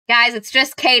Guys, it's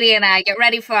just Katie and I. Get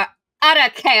ready for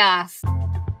utter chaos.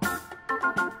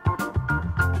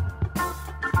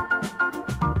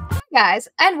 Hi guys,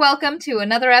 and welcome to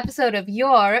another episode of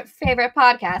your favorite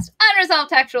podcast,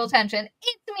 Unresolved Textual Tension.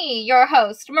 It's me, your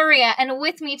host, Maria, and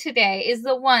with me today is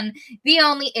the one, the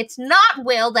only, it's not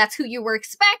Will, that's who you were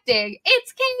expecting,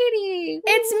 it's Katie!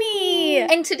 It's me!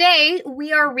 And today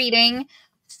we are reading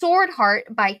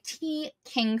Swordheart by T.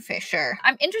 Kingfisher.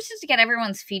 I'm interested to get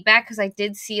everyone's feedback because I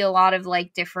did see a lot of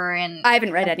different I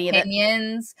haven't read any of it.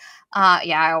 opinions.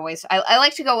 I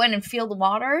like to go in and feel the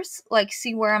waters,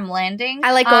 see where I'm landing.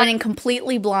 I like going in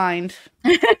completely blind.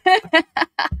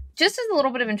 Just as a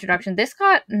little bit of introduction, this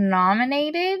got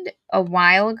nominated a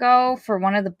while ago for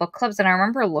one of the book clubs, and I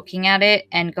remember looking at it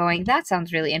and going, that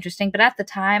sounds really interesting. But at the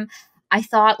time, I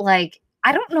thought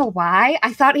I don't know why.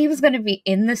 I thought he was going to be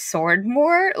in the sword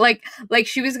more. Like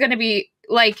she was going to be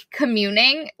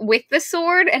communing with the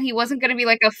sword and he wasn't going to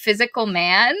be a physical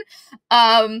man.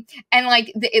 I don't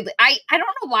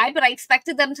know why, but I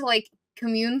expected them to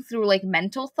commune through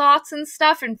mental thoughts and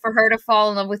stuff, and for her to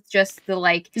fall in love with just the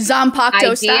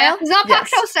Zanpakuto style?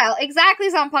 Zanpakuto style.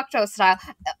 Exactly, Zanpakuto style.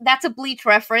 That's a Bleach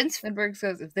reference. Finberg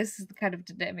says, if this is the kind of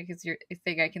dynamic is your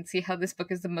thing, I can see how this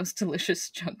book is the most delicious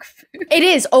junk food. It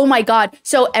is. Oh my god.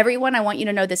 So everyone, I want you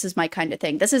to know this is my kind of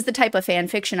thing. This is the type of fan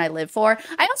fiction I live for.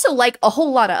 I also like a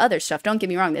whole lot of other stuff. Don't get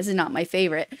me wrong. This is not my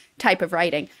favorite type of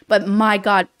writing. But my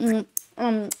god.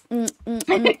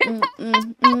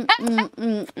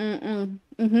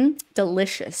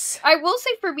 Delicious. I will say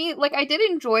for me, I did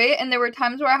enjoy it, and there were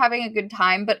times where I'm having a good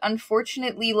time, but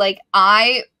unfortunately,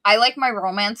 I like my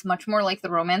romance much more like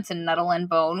the romance in Nettle and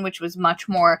Bone, which was much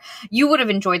more, you would have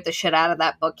enjoyed the shit out of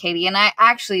that book, Katie, and I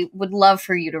actually would love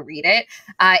for you to read it.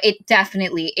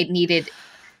 It needed,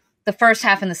 the first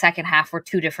half and the second half were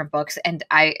two different books, and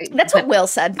that's what Will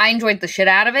said. I enjoyed the shit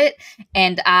out of it,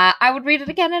 and I would read it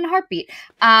again in a heartbeat.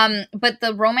 But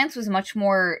the romance was much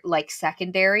more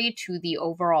secondary to the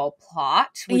overall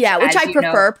plot. Which I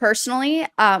prefer personally.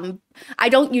 I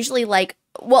don't usually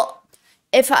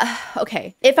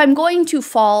if I'm going to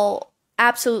fall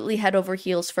absolutely head over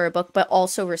heels for a book, but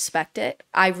also respect it,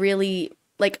 I really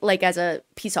like as a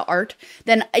piece of art,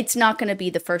 then it's not going to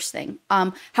be the first thing.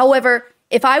 However,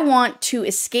 if I want to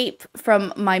escape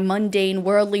from my mundane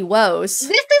worldly woes... This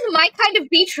is my kind of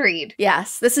beach read.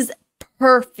 Yes, this is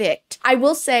perfect. I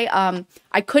will say,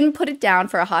 I couldn't put it down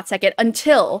for a hot second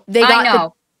until they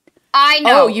got I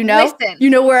know. Oh, you know? Listen. You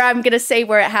know where I'm going to say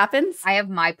where it happens? I have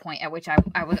my point at which I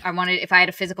wanted, if I had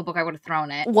a physical book, I would have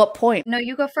thrown it. What point? No,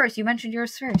 you go first. You mentioned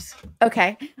yours first.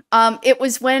 Okay. It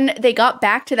was when they got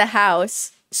back to the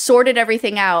house, sorted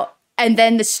everything out, and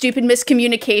then the stupid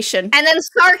miscommunication. And then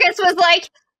Sarkis was like,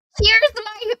 here's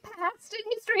my past in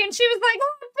history. And she was like,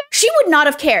 oh, she would not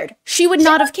have cared. She would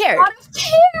not have cared.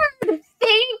 Thank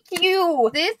you.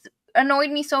 This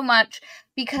annoyed me so much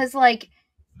because,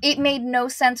 it made no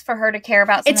sense for her to care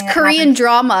about something. It's Korean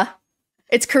drama.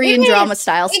 It's Korean drama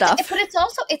style stuff. But it's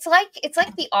also, it's like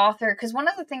the author, because one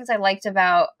of the things I liked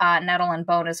about Nettle and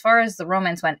Bone, as far as the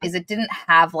romance went, is it didn't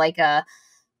have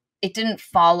it didn't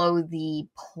follow the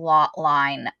plot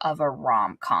line of a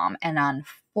rom-com. And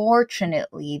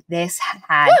unfortunately, this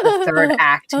had the third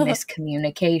act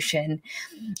miscommunication.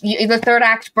 The third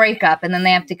act breakup, and then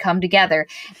they have to come together.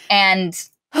 And...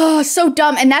 oh, so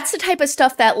dumb. And that's the type of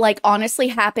stuff that, honestly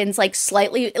happens,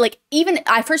 slightly,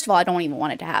 first of all, I don't even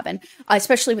want it to happen,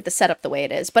 especially with the setup the way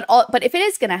it is. But if it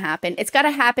is going to happen, it's got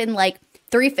to happen,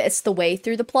 3/5 the way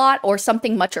through the plot, or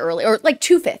something much earlier, or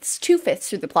 2/5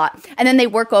 through the plot. And then they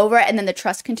work over it, and then the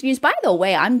trust continues. By the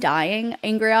way, I'm dying,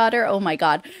 Angry Otter. Oh my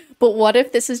god. But what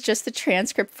if this is just the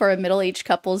transcript for a middle-aged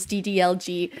couple's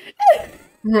DDLG?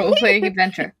 Role-playing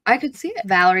adventure. I could see it.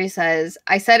 Valerie says,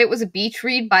 I said it was a beach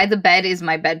read. By the bed is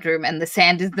my bedroom, and the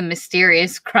sand is the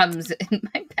mysterious crumbs in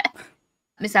my bed.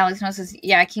 Miss Alex Snow says,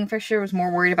 yeah, Kingfisher was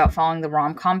more worried about following the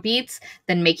rom-com beats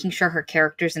than making sure her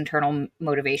character's internal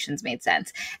motivations made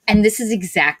sense. And this is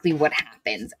exactly what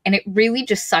happens. And it really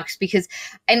just sucks because,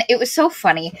 and it was so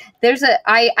funny.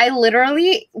 I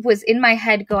literally was in my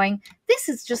head going, this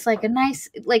is just a nice,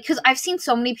 because I've seen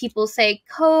so many people say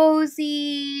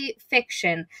cozy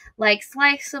fiction,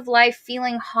 slice of life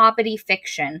feeling hobbity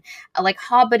fiction,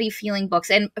 hobbity feeling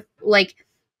books. And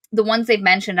the ones they've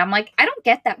mentioned, I'm I don't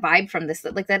get that vibe from this.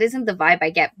 That isn't the vibe I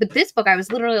get. But this book, I was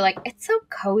literally it's so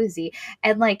cozy.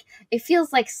 And, it feels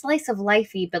slice of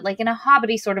lifey, but, in a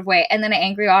hobbity sort of way. And then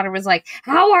Angry Otter was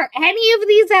how are any of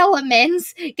these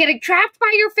elements getting trapped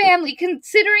by your family,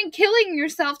 considering killing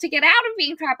yourself to get out of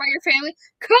being trapped by your family,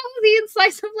 cozy and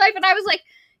slice of life? And I was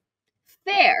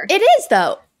fair. It is,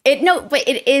 though. But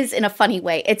it is in a funny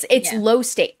way. It's low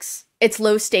stakes. It's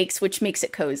low stakes, which makes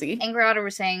it cozy. Angry Otter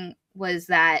was saying was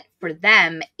that for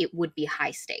them it would be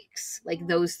high stakes. Like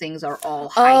those things are all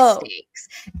high stakes.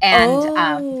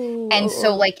 And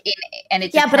so like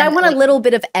it yeah, but I want a little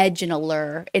bit of edge and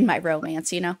allure in my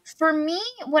romance, you know? For me,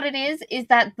 what it is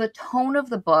that the tone of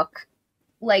the book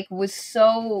like was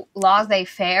so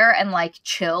laissez-faire and like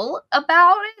chill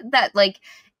about it that like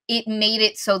it made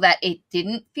it so that it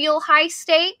didn't feel high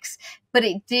stakes, but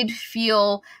it did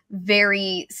feel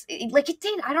very like it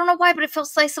did. I don't know why, but it felt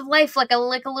slice of life, like a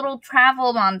little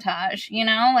travel montage, you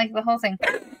know, like the whole thing.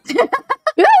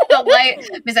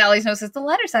 Miss Allie's Nose is the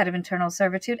lighter side of internal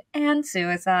servitude and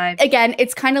suicide. Again,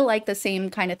 it's kind of like the same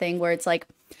kind of thing where it's like,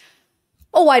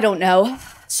 oh, I don't know.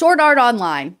 Sword Art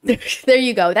Online. There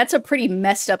you go. That's a pretty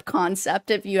messed up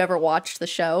concept if you ever watched the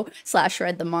show /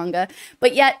 read the manga.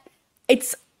 But yet,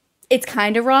 it's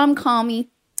kind of rom-com-y.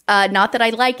 Not that I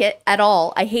like it at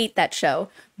all. I hate that show.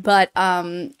 But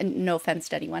no offense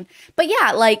to anyone. But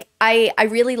yeah, like I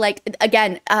really like,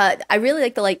 again, I really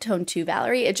like the light tone too,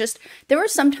 Valerie. It just, there were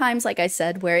some times, like I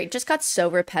said, where it just got so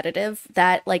repetitive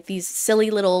that like these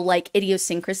silly little like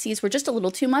idiosyncrasies were just a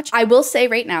little too much. I will say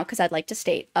right now, because I'd like to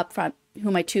state up front who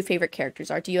my 2 favorite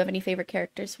characters are. Do you have any favorite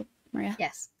characters, Maria?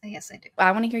 Yes, I do. I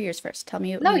want to hear yours first. Tell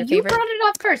me. No, you brought it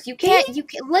up first. You can't. You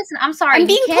can, listen. I'm sorry. I'm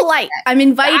being polite. I'm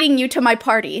inviting you to my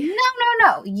party.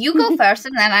 No. You go first,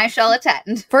 and then I shall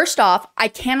attend. First off, I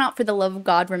cannot, for the love of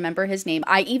God, remember his name.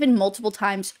 I even multiple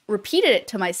times repeated it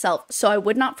to myself so I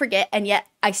would not forget, and yet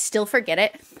I still forget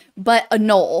it. But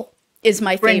Anole is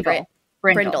my favorite.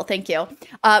 Brindle. Thank you.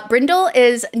 Brindle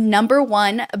is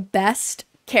 #1 best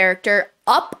character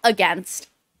up against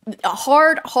a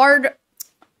hard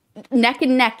neck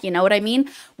and neck, you know what I mean,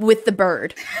 with the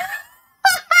bird.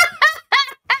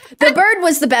 The bird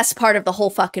was the best part of the whole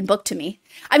fucking book to me.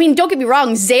 I mean, don't get me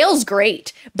wrong, Zale's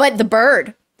great, but the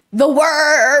bird, the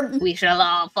worm. We shall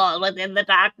all fall within the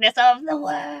darkness of the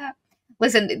worm.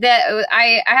 Listen,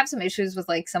 I have some issues with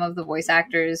like some of the voice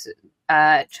actors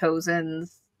chosen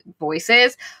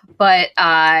voices, but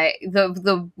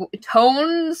the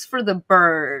tones for the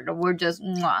bird were just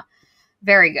mwah.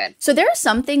 Very good. So there are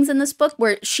some things in this book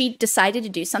where she decided to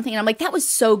do something, and I'm like, that was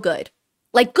so good.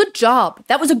 Like, good job.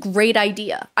 That was a great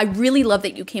idea. I really love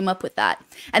that you came up with that.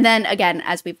 And then, again,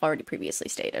 as we've already previously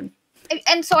stated.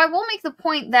 And so I will make the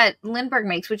point that Lindbergh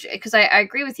makes, which, because I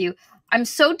agree with you, I'm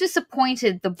so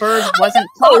disappointed the bird wasn't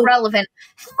plot relevant.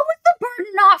 How was the bird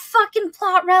not fucking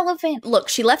plot relevant? Look,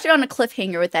 she left it on a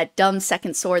cliffhanger with that dumb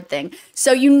second sword thing.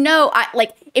 So, you know,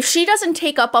 like, if she doesn't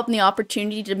take up on the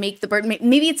opportunity to make the bird,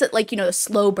 maybe it's like, you know, a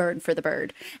slow burn for the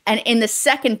bird. And in the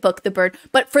second book, the bird,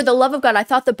 but for the love of God, I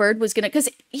thought the bird was gonna, because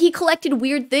he collected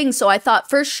weird things. So I thought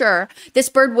for sure this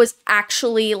bird was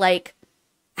actually like,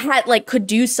 could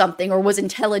do something or was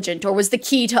intelligent or was the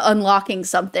key to unlocking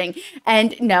something.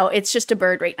 And no, it's just a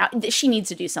bird right now. She needs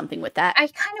to do something with that. I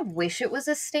kind of wish it was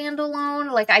a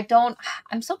standalone. Like,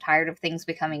 I'm so tired of things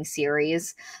becoming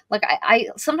series. Like, I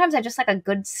sometimes I just like a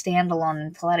good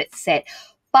standalone to let it sit.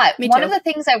 But one of the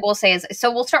things I will say is,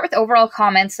 so we'll start with overall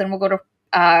comments, then we'll go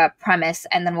to premise,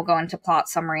 and then we'll go into plot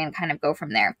summary and kind of go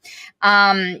from there.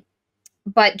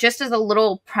 But just as a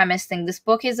little premise thing, this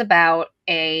book is about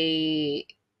a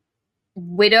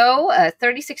widow, a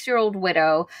 36-year-old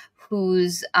widow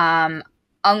whose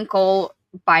uncle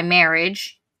by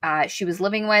marriage she was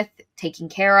living with, taking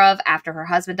care of. After her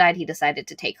husband died, he decided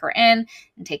to take her in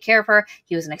and take care of her.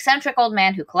 He was an eccentric old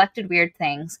man who collected weird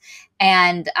things,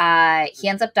 and he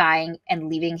ends up dying and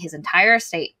leaving his entire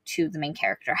estate to the main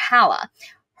character, Hala.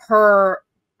 Her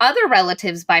other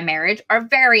relatives by marriage are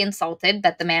very insulted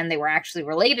that the man they were actually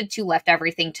related to left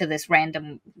everything to this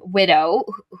random widow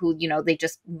who, you know, they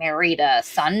just married a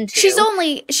son to.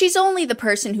 She's only the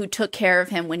person who took care of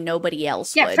him when nobody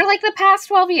else would. For like the past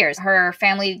 12 years. Her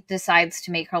family decides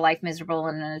to make her life miserable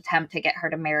in an attempt to get her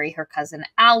to marry her cousin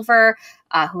Alver,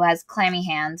 who has clammy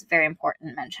hands, very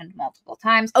important, mentioned multiple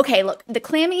times. Okay, look, the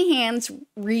clammy hands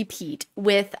repeat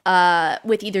with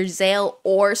either Zale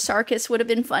or Sarkis would have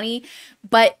been funny,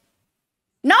 but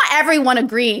not everyone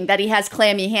agreeing that he has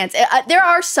clammy hands. There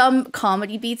are some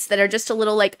comedy beats that are just a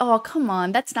little like, oh, come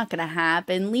on, that's not gonna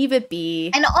happen. Leave it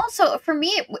be. And also, for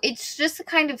me, it's just the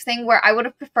kind of thing where I would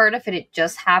have preferred if it had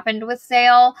just happened with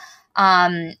Zale,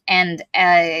 and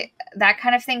that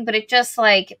kind of thing. But it just,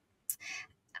 like,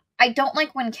 I don't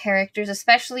like when characters,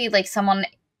 especially, like, someone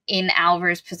in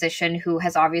Alver's position who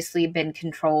has obviously been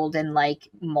controlled and like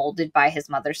molded by his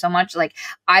mother so much, like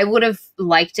I would have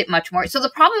liked it much more. So the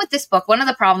problem with this book, one of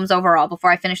the problems overall,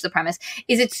 before I finish the premise,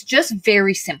 is it's just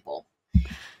very simple.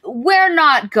 we're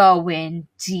not going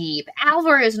deep.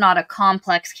 Alvar is not a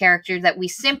complex character that we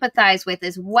sympathize with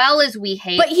as well as we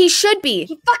hate. But he should be.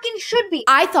 He fucking should be.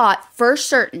 I thought for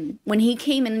certain when he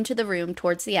came into the room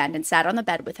towards the end and sat on the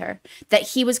bed with her that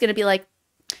he was going to be like,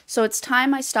 so it's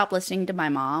time I stop listening to my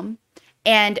mom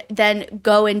and then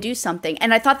go and do something.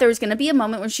 And I thought there was going to be a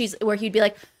moment where he'd be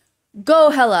like, go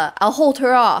Hela, I'll hold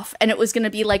her off. And it was going to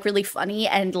be like really funny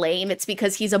and lame. It's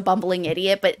because he's a bumbling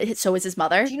idiot, but so is his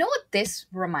mother. Do you know what this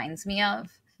reminds me of?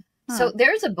 So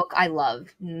there's a book I love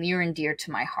near and dear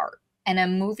to my heart. And a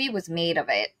movie was made of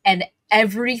it. And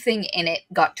everything in it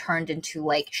got turned into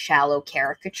like shallow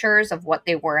caricatures of what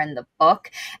they were in the book.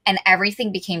 And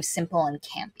everything became simple and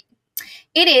campy.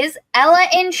 It is Ella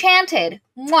Enchanted.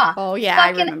 Mwah. Oh yeah,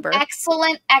 Fucking I remember.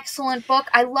 Excellent book.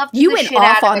 I loved you the went shit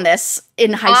off out of on it. this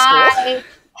in high school.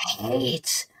 I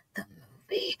hate the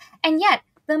movie, and yet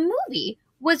the movie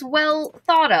was well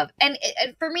thought of. And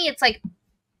for me, it's like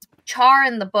Char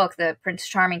in the book, the Prince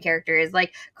Charming character, is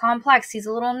like complex. He's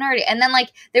a little nerdy, and then like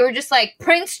they were just like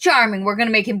Prince Charming. We're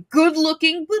gonna make him good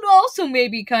looking, but also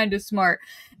maybe kind of smart.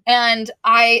 And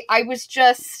I was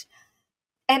just.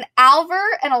 And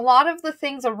Alvar and a lot of the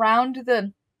things around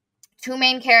the two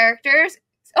main characters.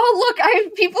 Oh, look, I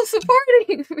have people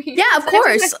supporting me. Yeah, of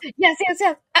course. Yes.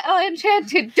 Ella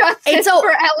Enchanted. Justice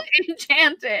for Ella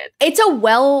Enchanted. It's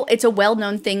a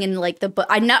well-known thing in like the book.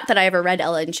 Not that I ever read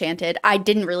Ella Enchanted. I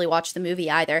didn't really watch the movie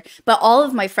either. But all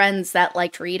of my friends that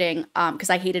liked reading, because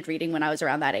I hated reading when I was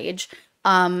around that age,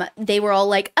 they were all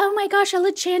like, oh my gosh, Ella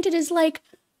Enchanted is like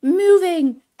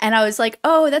moving. And I was like,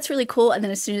 oh, that's really cool. And then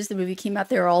as soon as the movie came out,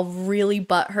 they were all really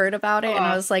butthurt about it. And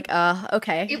I was like,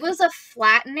 okay. It was a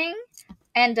flattening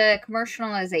and a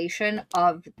commercialization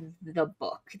of the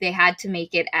book. They had to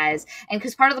make it and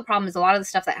because part of the problem is a lot of the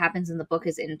stuff that happens in the book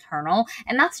is internal,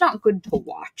 and that's not good to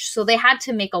watch. So they had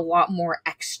to make a lot more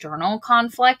external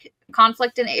conflict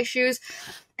and issues.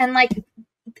 And like,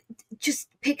 just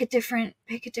pick a different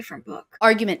book.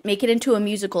 Argument, make it into a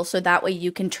musical so that way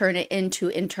you can turn it into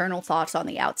internal thoughts on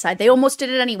the outside. They almost did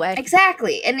it anyway.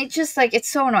 Exactly. And it's just like, it's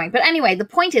so annoying. But anyway, the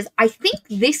point is, I think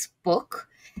this book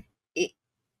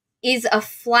is a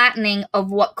flattening of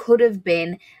what could have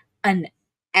been an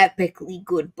epically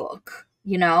good book.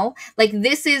 You know? Like,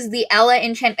 this is the Ella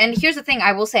Enchanted. And here's the thing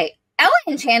I will say. Ella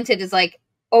Enchanted is like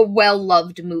a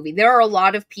well-loved movie. There are a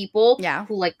lot of people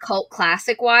who, like, cult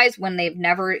classic-wise, when they've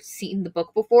never seen the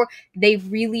book before, they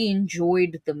really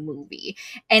enjoyed the movie.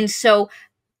 And so,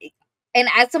 and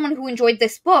as someone who enjoyed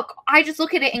this book, I just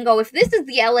look at it and go, if this is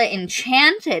the Ella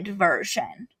Enchanted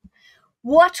version,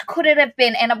 what could it have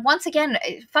been? And once again,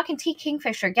 fucking T.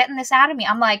 Kingfisher getting this out of me.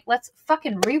 I'm like, let's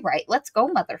fucking rewrite. Let's go,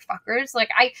 motherfuckers.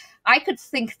 Like, I could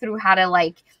think through how to,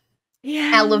 like,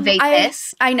 elevate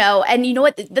this. I know. And you know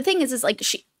what? The thing is like,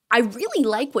 I really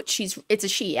like what it's a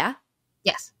she, yeah?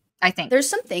 Yes, I think. There's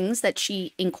some things that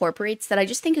she incorporates that I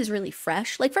just think is really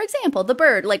fresh. Like, for example, the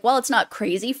bird. Like, while it's not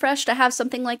crazy fresh to have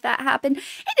something like that happen,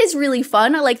 it is really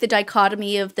fun. I like the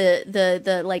dichotomy of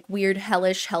the like weird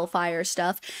hellish hellfire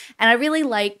stuff. And I really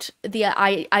liked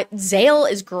Zale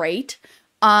is great.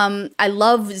 I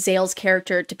love Zale's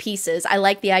character to pieces. I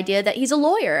like the idea that he's a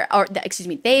lawyer, or excuse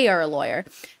me, they are a lawyer.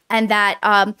 And that,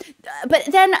 but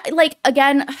then, like,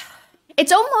 again,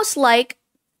 it's almost like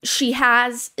she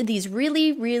has these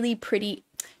really, really pretty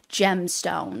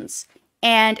gemstones.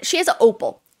 And she has an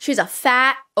opal. She's a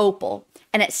fat opal.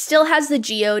 And it still has the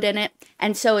geode in it.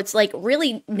 And so it's, like,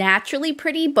 really naturally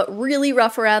pretty, but really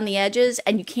rough around the edges.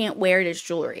 And you can't wear it as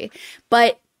jewelry.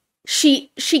 But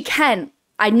she can.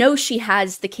 I know she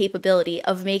has the capability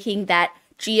of making that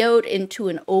geode into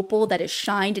an opal that is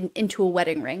shined into a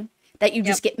wedding ring that you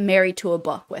just get married to a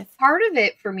book with. Part of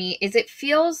it for me is it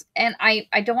feels, and I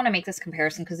don't want to make this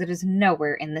comparison because it is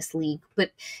nowhere in this league, but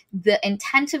the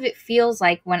intent of it feels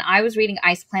like when I was reading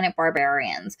Ice Planet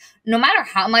Barbarians, no matter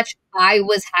how much I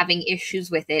was having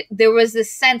issues with it, there was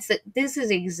this sense that this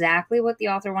is exactly what the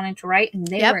author wanted to write, and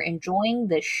they were enjoying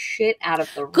the shit out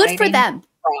of the Good for them.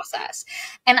 process.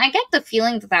 And I get the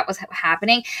feeling that was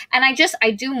happening, and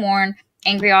I do mourn.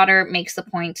 Angry Otter makes the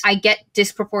point. I get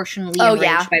disproportionately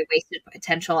enraged by wasted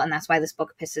potential, and that's why this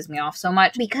book pisses me off so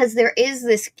much. Because there is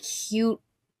this cute,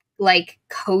 like,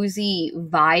 cozy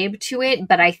vibe to it,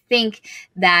 but I think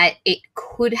that it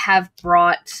could have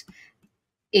brought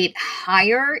it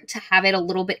higher to have it a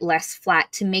little bit less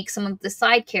flat, to make some of the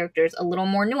side characters a little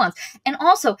more nuanced. And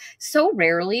also, so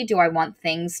rarely do I want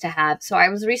things to have... So I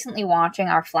was recently watching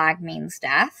Our Flag Means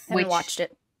Death. I watched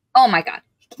it. Oh my god.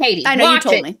 Katie, I know,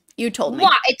 you told me.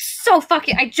 It's so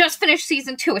fucking... I just finished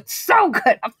season 2. It's so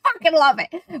good. I fucking love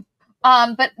it.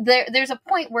 But there's a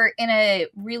point where in a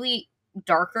really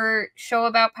darker show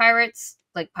about pirates,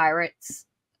 like pirates.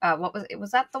 What was it?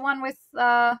 Was that the one with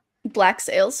Black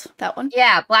Sails, that one?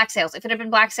 Yeah, Black Sails. If it had been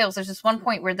Black Sails, there's this one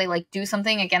point where they like do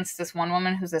something against this one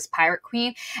woman who's this pirate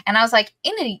queen, and I was like,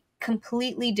 in a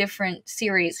completely different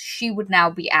series, she would now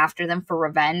be after them for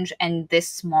revenge, and this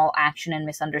small action and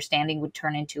misunderstanding would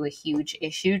turn into a huge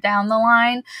issue down the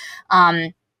line.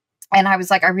 And I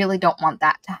was like, I really don't want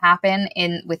that to happen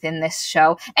within this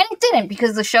show, and it didn't,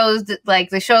 because the show's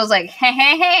like, hey,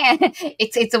 hey, hey.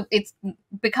 It's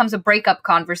becomes a breakup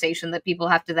conversation that people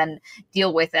have to then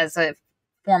deal with as a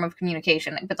form of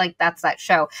communication. But like, that's that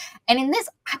show. And in this,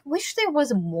 I wish there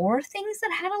was more things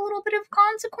that had a little bit of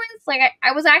consequence. Like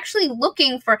I was actually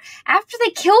looking for, after they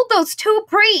killed those two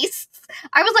priests,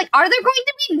 I was like, are there going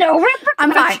to be no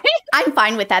repercussions? I'm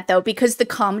fine with that though, because the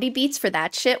comedy beats for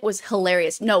that shit was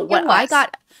hilarious. No, what I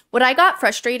got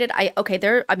frustrated,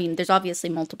 there's obviously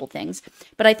multiple things,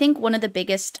 but I think one of the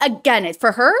biggest, again,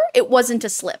 for her, it wasn't a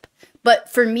slip.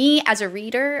 But for me, as a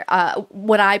reader,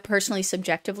 what I personally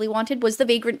subjectively wanted was the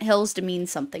Vagrant Hills to mean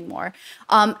something more.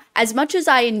 As much as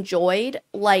I enjoyed,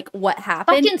 like, what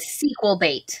happened. Fucking sequel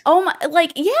bait. Oh my,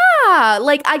 like, yeah.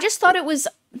 Like, I thought it was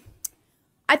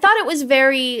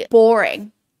very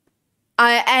boring.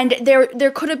 And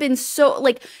there could have been so,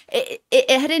 like,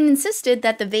 it had insisted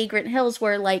that the Vagrant Hills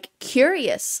were, like,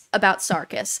 curious about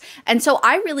Sarkis. And so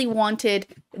I really wanted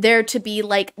there to be,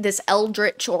 like, this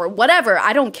eldritch or whatever,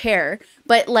 I don't care.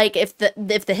 But, like, if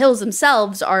the hills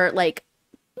themselves are, like,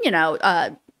 you know,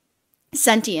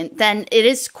 sentient, then it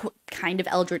is kind of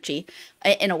eldritchy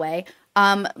in a way.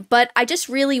 But I just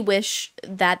really wish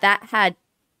that had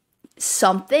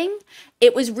something.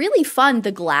 It was really fun,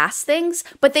 the glass things,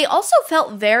 but they also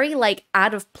felt very like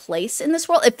out of place in this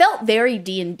world. It felt very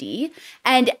D&D,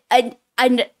 and at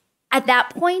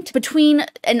that point between,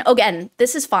 and again,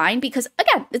 this is fine because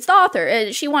again, it's the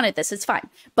author. She wanted this, it's fine.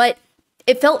 But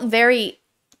it felt very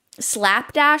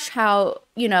slapdash how,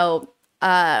 you know,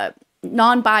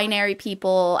 non-binary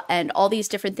people and all these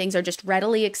different things are just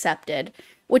readily accepted,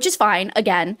 which is fine,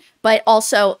 again, but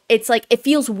also it's like, it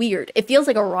feels weird. It feels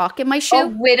like a rock in my shoe.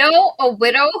 A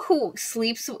widow who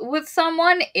sleeps with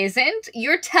someone isn't?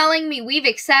 You're telling me we've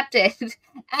accepted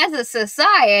as a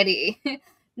society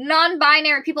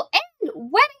non-binary people and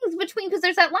weddings between, because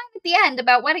there's that line at the end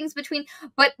about weddings between,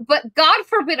 but God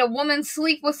forbid a woman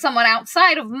sleep with someone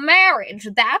outside of marriage.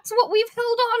 That's what we've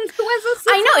held on to as a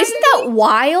society. I know, isn't that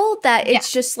wild that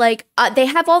it's just like, they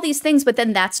have all these things, but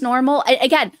then that's normal. And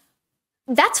again,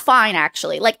 that's fine,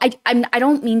 actually. Like, I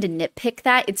don't mean to nitpick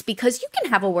that. It's because you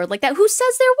can have a world like that. Who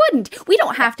says there wouldn't? We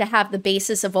don't have to have the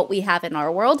basis of what we have in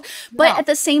our world. But at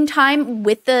the same time,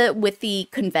 with the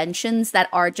conventions that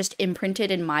are just imprinted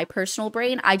in my personal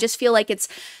brain, I just feel like it's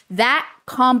that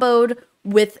comboed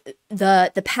with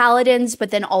the paladins, but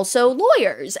then also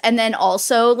lawyers, and then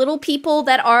also little people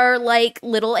that are like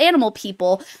little animal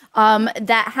people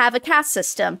that have a caste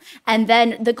system, and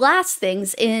then the glass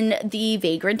things in the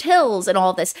Vagrant Hills and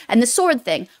all this, and the sword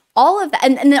thing, all of that,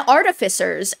 and the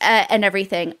artificers and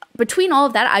everything. Between all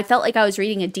of that, I felt like I was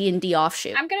reading a D&D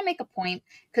offshoot. I'm gonna make a point,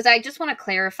 because I just want to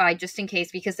clarify, just in case,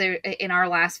 because there, in our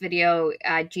last video,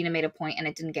 Gina made a point and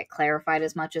it didn't get clarified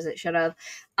as much as it should have.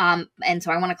 And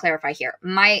so I want to clarify here.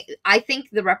 I think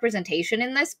the representation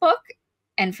in this book,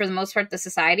 and for the most part, the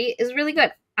society, is really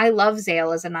good. I love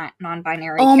Zale as a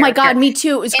non-binary character. My God, me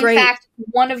too. It was great. In fact,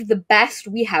 one of the best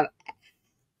we have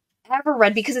ever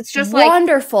read, because it's just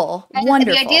wonderful.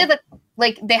 The idea that,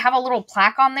 like, they have a little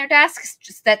plaque on their desks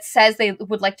just that says they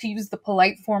would like to use the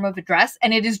polite form of address,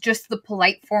 and it is just the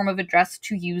polite form of address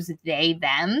to use they,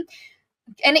 them.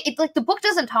 And it like, the book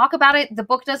doesn't talk about it. The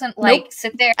book doesn't like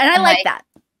sit there. And I like that.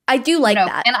 I do like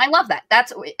that. And I love that.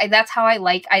 That's how I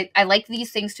like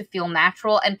these things to feel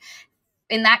natural. And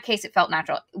in that case, it felt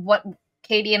natural. What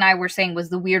Katie and I were saying was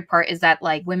the weird part is that,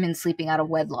 like, women sleeping out of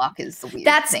wedlock is the weird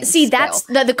thing. That's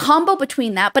the combo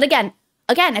between that. But again,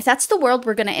 if that's the world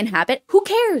we're going to inhabit, who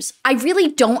cares? I really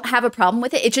don't have a problem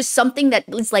with it. It's just something that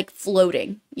is like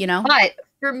floating, you know? But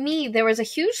for me, there was a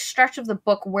huge stretch of the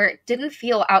book where it didn't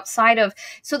feel outside of...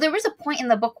 So there was a point in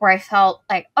the book where I felt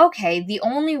like, okay, the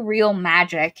only real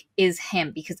magic is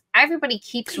him, because everybody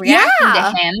keeps reacting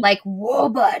to him like, whoa,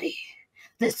 buddy,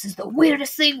 this is the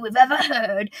weirdest thing we've ever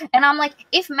heard. And I'm like,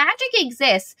 if magic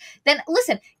exists, then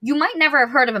listen, you might never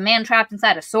have heard of a man trapped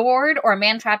inside a sword or a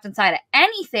man trapped inside of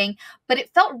anything, but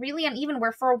it felt really uneven,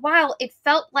 where for a while it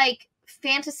felt like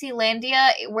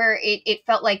Fantasylandia, where it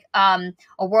felt like a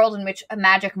world in which a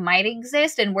magic might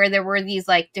exist, and where there were these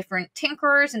like different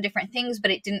tinkerers and different things, but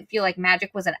it didn't feel like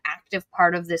magic was an active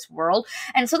part of this world.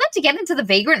 And so then to get into the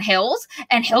Vagrant Hills,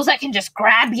 and hills that can just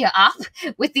grab you up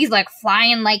with these like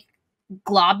flying like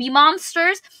globby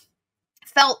monsters,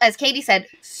 felt, as Katie said,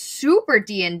 super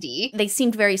D&D. They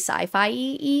seemed very sci-fi-y,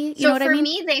 you know what I So mean? for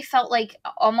me, they felt like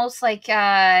almost like what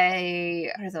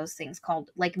are those things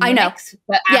called? Like mimics,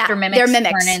 but after mimics, they're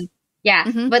mimics. turn in.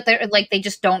 Yeah, but they're like, they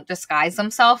just don't disguise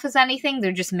themselves as anything.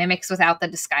 They're just mimics without the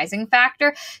disguising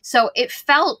factor. So it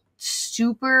felt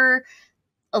super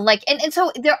like, and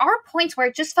so there are points where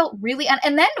it just felt really,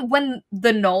 and then when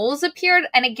the gnolls appeared,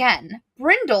 and again,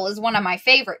 Brindle is one of my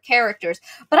favorite characters,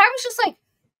 but I was just like,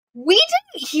 we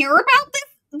didn't hear about this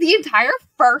the entire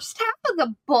first half of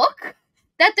the book,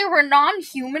 that there were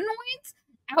non-humanoids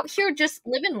out here just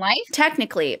living life.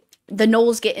 Technically, the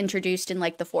gnolls get introduced in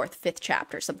like the 4th, 5th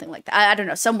chapter, something like that. I don't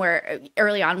know, somewhere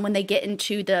early on when they get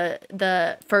into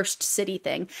the first city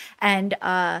thing, and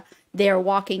they're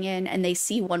walking in and they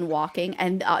see one walking,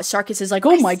 and Sarkis is like,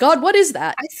 oh my god, what is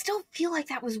that? I still feel like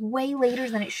that was way later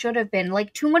than it should have been.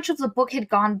 Like, too much of the book had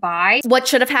gone by. What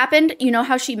should have happened, you know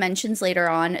how she mentions later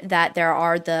on that there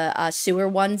are the sewer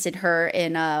ones in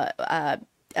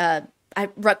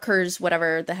Rutgers,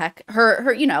 whatever the heck,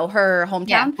 her you know, her hometown.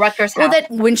 Yeah, Rutgers house. Well,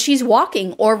 that when she's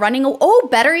walking or running,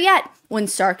 better yet, when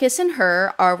Sarkis and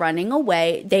her are running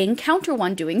away, they encounter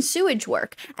one doing sewage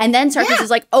work. And then Sarkis is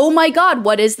like, oh my god,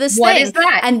 what is this thing? What is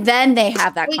that? And then they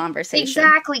have that conversation.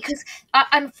 Exactly, because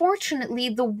unfortunately,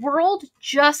 the world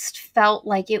just felt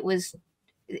like it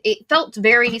felt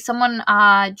very, someone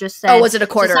just said, oh, was it a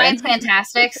quarter? Science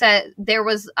Fantastic said there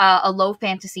was a low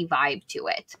fantasy vibe to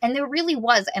it. And there really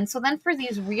was. And so then for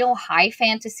these real high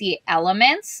fantasy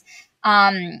elements,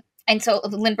 and so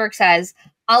Lindbergh says,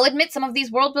 I'll admit some of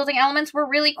these world building elements were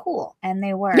really cool. And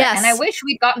they were. Yes. And I wish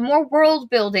we'd got more world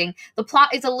building. The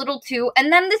plot is a little too,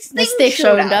 and then this thing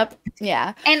showed up.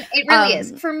 Yeah. And it really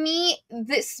is. For me,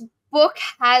 this book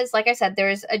has, like I said,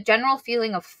 there's a general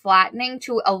feeling of flattening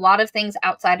to a lot of things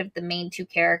outside of the main two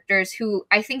characters, who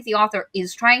I think the author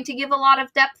is trying to give a lot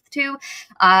of depth to.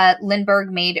 Lindbergh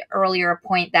made earlier a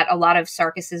point that a lot of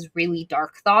Sarkis's really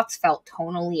dark thoughts felt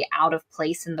tonally out of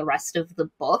place in the rest of the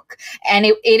book. And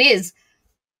it is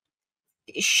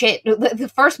shit.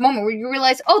 The first moment where you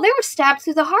realize, oh, they were stabbed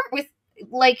through the heart with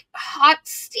like hot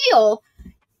steel,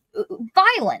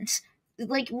 violent,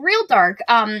 like real dark.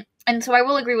 And so I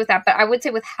will agree with that, but I would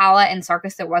say with Hala and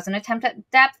Sarkis, there was an attempt at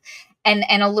depth, and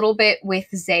a little bit with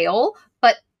Zale,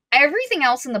 but everything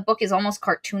else in the book is almost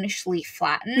cartoonishly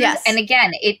flattened. Yes. And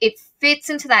again, it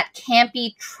fits into that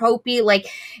campy, tropey, like,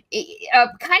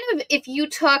 kind of if you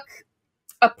took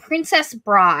a Princess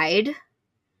Bride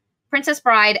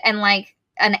and like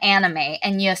an anime,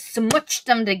 and you smushed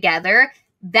them together,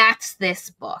 that's this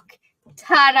book.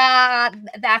 Ta-da!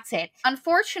 That's it.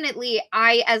 Unfortunately,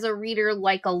 I, as a reader,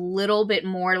 like a little bit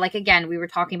more, like, again, we were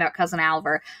talking about Cousin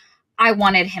Alver, I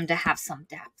wanted him to have some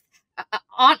depth.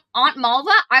 Aunt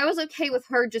Malva, I was okay with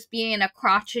her just being a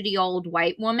crotchety old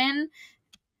white woman.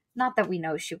 Not that we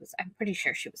know she was, I'm pretty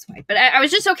sure she was white, but I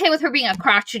was just okay with her being a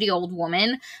crotchety old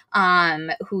woman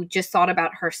who just thought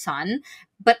about her son.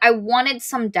 But I wanted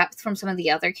some depth from some of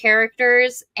the other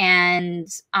characters, and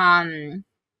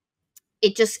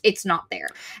it's not there.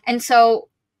 And so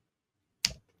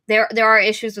there are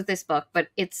issues with this book, but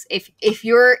it's if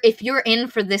you're in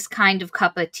for this kind of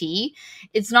cup of tea,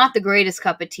 it's not the greatest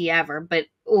cup of tea ever, but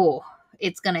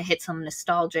it's gonna hit some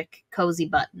nostalgic cozy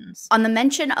buttons. On the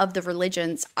mention of the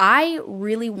religions, I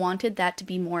really wanted that to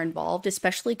be more involved,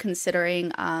 especially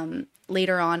considering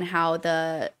later on how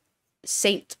the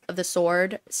Saint of the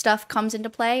Sword stuff comes into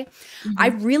play. Mm-hmm. I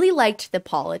really liked the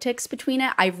politics between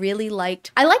it. I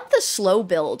liked the slow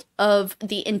build of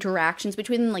the interactions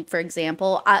between them. Like, for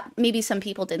example, maybe some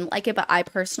people didn't like it, but I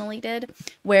personally did,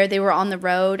 where they were on the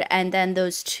road and then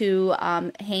those two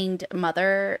hanged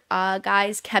mother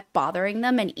guys kept bothering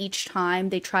them, and each time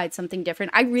they tried something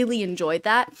different. I really enjoyed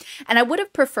that, and I would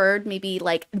have preferred maybe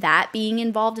like that being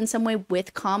involved in some way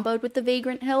with comboed with the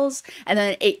Vagrant Hills, and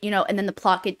then and then the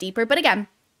plot get deeper. But again,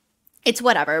 it's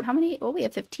whatever. How many? Oh, we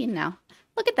have 15 now.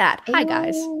 Look at that. Hi,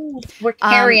 guys. We're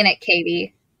carrying it,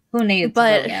 Katie. Who needs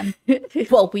Texan?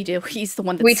 Well, we do. He's the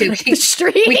one that set up the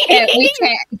stream. We can't. Katie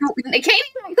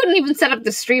and I couldn't even set up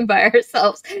the stream by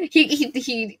ourselves.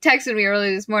 He texted me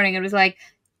earlier this morning and was like,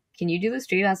 can you do the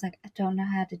stream? I was like, I don't know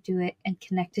how to do it and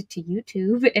connect it to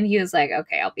YouTube. And he was like,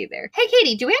 okay, I'll be there. Hey,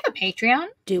 Katie, do we have a Patreon?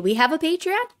 Do we have a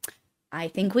Patreon? I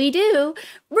think we do.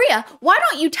 Bria, why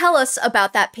don't you tell us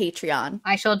about that Patreon?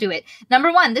 I shall do it.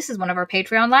 Number one, this is one of our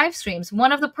Patreon live streams.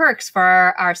 One of the perks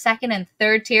for our second and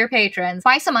third tier patrons.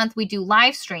 Twice a month, we do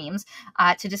live streams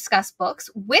to discuss books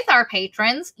with our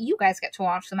patrons. You guys get to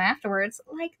watch them afterwards,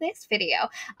 like this video.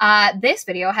 This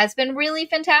video has been really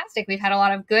fantastic. We've had a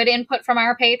lot of good input from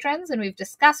our patrons, and we've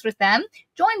discussed with them.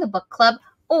 Join the book club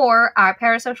or our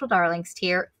Parasocial Darlings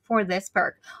tier for this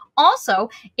perk. Also,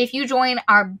 if you join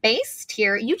our base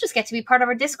tier, you just get to be part of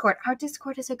our Discord. Our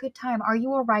Discord is a good time. Are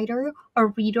you a writer, a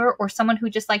reader, or someone who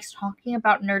just likes talking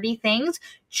about nerdy things?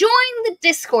 Join the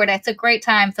Discord. It's a great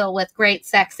time filled with great,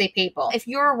 sexy people. If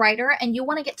you're a writer and you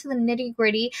want to get to the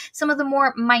nitty-gritty, some of the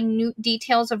more minute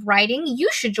details of writing, you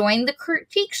should join the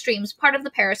critique streams, part of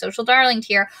the Parasocial Darling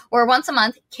tier, where once a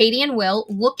month, Katie and Will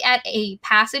look at a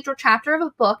passage or chapter of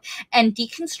a book and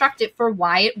deconstruct it for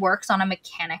why it works on a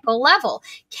mechanical level.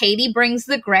 Katie brings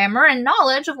the grammar and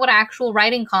knowledge of what actual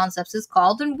writing concepts is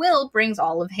called, and Will brings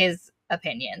all of his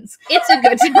opinions. It's a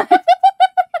good time.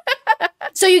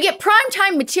 So you get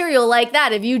primetime material like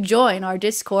that if you join our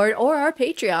Discord or our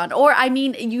Patreon. Or, I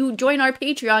mean, you join our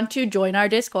Patreon to join our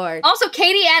Discord. Also,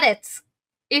 Katie edits.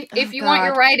 If you want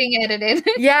your writing edited.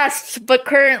 Yes, but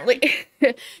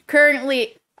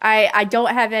currently I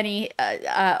don't have any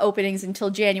openings until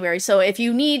January. So if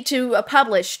you need to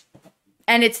publish,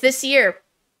 and it's this year,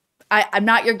 I'm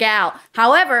not your gal.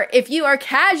 However, if you are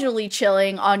casually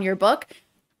chilling on your book,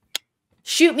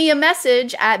 shoot me a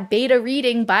message at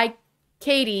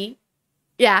betareadingbykatie,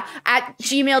 at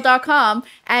gmail.com,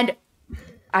 and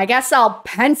I guess I'll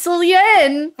pencil you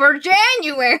in for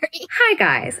January. Hi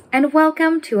guys, and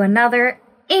welcome to another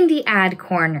Indie Ad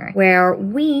Corner, where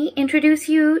we introduce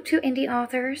you to indie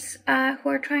authors who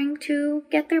are trying to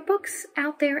get their books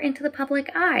out there into the public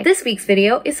eye. This week's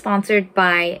video is sponsored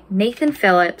by Nathan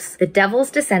Phillips' The Devil's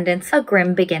Descendants, A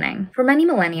Grim Beginning. For many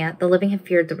millennia, the living have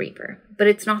feared the Reaper. But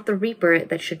it's not the Reaper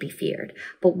that should be feared,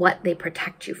 but what they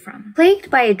protect you from. Plagued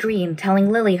by a dream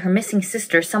telling Lily her missing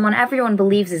sister, someone everyone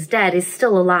believes is dead, is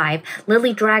still alive,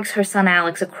 Lily drags her son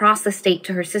Alex across the state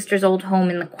to her sister's old home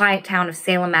in the quiet town of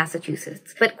Salem,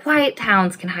 Massachusetts. But quiet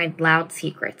towns can hide loud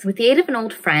secrets. With the aid of an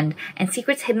old friend and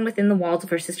secrets hidden within the walls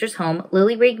of her sister's home,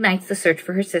 Lily reignites the search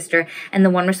for her sister and the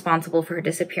one responsible for her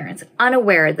disappearance,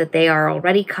 unaware that they are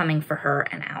already coming for her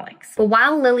and Alex. But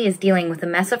while Lily is dealing with a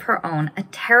mess of her own, a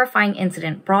terrifying incident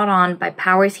brought on by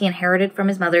powers he inherited from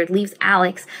his mother leaves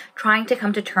Alex trying to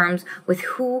come to terms with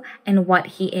who and what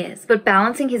he is. But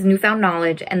balancing his newfound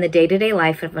knowledge and the day-to-day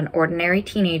life of an ordinary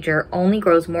teenager only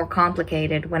grows more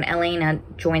complicated when Elena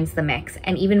joins the mix,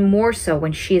 and even more so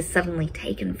when she is suddenly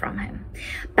taken from him.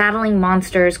 Battling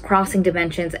monsters, crossing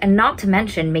dimensions, and not to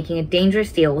mention making a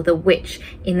dangerous deal with a witch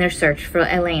in their search for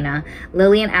Elena,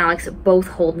 Lily and Alex both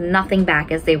hold nothing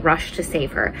back as they rush to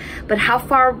save her. But how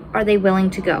far are they willing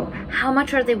to go? How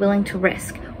much are they willing to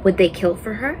risk? Would they kill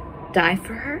for her? Die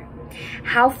for her?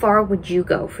 How far would you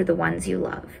go for the ones you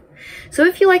love? So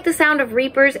if you like the sound of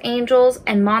reapers, angels,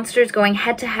 and monsters going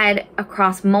head-to-head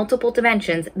across multiple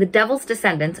dimensions, The Devil's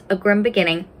Descendants, A Grim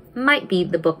Beginning might be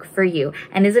the book for you,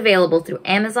 and is available through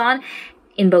Amazon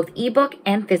in both ebook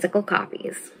and physical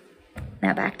copies.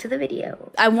 Now back to the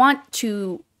video. I want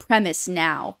to premise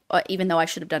now, even though I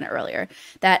should have done it earlier,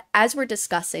 that as we're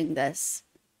discussing this,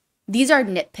 these are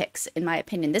nitpicks, in my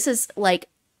opinion. This is like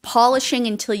polishing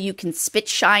until you can spit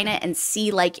shine it and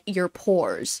see like your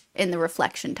pores in the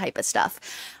reflection type of stuff.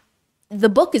 The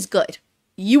book is good.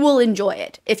 You will enjoy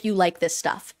it if you like this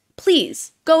stuff.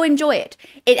 Please go enjoy it.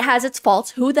 It has its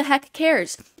faults. Who the heck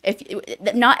cares?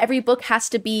 Not every book has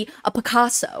to be a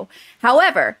Picasso.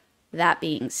 However, that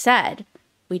being said,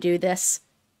 we do this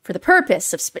for the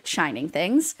purpose of spit shining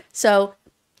things. So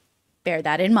bear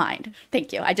that in mind.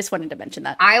 Thank you. I just wanted to mention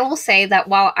that. I will say that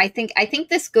while I think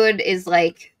this good is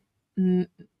like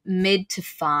mid to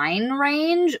fine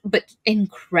range, but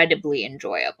incredibly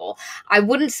enjoyable. I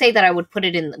wouldn't say that I would put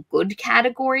it in the good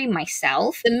category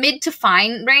myself. The mid to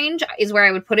fine range is where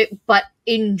I would put it, but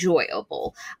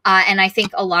enjoyable. And I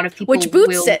think a lot of people which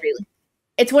boosts will it. Really.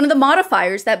 It's one of the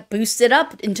modifiers that boosts it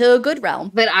up into a good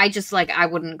realm. But I just I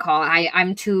wouldn't call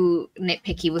I'm too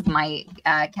nitpicky with my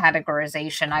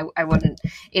categorization. I wouldn't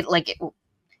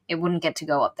it wouldn't get to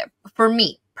go up there for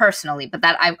me personally, but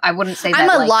that I wouldn't say that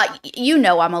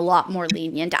I'm a lot more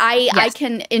lenient. I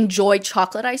can enjoy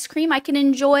chocolate ice cream. I can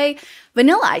enjoy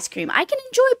vanilla ice cream. I can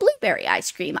enjoy blueberry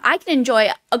ice cream. I can enjoy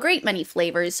a great many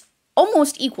flavors,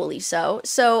 almost equally so.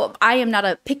 So I am not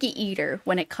a picky eater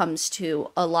when it comes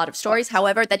to a lot of stories.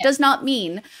 However, that does not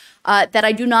mean that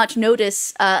I do not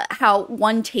notice how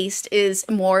one taste is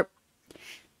more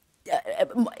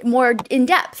in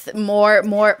depth, more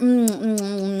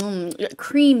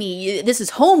creamy. This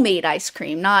is homemade ice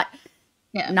cream, not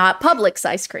Publix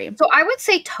ice cream. So I would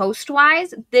say toast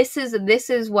wise, this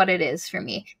is what it is for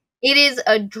me. It is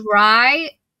a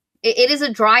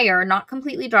drier, not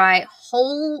completely dry,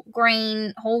 whole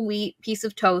grain, whole wheat piece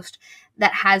of toast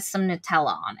that has some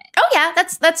Nutella on it. Oh yeah,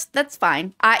 that's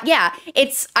fine. Yeah,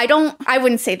 I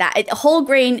wouldn't say that. Whole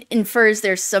grain infers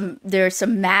there's some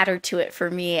matter to it for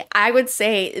me. I would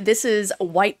say this is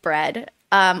white bread.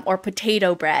 Or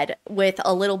potato bread with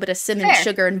a little bit of cinnamon,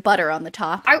 sugar, and butter on the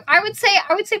top. I would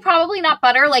say probably not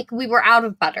butter. Like, we were out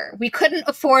of butter. We couldn't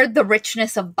afford the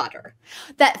richness of butter.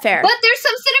 That fair. But there's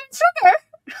some cinnamon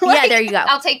sugar. Yeah, there you go.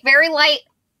 I'll take very light,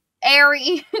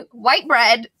 airy white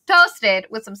bread, toasted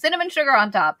with some cinnamon sugar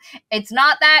on top. It's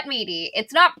not that meaty.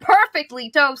 It's not perfectly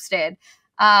toasted.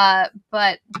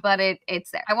 But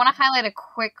it's there. I want to highlight a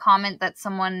quick comment that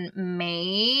someone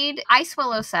made. Ice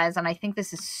Willow says, and I think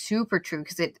this is super true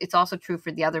because it's also true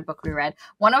for the other book we read.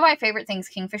 One of my favorite things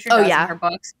Kingfisher does in her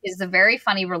books is the very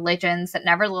funny religions that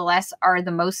nevertheless are the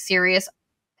most serious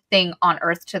thing on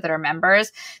earth to their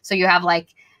members. So you have like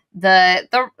the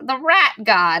rat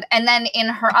god, and then in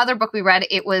her other book we read,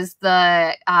 it was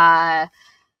the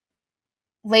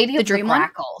Lady of the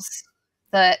Grackles.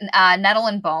 The Nettle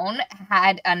and Bone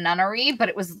had a nunnery, but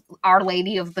it was Our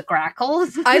Lady of the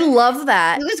Grackles. I love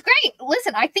that. It was great.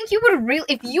 Listen, I think you would really,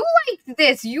 if you like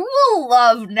this, you will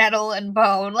love Nettle and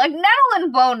Bone. Like, Nettle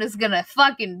and Bone is gonna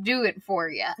fucking do it for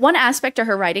you. One aspect of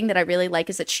her writing that I really like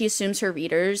is that she assumes her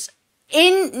readers,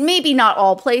 in maybe not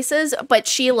all places, but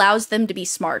she allows them to be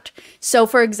smart. So,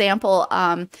 for example,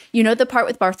 you know the part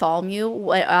with Bartholomew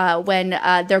when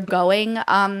they're going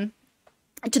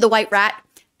to the White Rat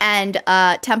and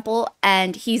temple,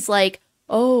 and he's like,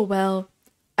 oh, well,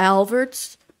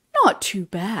 Albert's not too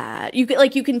bad. You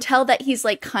can tell that he's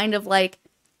like kind of like,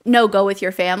 no, go with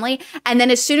your family. And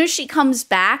then as soon as she comes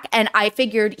back, and I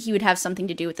figured he would have something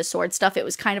to do with the sword stuff, it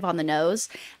was kind of on the nose.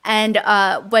 And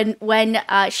when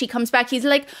she comes back, he's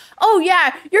like, oh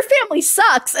yeah, your family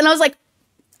sucks. And I was like,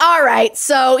 all right,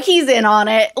 so he's in on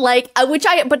it. Like,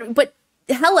 but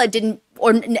Hella didn't,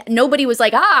 or nobody was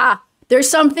like, there's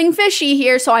something fishy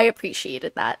here, so I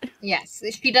appreciated that. Yes,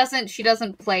 she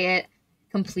doesn't play it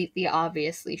completely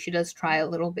obviously. She does try a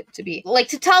little bit to be like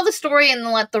to tell the story and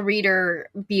let the reader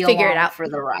be figure along it out for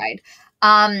the ride.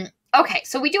 Okay,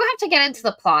 so we do have to get into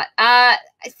the plot.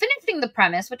 Finishing the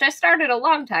premise, which I started a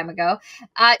long time ago,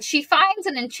 she finds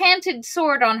an enchanted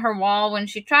sword on her wall when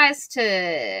she tries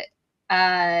to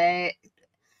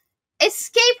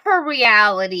escape her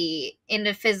reality in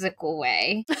a physical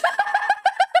way.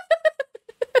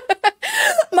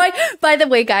 By the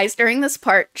way, guys, during this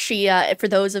part, she, for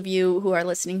those of you who are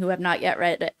listening who have not yet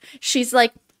read it, she's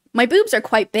like, my boobs are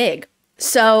quite big,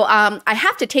 so I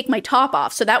have to take my top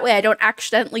off, so that way I don't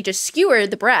accidentally just skewer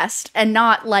the breast and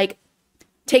not, like,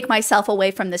 take myself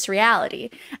away from this reality.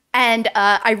 And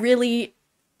I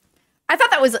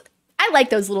like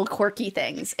those little quirky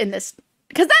things in this,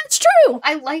 because that's true.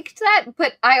 I liked that,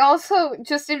 but I also,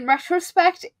 just in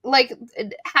retrospect, like,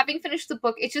 having finished the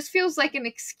book, it just feels like an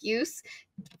excuse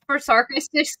for Sarkis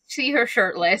to see her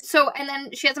shirtless. So, and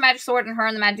then she has a magic sword, and her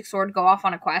and the magic sword go off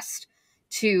on a quest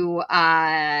to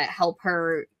help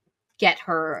her get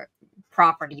her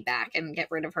property back and get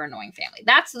rid of her annoying family.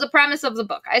 That's the premise of the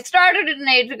book. I started it an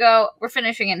age ago. We're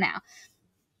finishing it now.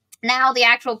 Now, the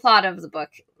actual plot of the book.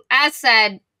 As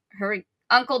said, her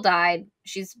uncle died.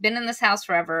 She's been in this house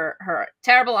forever. Her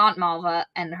terrible Aunt Malva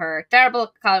and her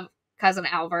terrible cousin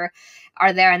Alver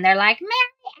are there, and they're like, marry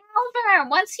Alver.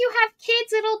 Once you have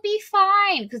kids, it'll be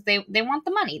fine. Because they want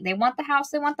the money. They want the house.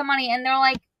 They want the money. And they're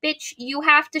like, bitch, you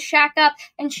have to shack up.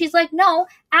 And she's like, no,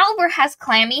 Alver has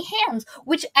clammy hands,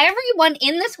 which everyone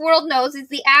in this world knows is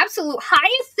the absolute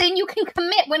highest sin you can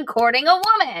commit when courting a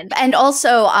woman. And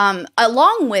also,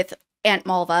 along with Aunt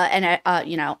Malva and,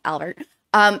 Albert,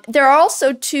 there are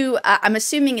also two, I'm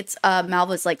assuming it's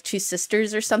Malva's like two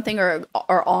sisters or something, or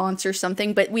aunts or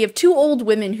something, but we have two old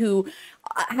women who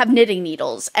have knitting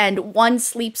needles, and one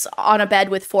sleeps on a bed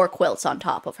with 4 quilts on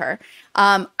top of her.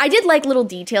 I did like little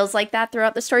details like that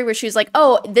throughout the story where she was like,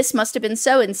 oh, this must have been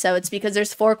so-and-so. It's because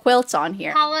there's 4 quilts on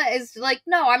here. Hala is like,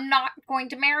 no, I'm not going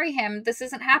to marry him. This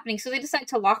isn't happening. So they decide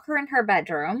to lock her in her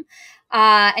bedroom.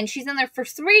 And she's in there for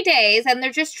 3 days, and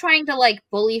they're just trying to, like,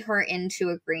 bully her into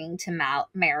agreeing to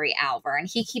marry Alver. And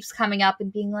he keeps coming up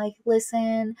and being like,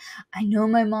 listen, I know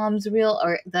my mom's real,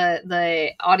 or the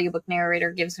audiobook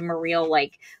narrator gives him a real,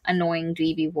 like, annoying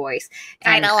dweeby voice.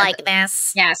 Kind of like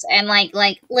this. Yes, and like,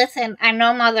 listen, I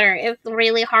know mother is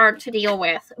really hard to deal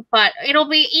with, but it'll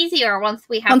be easier once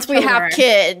we have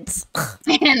kids.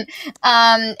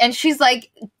 And she's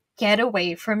like, get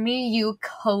away from me, you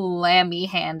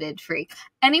clammy-handed freak.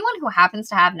 Anyone who happens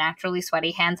to have naturally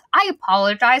sweaty hands, I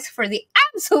apologize for the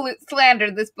absolute slander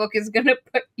this book is going to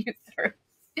put you through.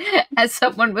 as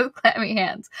someone with clammy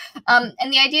hands. And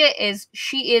the idea is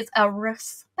she is a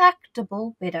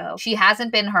respectable widow. She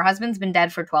hasn't been, her husband's been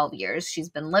dead for 12 years. She's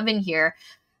been living here.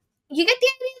 You get the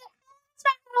idea that she's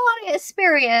not got a lot of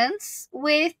experience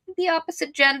with the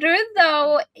opposite gender,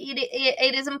 though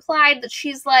it is implied that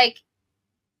she's like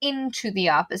into the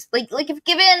opposite, like if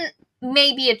given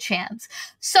maybe a chance.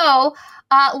 So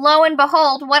lo and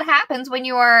behold, what happens when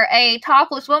you are a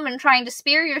topless woman trying to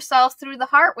spear yourself through the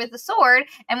heart with a sword,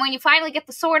 and when you finally get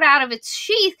the sword out of its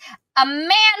sheath, a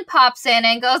man pops in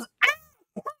and goes,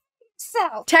 ah,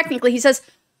 so technically he says,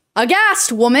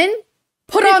 "Aghast, woman,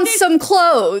 put on some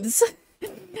clothes."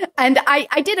 And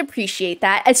I did appreciate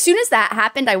that. As soon as that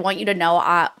happened, I want you to know,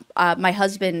 my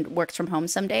husband works from home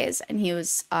some days, and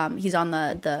he's on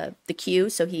the queue,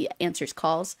 so he answers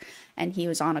calls, and he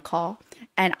was on a call,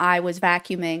 and I was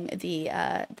vacuuming the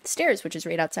stairs, which is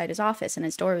right outside his office, and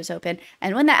his door was open,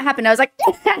 and when that happened, I was like,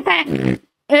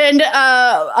 and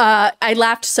I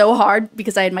laughed so hard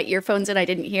because I had my earphones in, I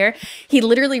didn't hear. He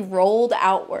literally rolled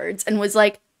outwards and was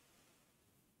like,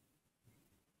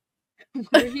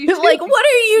 what are you like, what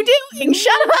are you doing?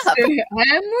 Shut up.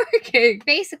 I'm working.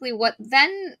 Basically, what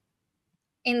then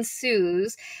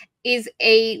ensues is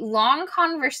a long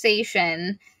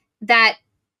conversation that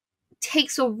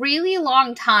takes a really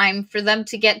long time for them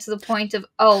to get to the point of,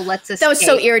 oh, let's escape. That was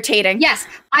so irritating. Yes,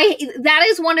 that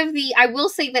is one of the, I will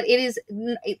say that it is,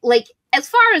 like, as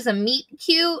far as a meet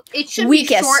cute, it should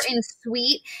Weakest. be short and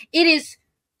sweet. It is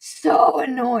so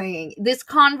annoying, this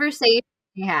conversation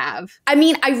we have. I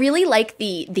mean, I really like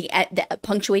the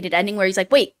punctuated ending where he's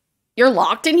like, wait, you're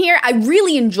locked in here? I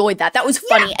really enjoyed that. That was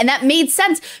funny. Yeah. And that made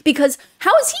sense, because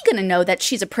how is he going to know that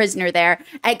she's a prisoner there?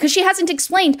 Because she hasn't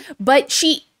explained, but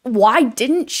why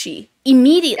didn't she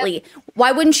immediately? Yep.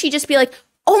 Why wouldn't she just be like,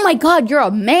 oh my God, you're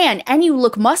a man and you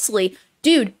look muscly.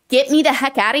 Dude, get me the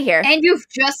heck out of here. And you've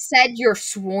just said you're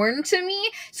sworn to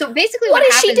me. So basically what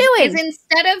is she doing? Is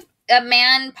instead of a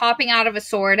man popping out of a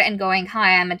sword and going,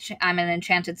 hi, I'm an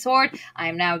enchanted sword. I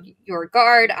am now your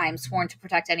guard. I am sworn to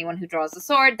protect anyone who draws the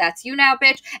sword. That's you now,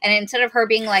 bitch. And instead of her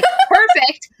being like,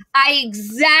 perfect,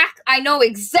 I know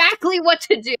exactly what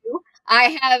to do.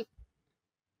 I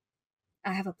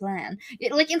have a plan.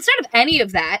 Like, instead of any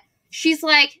of that, she's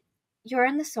like, you're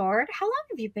in the sword? How long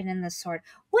have you been in the sword?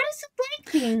 What is it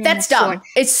like being in That's the dumb. sword?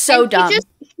 It's so dumb.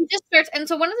 He just starts, and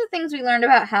so one of the things we learned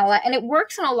about Hala, and it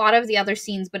works in a lot of the other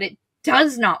scenes, but it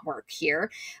does not work here,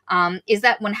 is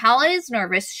that when Hala is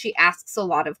nervous, she asks a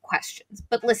lot of questions.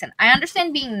 But listen, I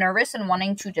understand being nervous and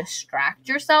wanting to distract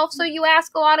yourself, so you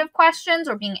ask a lot of questions,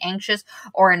 or being anxious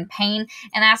or in pain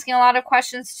and asking a lot of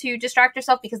questions to distract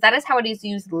yourself, because that is how it is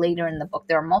used later in the book.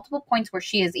 There are multiple points where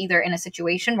she is either in a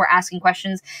situation where asking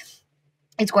questions,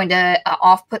 it's going to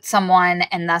off-put someone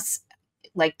and thus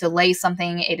like delay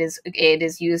something. It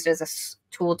is used as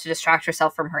a tool to distract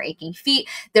herself from her aching feet.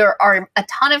 There are a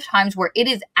ton of times where it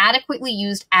is adequately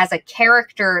used as a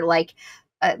character, like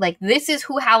this is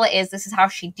who Hala is, this is how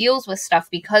she deals with stuff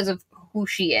because of who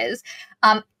she is.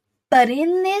 But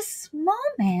in this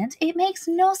moment, it makes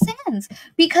no sense,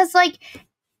 because like,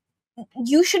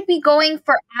 you should be going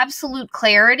for absolute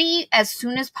clarity as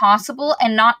soon as possible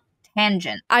and not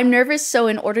tangent. I'm nervous, so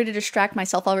in order to distract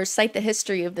myself, I'll recite the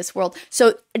history of this world.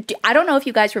 So I don't know if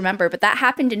you guys remember, but that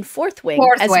happened in Fourth Wing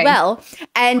as well.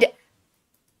 And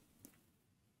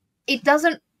it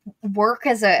doesn't work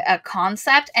as a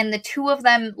concept, and the two of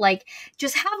them like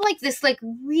just have like this like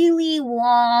really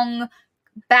long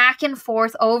back and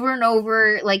forth over and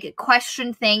over like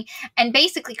question thing. And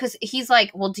basically, because he's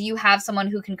like, well, do you have someone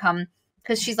who can come?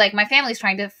 Because she's like, my family's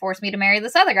trying to force me to marry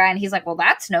this other guy. And he's like, well,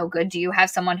 that's no good. Do you have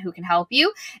someone who can help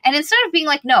you? And instead of being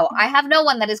like, no, I have no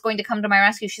one that is going to come to my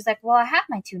rescue, she's like, well, I have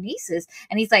my two nieces.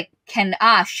 And he's like,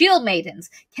 shield maidens,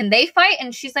 can they fight?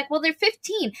 And she's like, well, they're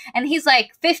 15. And he's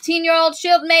like, 15-year-old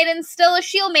shield maiden, still a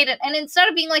shield maiden. And instead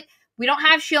of being like, we don't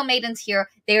have shield maidens here,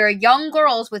 they are young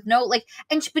girls with no, like,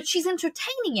 but she's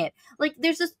entertaining it. Like,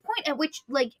 there's this point at which,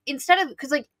 like, instead of, because,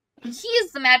 like, he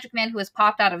is the magic man who has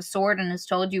popped out of a sword and has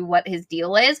told you what his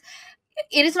deal is.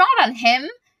 It is not on him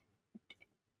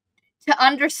to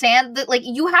understand that, like,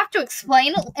 you have to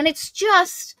explain, and it's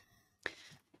just...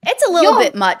 It's a little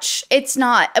bit much. It's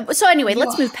not. So anyway,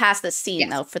 let's move past this scene,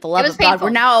 though, for the love of God.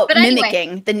 We're now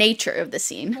mimicking the nature of the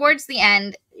scene. Towards the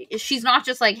end, she's not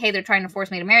just like, hey, they're trying to force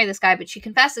me to marry this guy, but she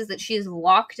confesses that she is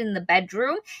locked in the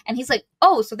bedroom, and he's like,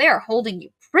 oh, so they are holding you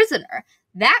prisoner.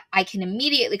 That I can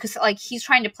immediately, because like he's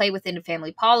trying to play within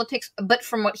family politics, but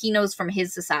from what he knows from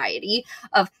his society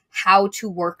of how to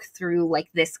work through like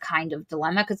this kind of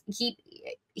dilemma, because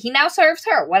he now serves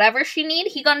her. Whatever she need,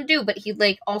 he gonna do. But he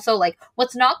like also like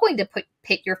what's not going to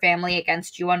pit your family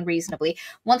against you unreasonably.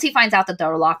 Once he finds out that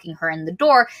they're locking her in the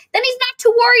door, then he's not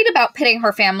too worried about pitting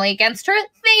her family against her.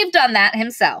 They've done that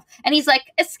himself. And he's like,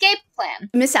 escape plan.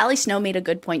 Miss Sally Snow made a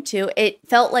good point too. It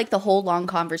felt like the whole long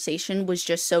conversation was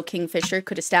just so Kingfisher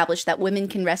could establish that women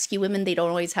can rescue women. They don't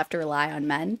always have to rely on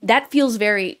men. That feels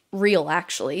very real,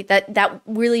 actually. That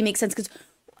really makes sense, because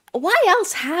why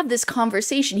else have this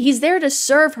conversation? He's there to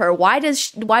serve her. Why do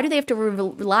they have to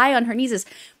rely on her needs?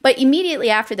 But immediately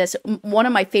after this, one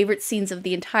of my favorite scenes of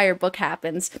the entire book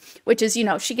happens, which is, you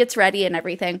know, she gets ready and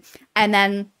everything. And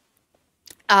then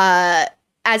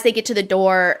as they get to the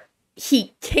door,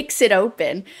 he kicks it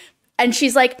open. And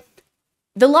she's like,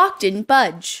 the lock didn't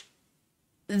budge.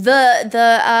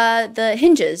 The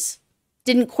hinges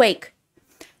didn't quake.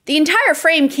 The entire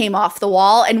frame came off the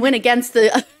wall and went against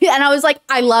the... And I was like,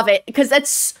 I love it. Because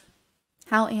that's...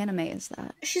 How anime is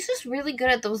that? She's just really good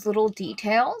at those little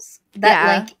details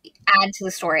that, like, add to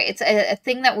the story. It's a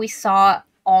thing that we saw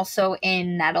also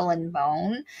in Nettle and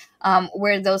Bone,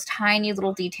 where those tiny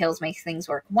little details make things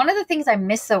work. One of the things I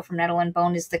miss, though, from Nettle and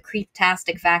Bone is the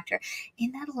creeptastic factor.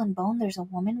 In Nettle and Bone, there's a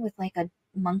woman with, like, a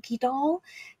monkey doll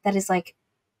that is, like,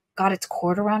 got its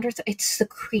cord around her. It's the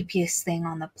creepiest thing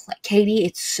on the planet. Katie,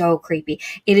 it's so creepy.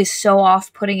 It is so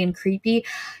off-putting and creepy.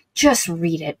 Just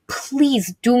read it.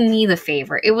 Please do me the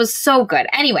favor. It was so good.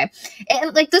 Anyway,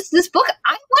 and like this book,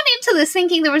 I went into this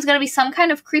thinking there was going to be some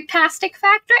kind of creeptastic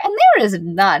factor, and there is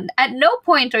none. At no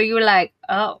point are you like,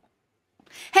 oh.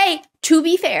 Hey, to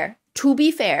be fair,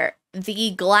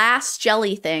 the glass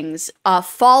jelly things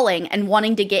falling and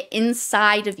wanting to get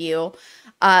inside of you,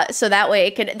 so that way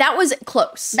it could... That was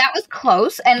close. That was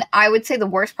close, and I would say the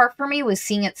worst part for me was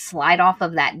seeing it slide off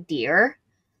of that deer.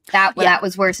 That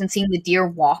was worse, and seeing the deer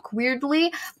walk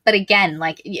weirdly. But again,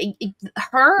 like,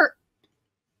 her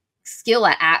skill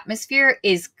at atmosphere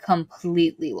is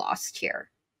completely lost here.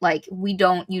 Like,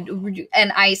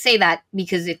 and I say that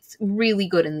because it's really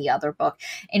good in the other book.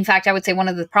 In fact, I would say one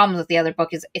of the problems with the other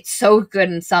book is it's so good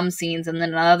in some scenes, and then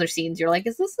in other scenes you're like,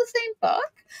 is this the same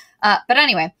book? But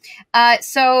anyway,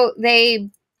 so they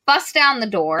bust down the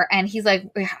door, and he's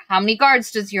like, how many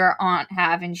guards does your aunt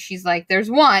have? And she's like, there's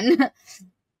one.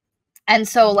 And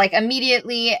so, like,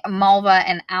 immediately Malva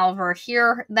and Alvar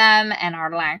hear them and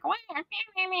are like,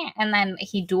 and then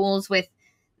he duels with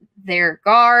their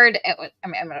guard. I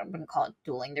wouldn't call it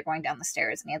dueling. They're going down the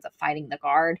stairs, and he ends up fighting the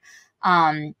guard.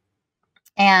 And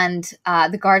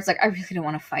the guard's like, I really don't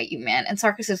want to fight you, man. And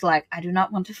Sarkis is like, I do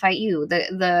not want to fight you.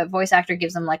 The voice actor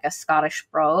gives him like a Scottish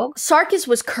brogue. Sarkis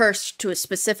was cursed to a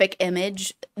specific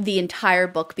image the entire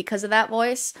book because of that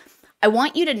voice. I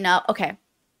want you to know, okay.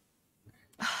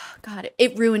 Oh, God,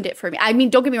 it ruined it for me. I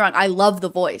mean, don't get me wrong, I love the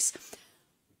voice.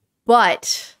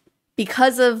 But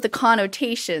because of the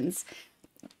connotations,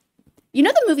 you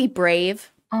know the movie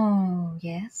Brave? Oh,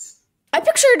 yes. I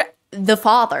pictured the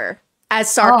father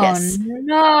as Sarkis. Oh,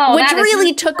 no. Which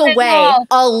really took away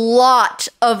a lot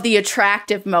of the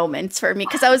attractive moments for me.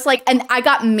 Because I was like, and I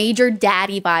got major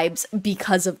daddy vibes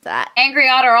because of that. Angry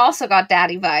Otter also got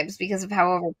daddy vibes because of how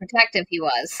overprotective he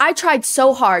was. I tried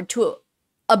so hard to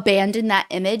abandon that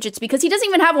image. It's because he doesn't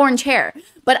even have orange hair.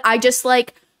 But I just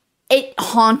like, it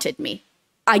haunted me.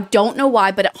 I don't know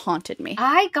why, but it haunted me.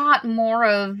 I got more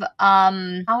of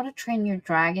How to Train Your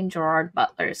Dragon, Gerard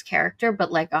Butler's character,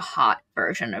 but like a hot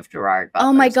version of Gerard Butler's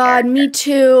Oh my God, character. me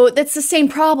too. That's the same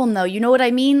problem though. You know what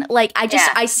I mean? Like,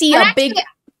 I see a big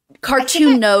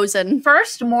cartoon nose and...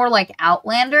 First, more like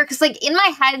Outlander, because like in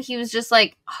my head, he was just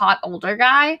like hot older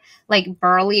guy, like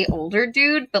burly older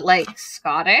dude, but like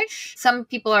Scottish. Some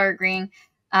people are agreeing.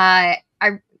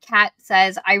 Kat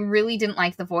says, I really didn't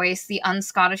like the voice. The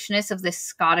un-Scottishness of this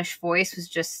Scottish voice was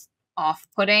just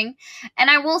off-putting.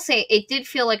 And I will say, it did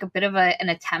feel like a bit of an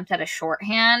attempt at a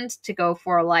shorthand to go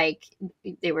for, like,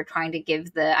 they were trying to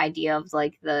give the idea of,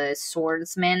 like, the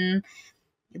swordsman,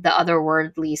 the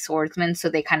otherworldly swordsman, so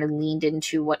they kind of leaned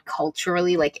into what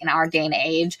culturally, like, in our day and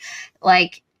age,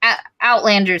 like,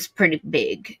 Outlander's pretty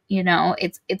big, you know?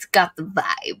 It's got the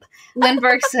vibe.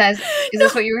 Lindbergh says, is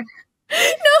this what you were...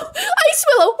 No, Ice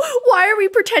Willow, why are we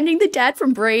pretending the dad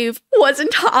from Brave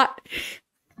wasn't hot?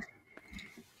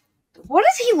 What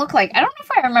does he look like? I don't know if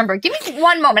I remember. Give me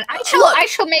one moment. I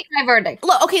shall make my verdict.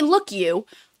 Look, you.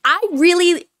 I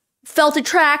really felt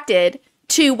attracted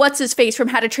to what's-his-face from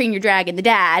How to Train Your Dragon, the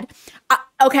dad.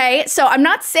 Okay, so I'm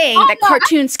not saying that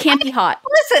cartoons can't be hot.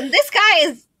 Listen, this guy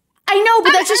is... I know,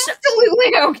 but that's just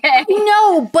absolutely okay.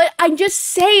 No, but I'm just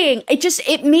saying,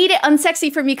 it made it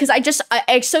unsexy for me because I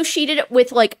associated it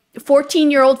with like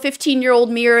 14-year-old, 15-year-old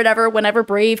me or whatever whenever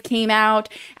Brave came out.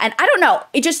 And I don't know,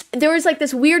 there was like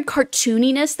this weird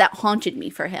cartooniness that haunted me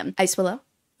for him. Ice Willow,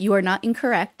 you are not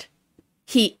incorrect.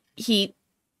 He,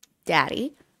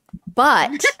 daddy.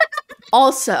 But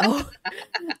also,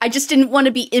 I just didn't want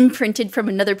to be imprinted from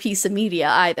another piece of media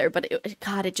either. But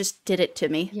God, it just did it to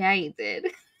me. Yeah, you did.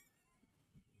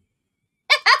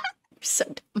 So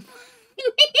dumb.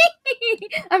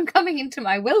 I'm coming into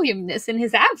my Williamness in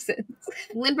his absence.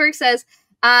 Lindbergh says,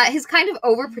 his kind of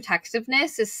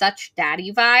overprotectiveness is such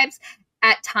daddy vibes.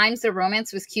 At times the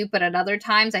romance was cute, but at other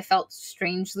times I felt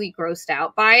strangely grossed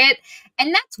out by it.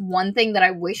 And that's one thing that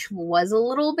I wish was a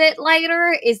little bit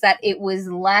lighter, is that it was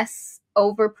less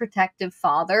overprotective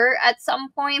father at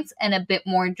some points and a bit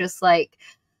more just like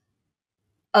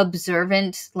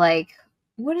observant, like,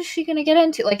 what is she gonna get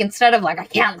into? Like, instead of like, I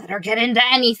can't let her get into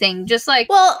anything, just like,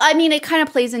 well, I mean, it kind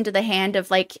of plays into the hand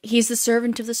of like, he's the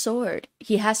servant of the sword.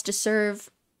 He has to serve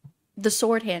the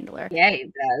sword handler. Yeah, he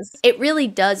does. It really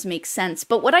does make sense.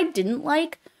 But what I didn't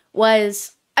like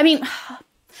was, I mean,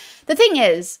 the thing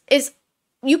is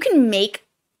you can make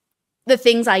the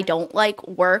things I don't like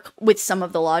work with some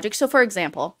of the logic. So for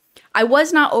example, I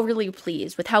was not overly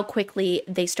pleased with how quickly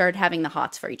they started having the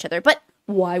hots for each other, but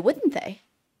why wouldn't they?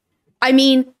 I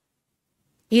mean,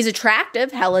 he's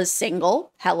attractive, Hella's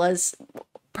single, Hella's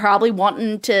probably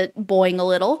wanting to boing a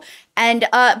little, and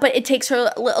but it takes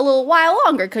her a little while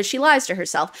longer because she lies to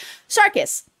herself.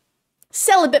 Sarkis,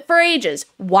 celibate for ages.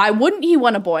 Why wouldn't he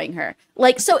want to boing her?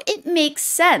 Like, so it makes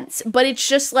sense, but it's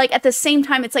just like, at the same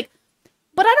time, it's like,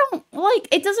 but I don't, like,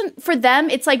 it doesn't, for them,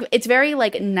 it's like, it's very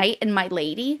like knight and my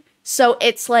lady, so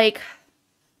it's like,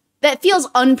 that feels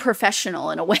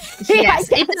unprofessional in a way.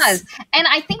 Yes, it does. And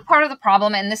I think part of the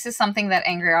problem, and this is something that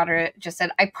Angry Otter just said,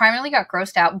 I primarily got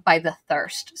grossed out by the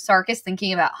thirst. Sarkis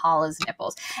thinking about Hala's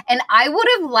nipples. And I would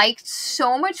have liked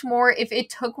so much more if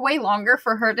it took way longer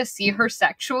for her to see her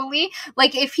sexually.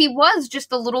 Like, if he was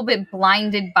just a little bit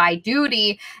blinded by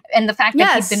duty and the fact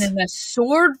that he'd been in the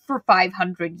sword for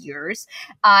 500 years.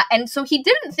 And so he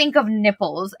didn't think of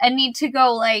nipples and need to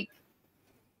go, like,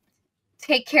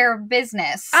 take care of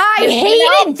business. I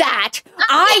hated that.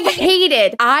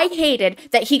 I hated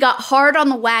that he got hard on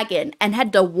the wagon and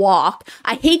had to walk.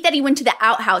 I hate that he went to the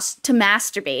outhouse to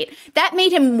masturbate. That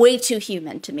made him way too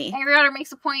human to me. Angry Otter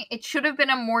makes a point. It should have been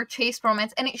a more chaste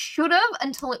romance, and it should have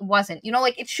until it wasn't. You know,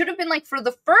 like, it should have been like, for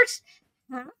the first,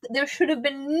 there should have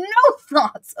been no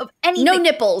thoughts of anything. No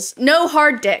nipples, no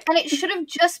hard dick. And it should have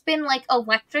just been like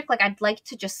electric. Like, I'd like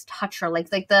to just touch her.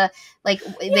 They touch,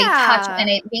 and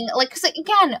it being like, because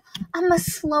again, I'm a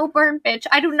slow burn bitch.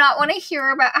 I do not want to hear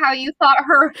about how you thought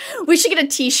her. We should get a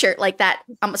t-shirt like that.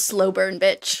 I'm a slow burn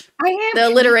bitch. I am. The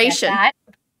alliteration.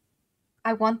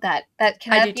 I want that.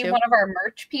 Can that be one of our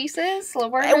merch pieces? Slow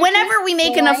burn. Whenever we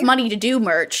make enough money to do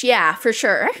merch, yeah, for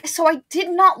sure. So I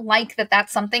did not like that.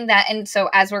 That's something that, and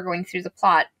so as we're going through the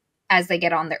plot, as they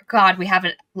get on there, God, we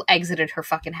haven't exited her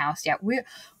fucking house yet.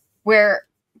 We're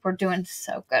doing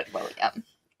so good, William.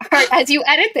 As you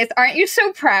edit this, aren't you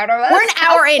so proud of us? We're an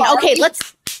hour in. Okay,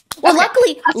 let's. Well,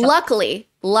 okay.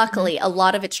 Luckily, a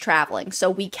lot of it's traveling,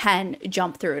 so we can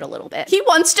jump through it a little bit. He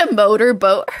wants to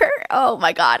motorboat her. Oh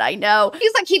my God, I know.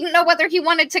 He's like, he didn't know whether he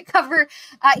wanted to cover.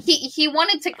 He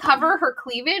wanted to cover her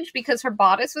cleavage because her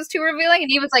bodice was too revealing, and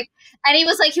he was like,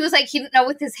 he didn't know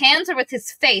with his hands or with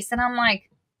his face, and I'm like,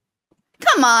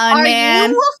 come on, man.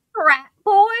 Are you a frat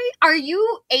boy? Are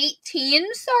you 18,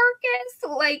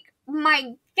 Sarkis? Like,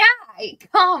 my guy,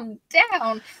 calm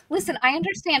down. Listen, I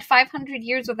understand 500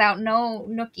 years without no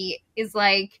nookie is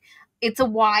like, it's a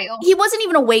while. He wasn't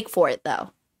even awake for it,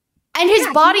 though. And his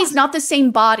body's not the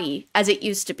same body as it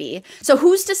used to be. So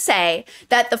who's to say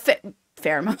that the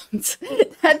pheromones,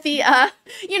 that the,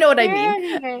 you know what I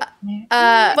mean?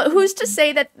 But who's to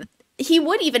say that he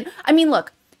would even, I mean,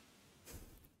 look,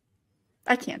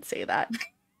 I can't say that.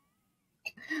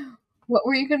 What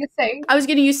were you going to say? I was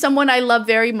going to use someone I love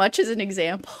very much as an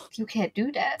example. You can't do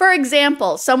that. For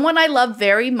example, someone I love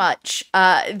very much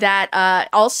that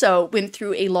also went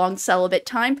through a long celibate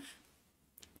time,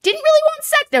 didn't really want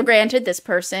sex. Now, granted, this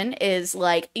person is,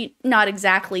 like, not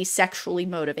exactly sexually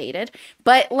motivated,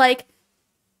 but, like,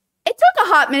 it took a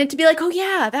hot minute to be like, oh,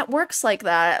 yeah, that works like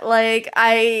that. Like,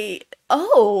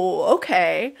 oh,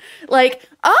 okay. Like,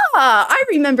 I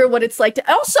remember what it's like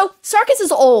to, also, Sarkis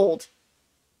is old.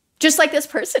 Just like this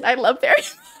person I love very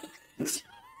much.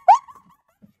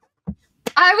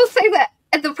 I will say that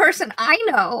the person I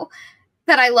know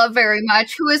that I love very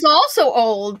much, who is also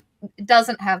old,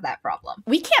 doesn't have that problem.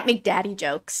 We can't make daddy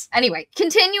jokes. Anyway,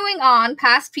 continuing on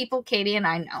past people Katie and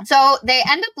I know. So they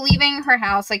end up leaving her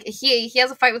house. Like he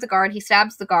has a fight with the guard. He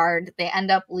stabs the guard. They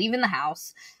end up leaving the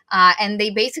house. And they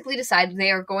basically decide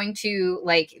they are going to,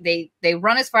 like, they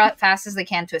run as fast as they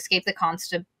can to escape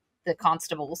the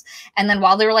constables. And then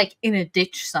while they're, like, in a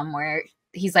ditch somewhere,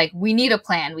 he's like, we need a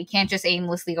plan. We can't just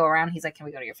aimlessly go around. He's like, can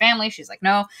we go to your family? She's like,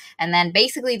 no. And then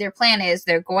basically their plan is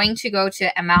they're going to go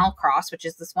to Amalcross, which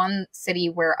is this one city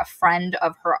where a friend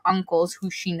of her uncle's, who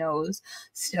she knows,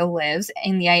 still lives,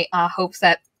 in the hopes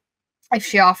that if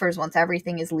she offers, once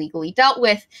everything is legally dealt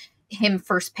with, him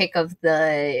first pick of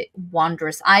the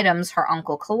wondrous items her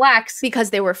uncle collects. Because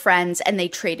they were friends and they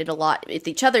traded a lot with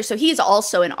each other. So he's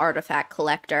also an artifact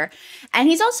collector. And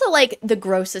he's also, like, the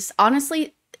grossest,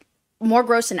 honestly, more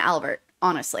gross than Albert,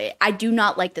 honestly. I do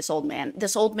not like this old man.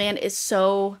 This old man is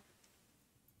so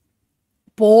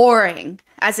boring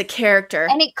as a character.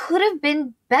 And it could have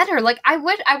been better. Like, I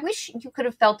wish you could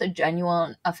have felt a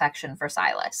genuine affection for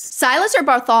Silas. Silas or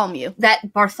Bartholomew?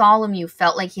 That Bartholomew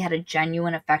felt like he had a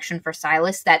genuine affection for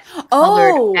Silas that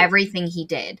colored everything he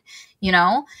did, you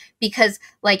know? Because,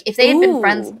 like, if they had been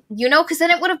friends, you know, because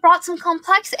then it would have brought some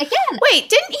complex again. Wait,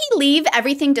 didn't he leave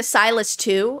everything to Silas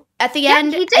too at the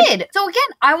end? Yeah, he did. So again,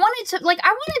 I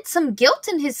wanted some guilt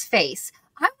in his face.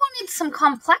 I wanted some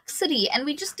complexity, and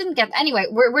we just didn't get. Anyway,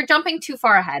 we're jumping too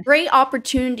far ahead. Great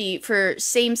opportunity for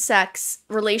same-sex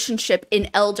relationship in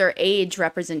elder age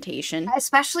representation,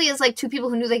 especially as, like, two people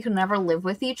who knew they could never live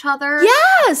with each other.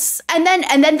 Yes, and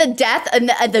then the death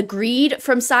and the greed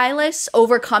from Silas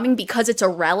overcoming because it's a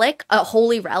relic, a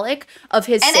holy relic of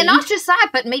his. And not just that,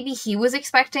 but maybe he was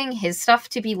expecting his stuff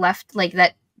to be left, like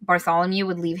that. Bartholomew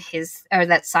would leave his, or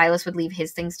that Silas would leave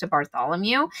his things to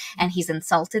Bartholomew, and he's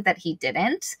insulted that he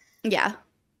didn't. Yeah.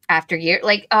 After years,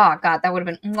 like, oh god, that would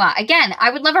have been, mwah. Again, I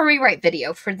would love a rewrite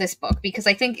video for this book, because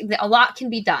I think a lot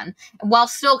can be done, while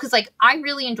still, because, like, I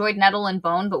really enjoyed Nettle and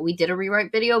Bone, but we did a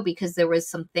rewrite video because there was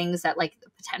some things that, like,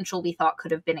 the potential we thought could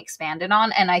have been expanded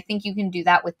on, and I think you can do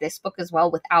that with this book as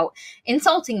well, without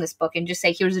insulting this book, and just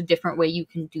say, here's a different way you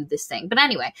can do this thing. But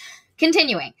anyway,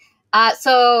 continuing.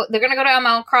 So they're going to go to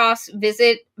Amalcross,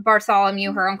 visit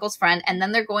Bartholomew, her uncle's friend, and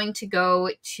then they're going to go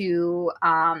to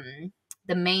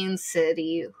the main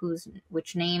city,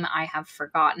 which name I have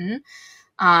forgotten.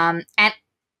 Anuket?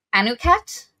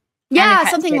 Yeah, Anuket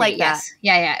something City, like yes. that.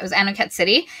 Yeah, it was Anuket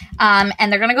City. And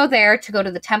they're going to go there to go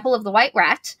to the Temple of the White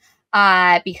Rat,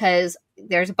 because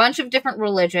there's a bunch of different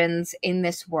religions in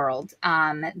this world.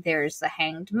 There's the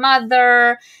Hanged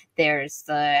Mother. There's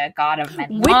the God of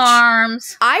Many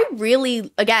Arms. I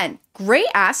really, again, great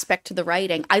aspect to the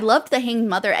writing. I loved the Hanged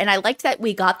Mother, and I liked that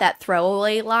we got that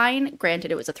throwaway line.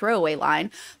 Granted, it was a throwaway line,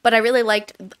 but I really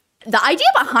liked the idea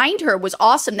behind her was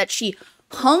awesome. That she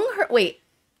hung her. Wait,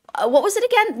 what was it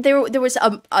again? There was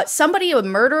a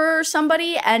murderer or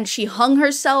somebody, and she hung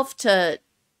herself to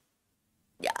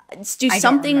do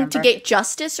something to get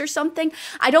justice or something.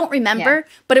 I don't remember,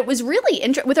 but it was really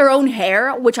interesting with her own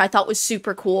hair, which I thought was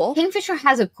super cool. Kingfisher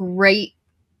has a great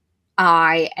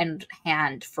eye and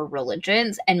hand for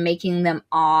religions and making them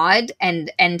odd,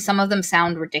 and some of them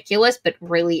sound ridiculous but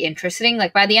really interesting.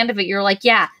 Like, by the end of it, you're like,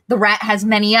 yeah, the rat has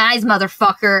many eyes,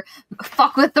 motherfucker.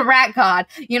 Fuck with the rat god,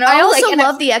 you know? I also like,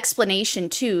 love the explanation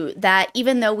too, that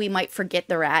even though we might forget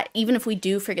the rat, even if we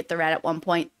do forget the rat at one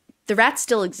point, the rat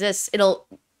still exists. It'll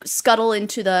scuttle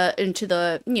into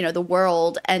the you know, the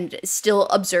world and still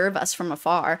observe us from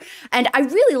afar. And I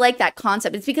really like that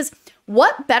concept. It's because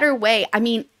what better way? I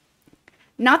mean,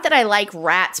 not that I like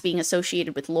rats being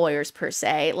associated with lawyers per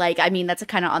se. Like, I mean, that's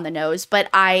kind of on the nose, but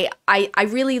I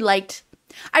really liked.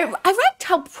 I liked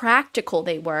how practical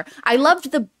they were. I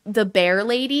loved the bear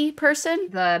lady person,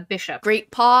 the bishop,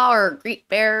 Great Paw or Great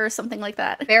Bear or something like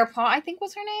that. Bear Paw, I think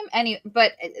was her name.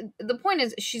 But the point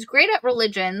is, she's great at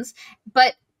religions,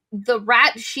 but the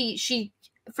rat, she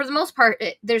for the most part,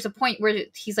 there's a point where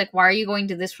he's like, why are you going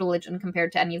to this religion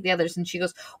compared to any of the others? And she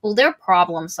goes, well, they're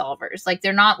problem solvers. Like,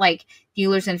 they're not, like,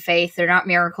 healers in faith. They're not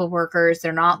miracle workers.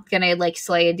 They're not gonna, like,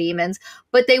 slay demons.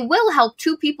 But they will help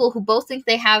two people who both think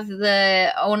they have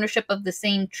the ownership of the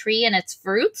same tree and its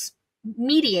fruits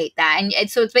mediate that. And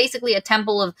so it's basically a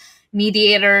temple of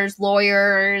mediators,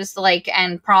 lawyers, like,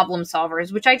 and problem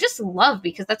solvers, which I just love,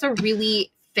 because that's a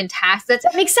really fantastic.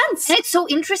 That makes sense. And it's so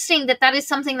interesting that is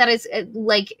something that is,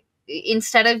 like,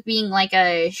 instead of being like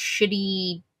a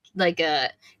shitty, like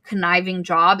a conniving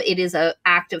job, it is a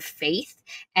act of faith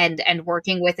and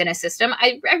working within a system.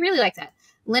 I really like that.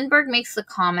 Lindbergh makes the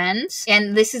comment,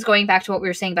 and this is going back to what we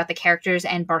were saying about the characters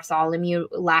and Bartholomew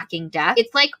lacking depth.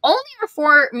 It's like only our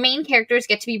 4 main characters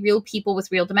get to be real people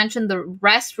with real dimension. The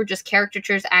rest were just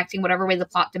caricatures acting whatever way the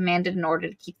plot demanded in order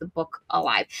to keep the book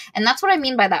alive. And that's what I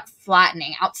mean by that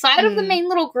flattening. Outside of the main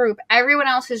little group, everyone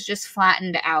else is just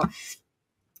flattened out.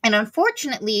 And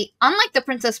unfortunately, unlike The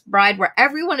Princess Bride, where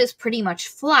everyone is pretty much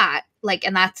flat, like,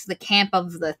 and that's the camp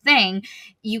of the thing,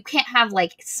 you can't have,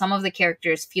 like, some of the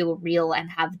characters feel real and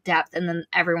have depth, and then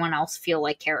everyone else feel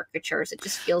like caricatures. It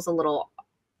just feels a little...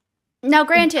 Now,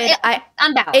 granted,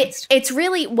 unbalanced. It's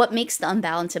really what makes the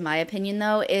unbalance, in my opinion,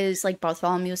 though, is like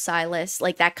Bartholomew, Silas,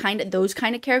 like those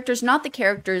kind of characters, not the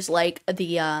characters like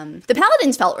the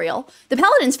Paladins felt real. The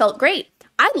Paladins felt great.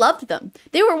 I loved them.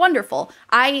 They were wonderful.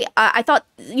 I thought,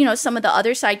 you know, some of the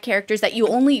other side characters that you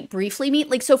only briefly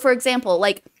meet, like, so for example,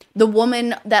 like the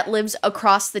woman that lives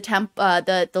across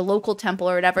the local temple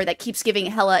or whatever that keeps giving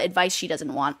Hela advice she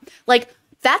doesn't want. Like,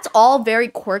 that's all very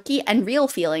quirky and real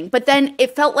feeling. But then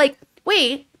it felt like,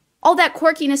 wait, all that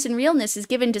quirkiness and realness is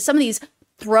given to some of these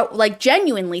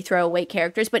genuinely throwaway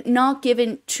characters, but not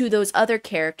given to those other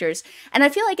characters. And I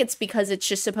feel like it's because it's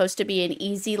just supposed to be an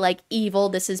easy, like, evil,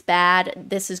 this is bad,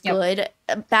 this is good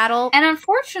battle. And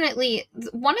unfortunately,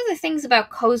 one of the things about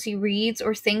cozy reads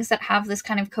or things that have this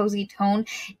kind of cozy tone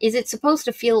is it's supposed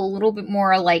to feel a little bit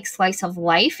more like slice of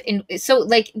life. And so,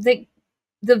 like,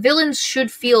 the villains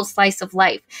should feel slice of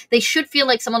life. They should feel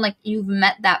like someone, like, you've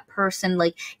met that person.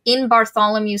 Like, in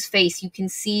Bartholomew's face, you can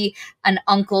see an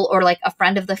uncle or, like, a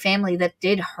friend of the family that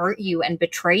did hurt you and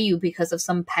betray you because of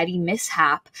some petty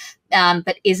mishap,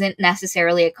 but isn't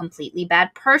necessarily a completely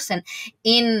bad person.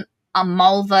 In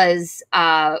Malva's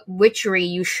witchery,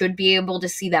 you should be able to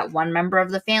see that one member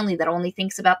of the family that only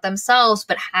thinks about themselves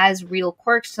but has real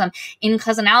quirks to them. In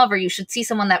Cousin Oliver, you should see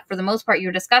someone that for the most part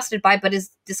you're disgusted by, but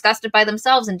is disgusted by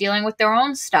themselves and dealing with their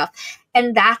own stuff.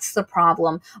 And that's the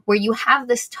problem, where you have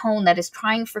this tone that is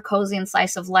trying for cozy and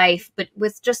slice of life, but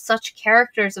with just such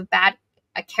caricatures of bad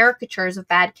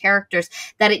characters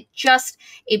that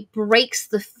it breaks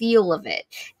the feel of it.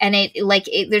 And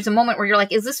there's a moment where you're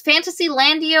like, is this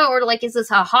Fantasylandia or, like, is this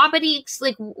a Hobbity?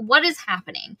 Like, what is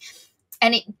happening?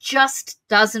 And it just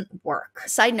doesn't work.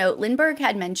 Side note, Lindbergh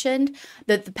had mentioned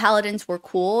that the Paladins were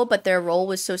cool, but their role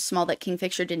was so small that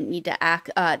Kingfisher didn't need to act.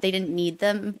 They didn't need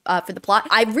them for the plot.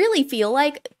 I really feel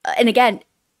like, and again,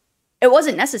 it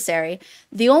wasn't necessary.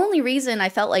 The only reason I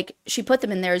felt like she put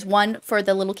them in there is, one, for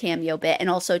the little cameo bit, and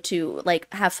also to, like,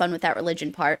 have fun with that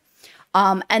religion part.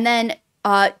 And then,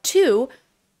 2,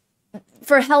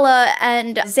 for Hela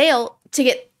and Zale to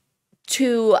get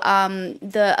to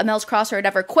the Amel's Cross or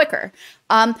whatever quicker.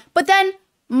 But then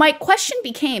my question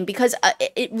became, because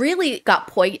it really got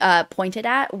pointed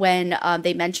at when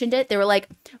they mentioned it. They were like,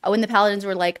 when the Paladins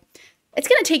were like, it's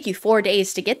going to take you 4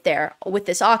 days to get there with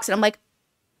this ox. And I'm like,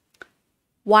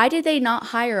 why did they not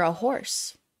hire a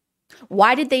horse?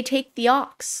 Why did they take the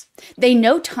ox? They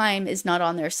know time is not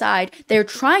on their side. They're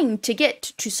trying to get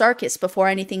to Sarkis before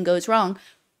anything goes wrong.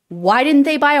 Why didn't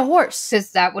they buy a horse?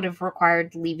 Because that would have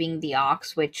required leaving the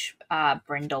ox, which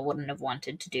Brindle wouldn't have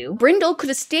wanted to do. Brindle could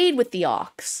have stayed with the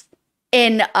ox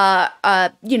in,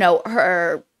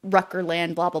 her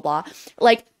Ruckerland, blah, blah, blah.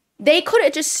 Like, they could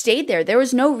have just stayed there. There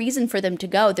was no reason for them to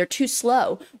go. They're too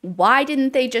slow. Why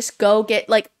didn't they just go get,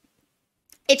 like...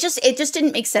 It just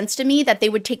didn't make sense to me that they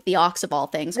would take the ox of all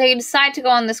things. They decide to go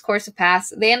on this course of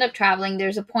paths. They end up traveling.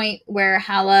 There's a point where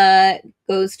Hela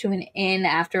goes to an inn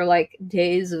after, like,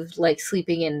 days of, like,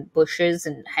 sleeping in bushes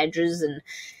and hedges and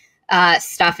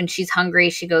stuff, and she's hungry.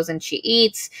 She goes and she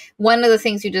eats. One of the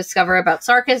things you discover about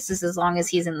Sarkis is, as long as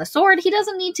he's in the sword, he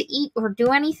doesn't need to eat or do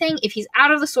anything. If he's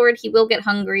out of the sword, he will get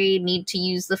hungry, need to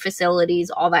use the facilities,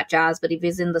 all that jazz, but if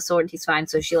he's in the sword, he's fine.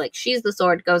 So she's the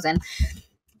sword, goes in.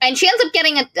 And she ends up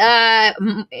getting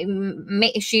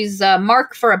she's a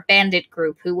mark for a bandit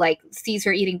group who, like, sees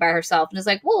her eating by herself and is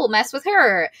like, we'll mess with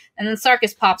her. And then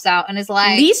Sarkis pops out and is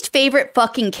like... Least favorite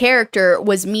fucking character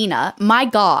was Mina. My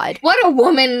God. What a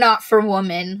woman not for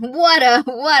woman. What a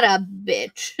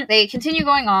bitch. They continue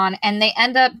going on, and they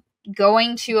end up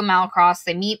going to Amalcross.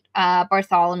 They meet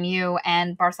Bartholomew,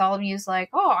 and Bartholomew's like,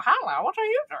 oh, hello, what are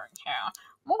you doing here?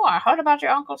 Oh, I heard about your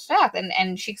uncle's death.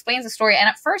 And she explains the story. And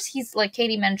at first, he's, like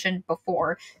Katie mentioned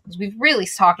before, because we've really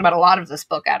talked about a lot of this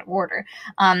book out of order,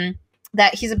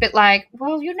 that he's a bit like,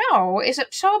 well, is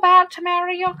it so bad to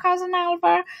marry your cousin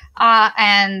Alva?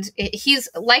 He's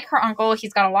like her uncle.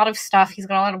 He's got a lot of stuff. He's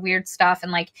got a lot of weird stuff.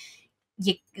 And, like,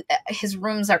 his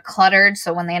rooms are cluttered,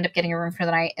 so when they end up getting a room for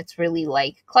the night, it's really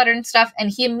like cluttered and stuff. And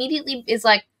he immediately is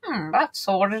like, that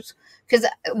sword is, because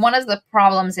one of the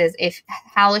problems is if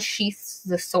Hala sheaths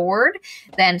the sword,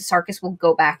 then Sarkis will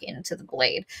go back into the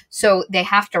blade. So they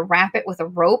have to wrap it with a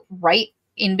rope right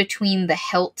in between the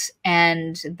hilt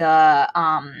and the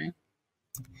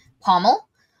pommel,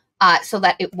 so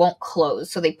that it won't close.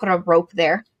 So they put a rope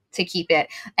there to keep it.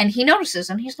 And he notices,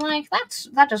 and he's like,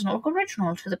 that doesn't look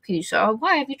original to the piece.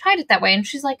 Why have you tied it that way? And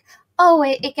she's like, oh,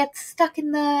 it gets stuck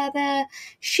in the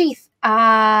sheath.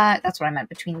 That's what I meant,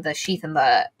 between the sheath and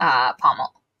the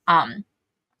pommel.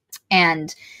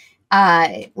 And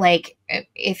like,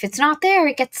 if it's not there,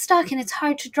 it gets stuck and it's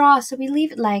hard to draw, so we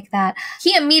leave it like that.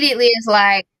 He immediately is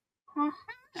like,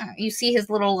 you see his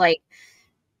little like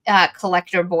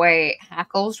collector boy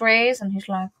hackles raise, and he's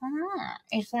like,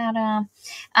 is that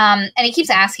and he keeps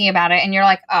asking about it, and you're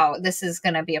like, oh, this is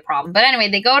gonna be a problem. But anyway,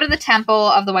 they go to the Temple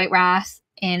of the White Wrath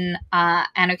in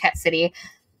Anuket City,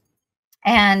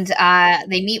 and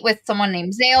they meet with someone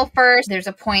named Zale first. There's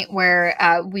a point where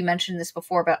we mentioned this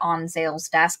before, but on Zale's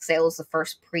desk, Zale is the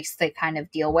first priest they kind of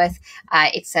deal with.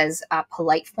 It says a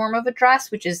polite form of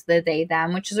address, which is the they,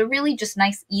 them, which is a really just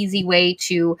nice, easy way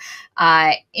to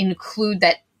include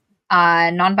that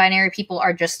non-binary people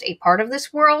are just a part of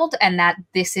this world, and that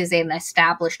this is an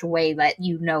established way that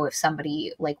you know if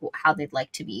somebody, like, how they'd like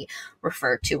to be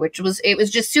referred to, it was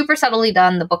just super subtly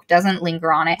done. The book doesn't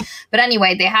linger on it. But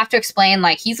anyway, they have to explain,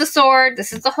 like, he's a sword,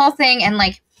 this is the whole thing, and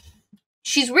like,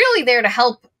 she's really there to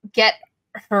help get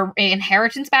her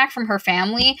inheritance back from her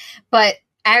family, but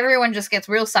everyone just gets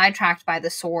real sidetracked by the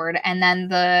sword. And then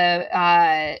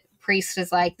the priest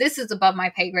is like, this is above my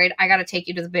pay grade, I gotta take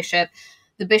you to the bishop.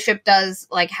 The bishop has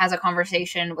a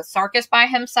conversation with Sarkis by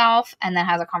himself, and then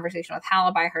has a conversation with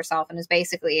Hala by herself, and is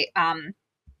basically,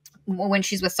 when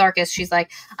she's with Sarkis, she's like,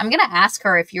 I'm gonna ask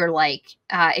her if you're like,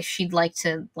 if she'd like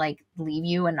to like leave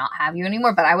you and not have you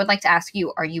anymore, but I would like to ask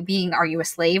you, are you a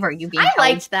slave? Are you being held?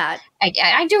 liked that.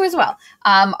 I do as well.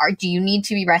 Do you need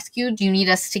to be rescued? Do you need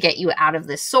us to get you out of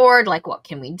this sword? Like, what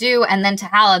can we do? And then to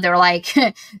Hala, they're like,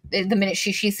 the minute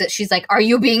she's like, are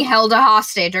you being held a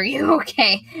hostage? Are you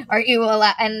okay? Are you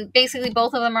allowed? And basically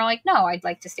both of them are like, no, I'd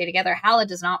like to stay together. Hala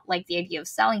does not like the idea of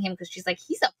selling him, because she's like,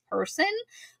 he's a person.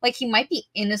 Like, he might be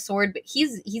in a sword, but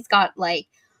he's got like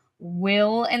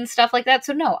will and stuff like that.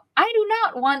 So no, I do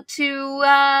not want to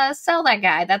sell that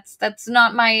guy. That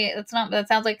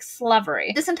sounds like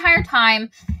slavery. This entire time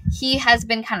he has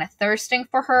been kind of thirsting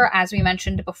for her, as we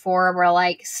mentioned before, where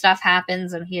like stuff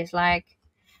happens and he's like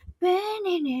and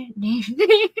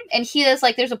he is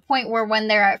like, there's a point where when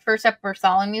they're first at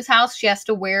Bartholomew's house, she has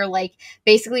to wear like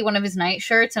basically one of his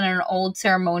nightshirts and an old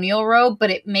ceremonial robe, but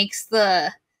it makes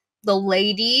the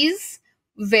ladies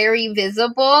very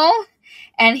visible.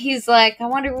 And he's like, I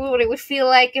wonder what it would feel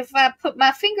like if I put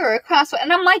my finger across it.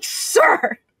 And I'm like,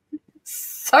 sir,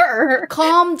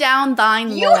 calm down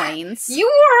thine loins. You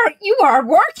are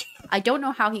working. I don't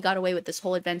know how he got away with this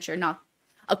whole adventure, not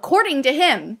according to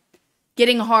him,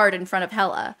 getting hard in front of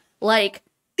Hela. Like,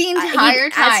 the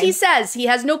entire time. As he says, he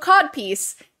has no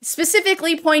codpiece,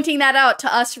 specifically pointing that out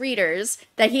to us readers,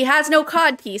 that he has no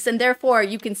codpiece, and therefore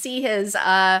you can see his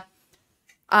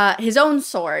own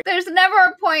sword. There's never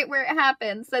a point where it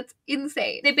happens. That's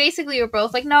insane. They basically are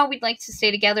both like, no, we'd like to stay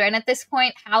together. And at this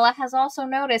point, Hala has also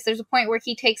noticed there's a point where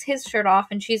he takes his shirt off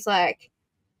and she's like,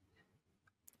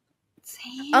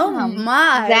 damn, oh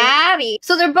my daddy.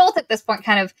 So they're both at this point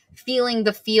kind of feeling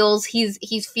the feels.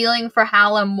 He's feeling for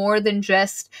Hala more than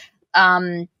just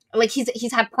like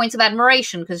he's had points of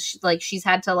admiration, because she's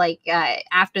had to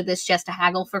after this she has to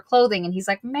haggle for clothing, and he's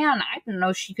like, man, I didn't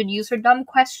know she could use her dumb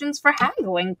questions for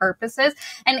haggling purposes.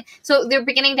 And so they're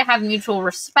beginning to have mutual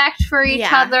respect for each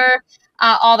other,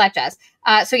 all that jazz.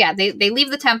 So yeah, they leave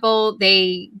the temple,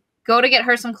 they go to get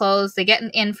her some clothes, they get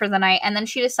an inn for the night, and then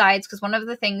she decides, because one of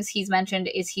the things he's mentioned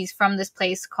is he's from this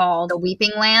place called the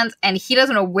Weeping Lands, and he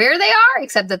doesn't know where they are,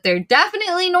 except that they're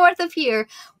definitely north of here,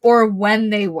 or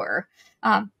when they were.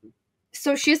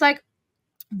 So she's like,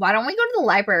 why don't we go to the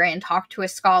library and talk to a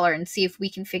scholar and see if we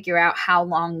can figure out how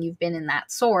long you've been in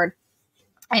that sword?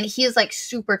 And he is like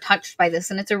super touched by this,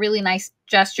 and it's a really nice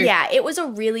gesture. Yeah, it was a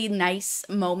really nice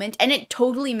moment, and it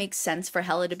totally makes sense for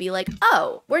Hela to be like,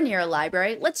 oh, we're near a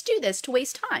library, let's do this to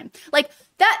waste time. Like,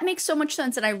 that makes so much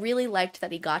sense, and I really liked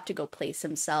that he got to go place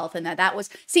himself, and that was,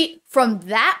 see, from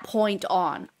that point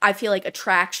on, I feel like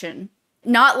attraction,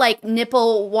 not like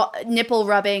nipple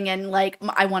rubbing and like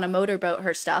I want to motorboat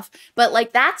her stuff, but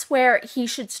like that's where he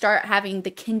should start having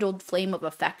the kindled flame of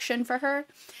affection for her,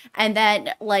 and then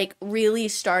like really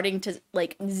starting to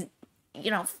like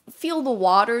feel the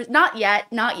waters. Not yet.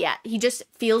 He just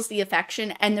feels the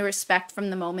affection and the respect from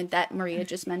the moment that Maria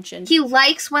just mentioned. He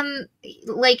likes when,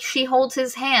 like, she holds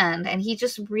his hand, and he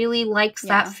just really likes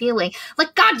that feeling.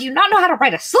 Like, God, do you not know how to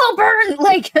ride a slow burn?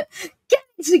 Like, get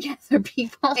it together,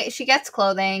 people. She gets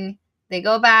clothing. They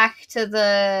go back to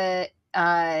the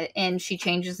inn. She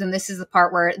changes, and this is the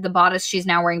part where the bodice she's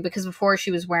now wearing, because before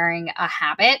she was wearing a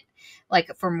habit,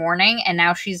 like, for mourning, and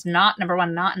now she's not, number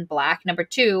one, not in black. Number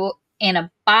two, in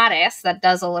a bodice that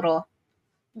does a little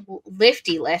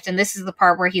lifty lift, and this is the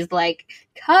part where he's like,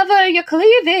 cover your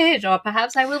cleavage, or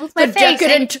perhaps I will with my face.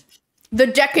 The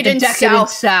decadent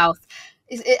South.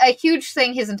 A huge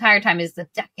thing his entire time is the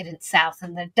decadent South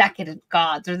and the decadent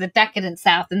gods, or the decadent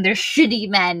South and their shitty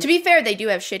men. To be fair, they do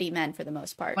have shitty men for the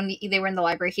most part. When they were in the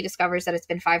library, he discovers that it's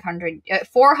been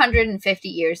 450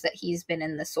 years that he's been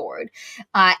in the sword,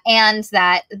 and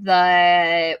that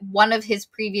one of his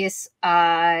previous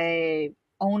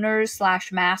owners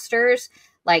 / masters,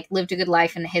 like, lived a good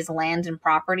life, and his land and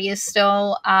property is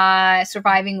still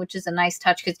surviving, which is a nice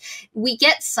touch, because we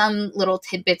get some little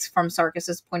tidbits from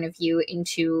Sarkis's point of view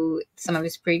into some of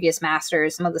his previous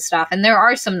masters, some of the stuff, and there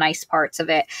are some nice parts of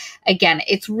it. Again,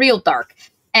 it's real dark.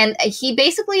 And he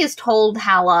basically is told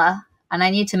Hala, and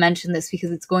I need to mention this because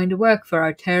it's going to work for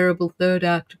our terrible third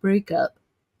act breakup.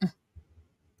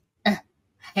 I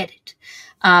hate it.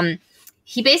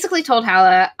 He basically told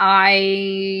Hala,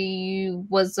 I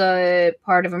was a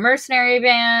part of a mercenary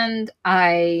band,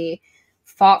 I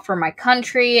fought for my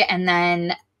country, and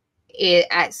then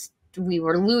as we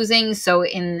were losing, so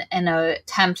in an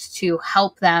attempt to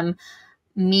help them,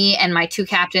 me and my two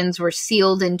captains were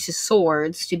sealed into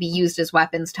swords to be used as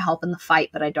weapons to help in the fight,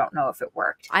 but I don't know if it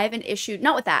worked. I have an issue,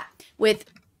 not with that, with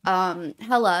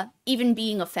Hela even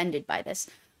being offended by this.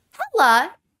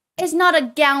 Hela is not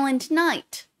a gallant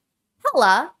knight.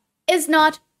 Hela is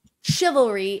not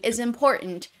chivalry is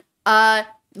important.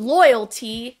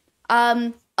 Loyalty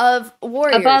of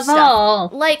warriors. Above stuff. all.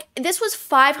 Like, this was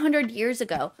 500 years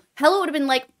ago. Hela would have been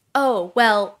like, oh,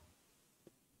 well,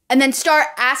 and then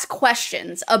ask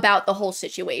questions about the whole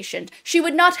situation. She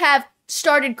would not have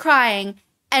started crying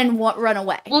and run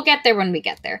away. We'll get there when we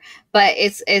get there, but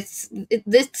this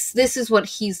is what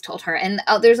he's told her, and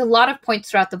there's a lot of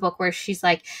points throughout the book where she's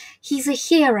like, he's a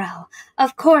hero,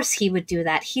 of course he would do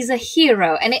that, he's a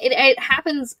hero, and it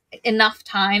happens enough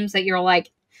times that you're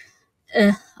like,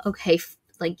 okay,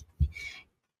 like,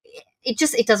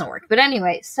 it doesn't work. But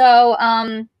anyway, so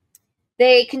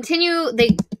they continue.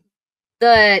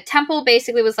 The temple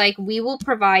basically was like, we will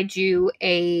provide you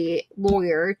a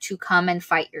lawyer to come and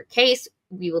fight your case.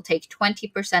 We will take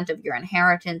 20% of your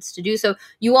inheritance to do so.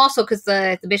 You also, because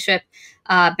the bishop,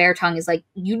 Beartongue, is like,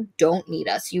 you don't need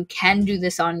us. You can do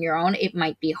this on your own. It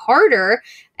might be harder,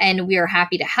 and we are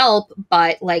happy to help,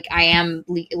 but, like, I am,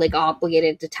 like,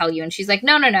 obligated to tell you. And she's like,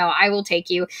 no, I will take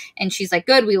you. And she's like,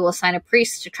 good, we will assign a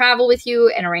priest to travel with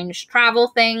you and arrange travel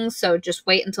things, so just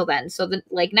wait until then. So,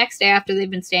 next day after they've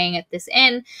been staying at this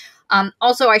inn,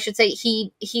 also, I should say,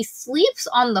 he sleeps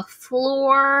on the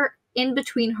floor in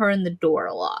between her and the door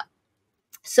a lot.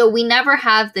 So we never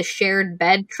have the shared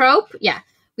bed trope. Yeah,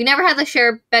 we never had the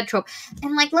shared bed trope.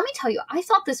 And, like, let me tell you, I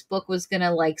thought this book was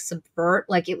gonna, like, subvert,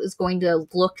 like, it was going to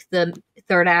look the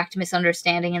third act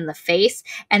misunderstanding in the face,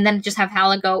 and then just have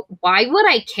Hala go, why would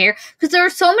I care? Because there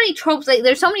are so many tropes, like,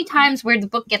 there's so many times where the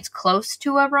book gets close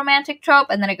to a romantic trope,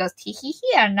 and then it goes, hee,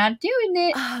 I'm not doing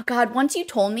it. Oh, God, once you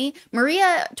told me,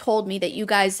 Maria told me that you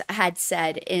guys had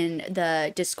said in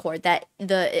the Discord that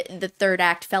the third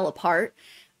act fell apart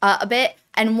a bit,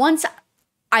 and once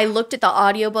I looked at the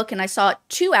audiobook and I saw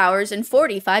 2 hours and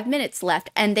 45 minutes left,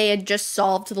 and they had just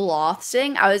solved the lost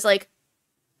thing. I was like,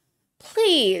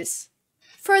 please,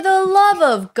 for the love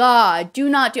of God, do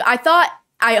not do.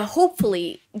 I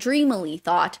hopefully, dreamily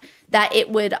thought that it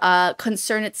would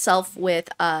concern itself with,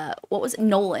 what was it,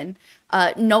 Nolan's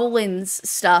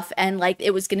stuff, and, like,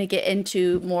 it was going to get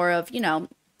into more of, I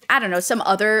don't know, some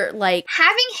other, like...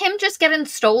 Having him just getting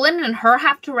stolen and her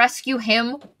have to rescue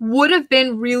him would have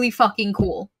been really fucking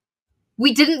cool.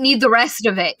 We didn't need the rest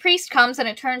of it. Priest comes, and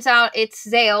it turns out it's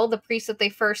Zale, the priest that they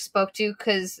first spoke to,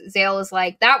 because Zale is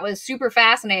like, that was super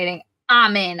fascinating.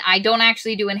 I'm in. I don't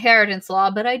actually do inheritance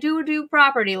law, but I do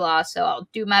property law, so I'll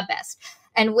do my best.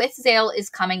 And with Zale is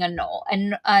coming a gnoll.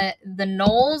 And the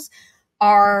gnolls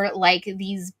are, like,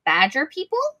 these badger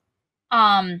people,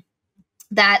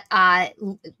 that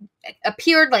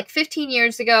appeared like 15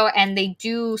 years ago, and they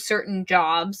do certain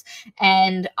jobs,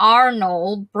 and our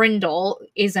gnoll, Brindle,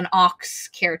 is an ox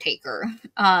caretaker,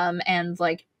 and,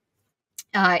 like,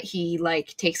 He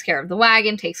like takes care of the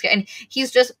wagon, and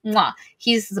he's just mwah.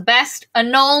 He's the best.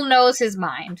 Anole knows his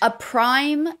mind. A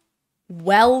prime,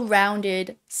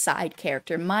 well-rounded side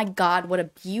character. My God, what a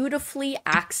beautifully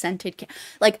accented.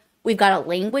 Like, we've got a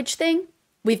language thing.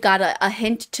 We've got a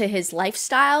hint to his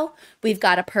lifestyle. We've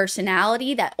got a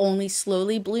personality that only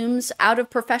slowly blooms out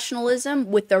of professionalism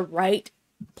with the right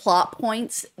plot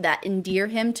points that endear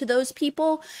him to those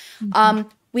people.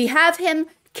 We have him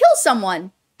kill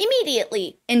someone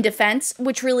immediately in defense,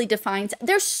 which really defines.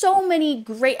 There's so many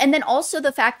great, and then also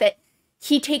the fact that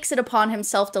he takes it upon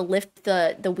himself to lift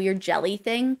the weird jelly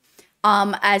thing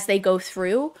as they go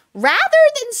through, rather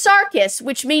than Sarkis,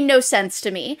 which made no sense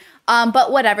to me.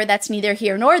 But whatever, that's neither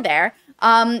here nor there.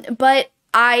 But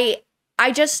I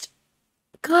just,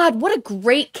 God, what a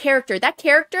great character. That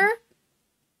character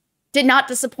did not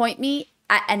disappoint me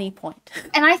at any point.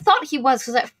 And I thought he was,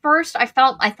 because at first I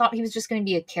thought he was just going to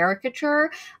be a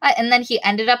caricature, and then he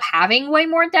ended up having way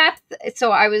more depth,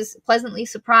 so I was pleasantly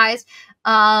surprised.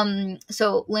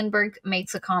 So Lindbergh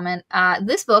makes a comment,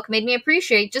 this book made me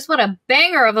appreciate just what a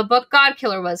banger of a book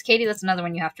Godkiller was. Katie, that's another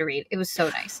one you have to read. It was so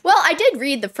nice. Well, I did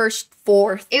read the first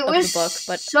fourth of the book,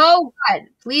 but so good.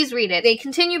 Please read it. They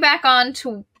continue back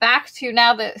to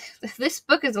now that this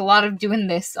book is a lot of doing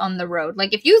this on the road.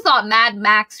 Like, if you thought Mad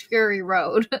Max Fury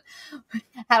Road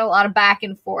had a lot of back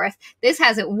and forth, this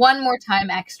has it one more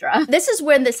time extra. This is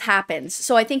when this happens,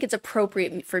 so I think it's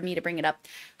appropriate for me to bring it up.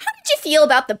 How did you feel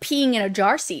about the peeing in a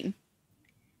jar scene?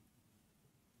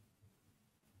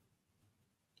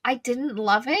 I didn't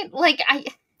love it.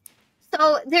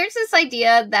 So there's this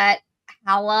idea that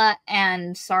Hala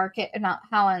and Zale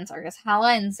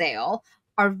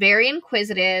are very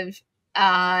inquisitive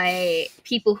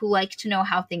people who like to know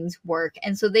how things work,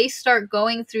 and so they start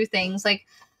going through things like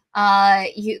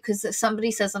because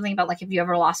somebody says something about, like, have you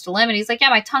ever lost a limb, and he's like, yeah,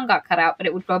 my tongue got cut out, but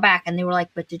it would go back, and they were like,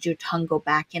 but did your tongue go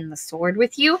back in the sword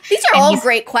with you? These are all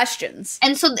great questions.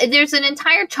 And so there's an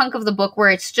entire chunk of the book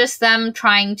where it's just them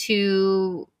trying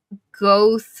to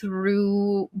go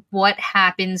through what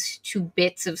happens to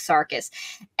bits of Sarkis.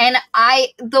 And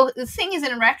the thing is,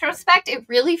 in retrospect, it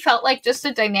really felt like just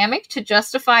a dynamic to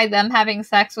justify them having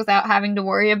sex without having to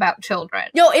worry about children.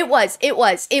 No, it was,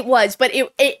 but it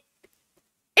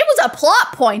was a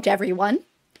plot point, everyone.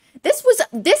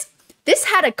 This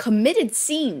had a committed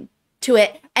scene to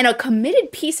it and a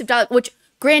committed piece of dialogue, which,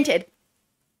 granted,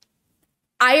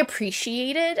 I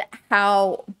appreciated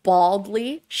how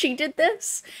baldly she did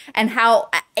this and how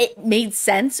it made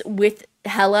sense with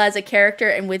Hela as a character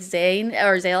and with Zale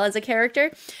as a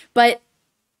character. But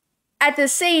at the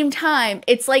same time,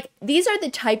 it's like, these are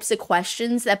the types of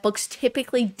questions that books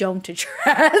typically don't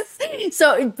address.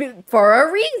 So, for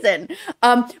a reason.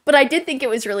 But I did think it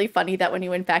was really funny that when he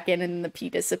went back in and the pee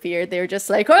disappeared, they were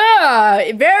just like,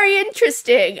 very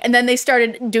interesting. And then they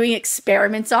started doing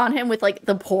experiments on him with, like,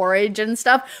 the porridge and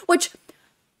stuff, which,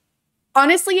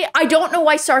 honestly, I don't know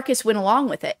why Sarkis went along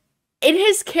with it. In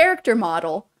his character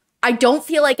model, I don't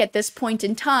feel like at this point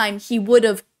in time, he would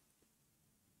have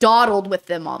dawdled with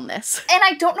them on this. And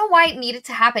I don't know why it needed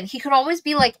to happen. He could always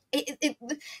be like, the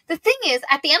thing is,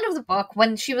 at the end of the book,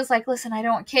 when she was like, listen, I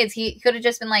don't want kids, he could have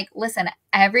just been like, listen,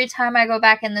 every time I go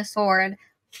back in the sword,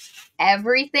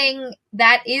 everything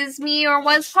that is me or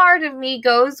was part of me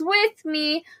goes with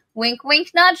me. Wink, wink,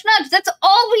 nudge, nudge. That's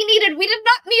all we needed. We did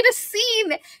not need a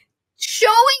scene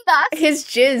showing us. His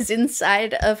jizz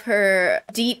inside of her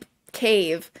deep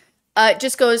cave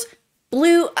just goes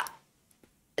blue.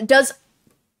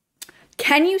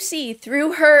 Can you see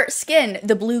through her skin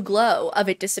the blue glow of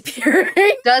it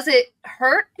disappearing? Does it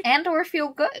hurt and or feel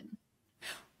good?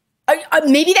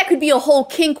 Maybe that could be a whole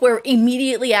kink where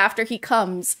immediately after he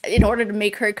comes, in order to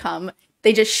make her come,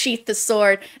 they just sheath the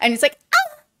sword and he's like,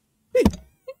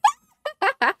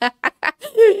 ah!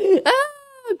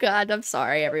 Oh God, I'm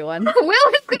sorry, everyone.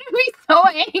 Will is going to be so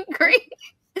angry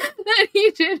that he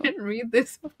didn't read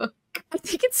this book. I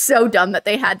think it's so dumb that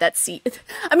they had that seat.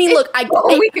 I mean, look,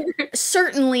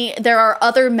 certainly there are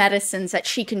other medicines that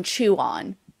she can chew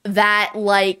on that,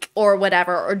 like, or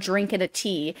whatever, or drink in a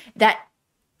tea that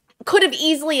could have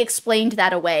easily explained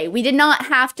that away. We did not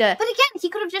have to. But again, he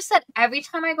could have just said, every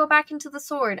time I go back into the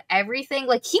sword, everything,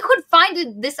 like, he could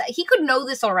find this, he could know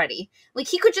this already. Like,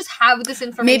 he could just have this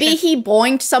information. Maybe he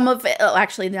boinked some of it. Oh,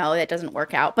 actually, no, that doesn't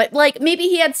work out. But, like, maybe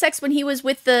he had sex when he was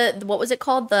with what was it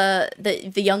called?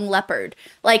 The young leopard.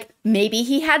 Like, maybe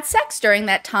he had sex during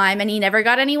that time and he never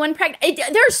got anyone pregnant.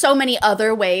 There are so many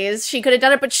other ways she could have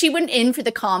done it, but she went in for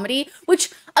the comedy, which,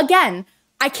 again,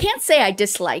 I can't say I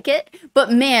dislike it,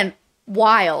 but man,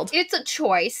 wild. It's a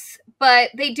choice, but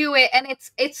they do it, and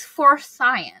it's for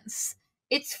science.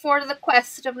 It's for the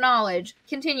quest of knowledge.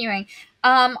 Continuing.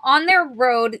 On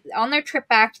their trip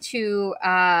back to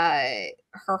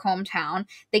her hometown,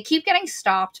 they keep getting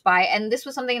stopped by, and this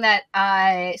was something that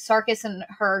Sarkis and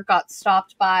her got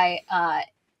stopped by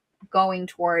going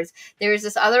towards. There's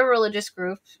this other religious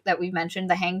group that we've mentioned,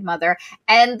 the Hanged Mother,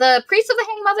 and the priests of the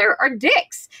Hanged Mother are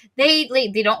dicks. They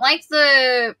don't like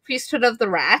the priesthood of the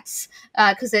rats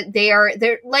because they're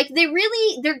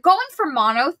going for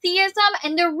monotheism,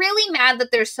 and they're really mad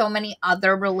that there's so many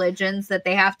other religions that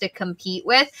they have to compete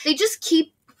with. They just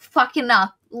keep fucking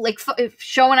up, like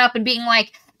showing up and being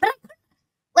like, but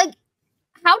like,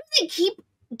 how do they keep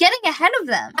getting ahead of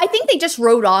them? I think they just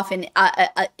rode off in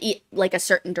like a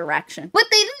certain direction. But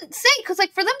they didn't say, because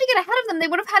like for them to get ahead of them, they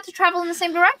would have had to travel in the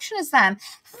same direction as them.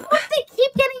 How do they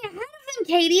keep getting ahead of them,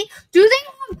 Katie? Do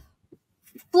they have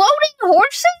floating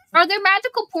horses? Are there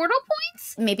magical portal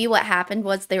points? Maybe what happened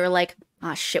was they were like,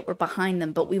 oh shit, we're behind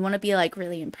them, but we want to be like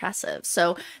really impressive.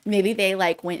 So maybe they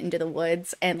like went into the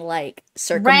woods and like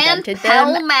circumvented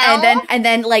them, and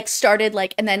then like started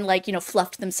like, and then like, you know,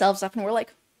 fluffed themselves up and were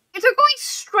like, if they're going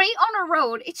straight on a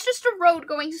road, it's just a road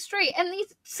going straight, and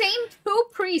these same two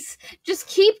priests just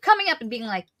keep coming up and being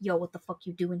like, yo, what the fuck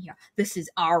you doing here? This is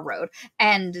our road.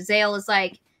 And Zale is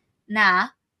like, nah,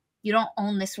 you don't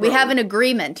own this road. We have an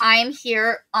agreement. I'm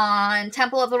here on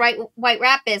Temple of the White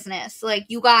Rat business. Like,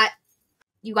 you got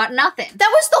nothing.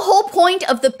 That was the whole point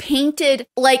of the painted,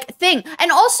 like, thing. And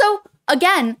also,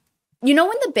 again, you know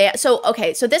when the band... So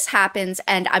this happens,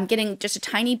 and I'm getting just a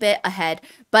tiny bit ahead,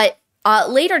 but...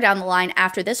 later down the line,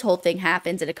 after this whole thing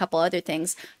happens and a couple other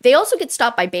things, they also get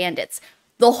stopped by bandits.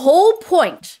 The whole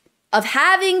point of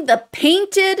having the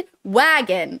painted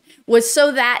wagon was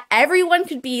so that everyone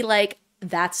could be like,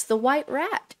 that's the White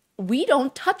Rat. We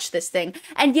don't touch this thing.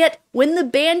 And yet, when the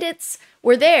bandits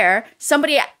were there,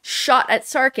 somebody shot at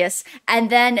Sarkis,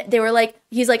 and then they were like,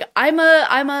 he's like, I'm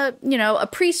a you know, a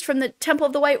priest from the Temple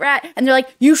of the White Rat. And they're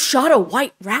like, you shot a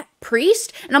White Rat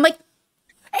priest? And I'm like,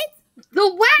 the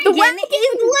wagon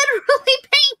is literally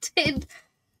painted.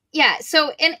 Yeah,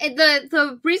 so and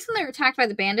the reason they were attacked by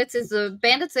the bandits is the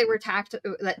bandits they were attacked,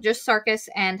 that just Sarkis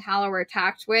and Hala were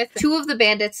attacked with. Two of the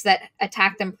bandits that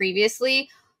attacked them previously,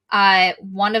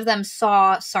 one of them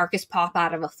saw Sarkis pop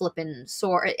out of a flippin'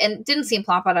 sword, and didn't see him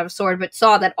pop out of a sword, but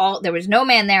saw that there was no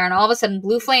man there, and all of a sudden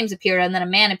blue flames appeared, and then a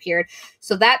man appeared.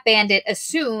 So that bandit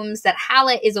assumes that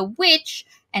Hala is a witch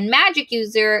and magic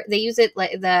user. They use it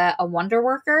like a wonder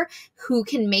worker who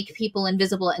can make people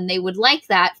invisible, and they would like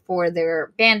that for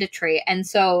their banditry. And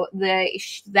so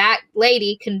that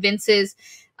lady convinces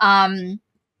her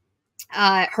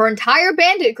entire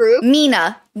bandit group,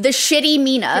 Mina, the shitty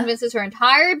Mina, convinces her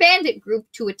entire bandit group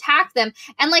to attack them.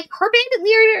 And like, her bandit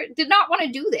leader did not want to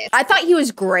do this. I thought he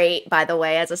was great, by the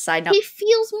way, as a side note. He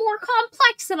feels more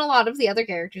complex than a lot of the other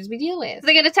characters we deal with. So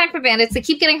they get attacked by bandits. They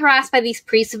keep getting harassed by these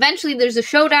priests. Eventually, there's a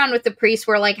showdown with the priests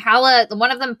where like Hala,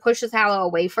 one of them pushes Hala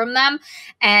away from them,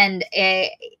 and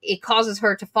it causes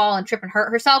her to fall and trip and hurt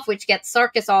herself, which gets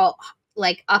Sarkis all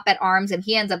like up at arms, and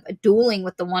he ends up dueling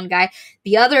with the one guy.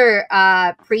 The other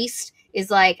priest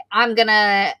is like, I'm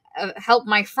gonna help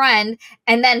my friend.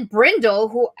 And then Brindle,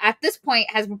 who at this point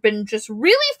has been just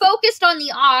really focused on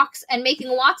the ox and making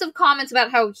lots of comments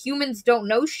about how humans don't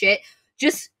know shit,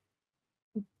 just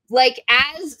like,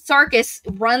 as Sarkis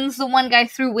runs the one guy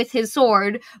through with his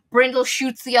sword, Brindle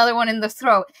shoots the other one in the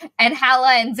throat. And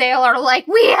Hala and Zale are like,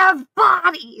 we have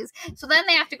bodies! So then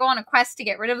they have to go on a quest to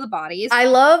get rid of the bodies. I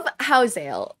love how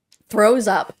Zale throws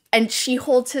up and she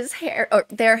holds his hair, or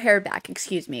their hair back,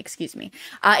 excuse me.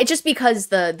 It's just because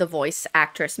the voice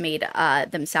actress made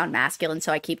them sound masculine,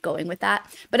 so I keep going with that.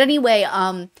 But anyway,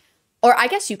 or I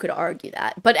guess you could argue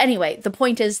that. But anyway, the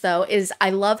point is, though, is I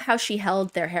love how she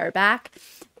held their hair back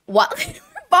while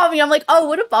bobbing. I'm like, oh,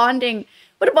 what a bonding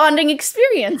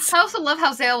experience. I also love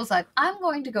how Zale was like, I'm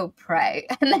going to go pray,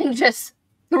 and then just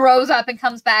throws up and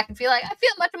comes back and I feel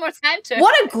much more centered.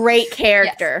 What a great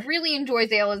character. Yes, really enjoy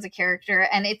Zale as a character,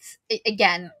 and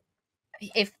again,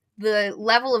 if the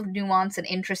level of nuance and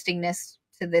interestingness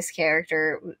to these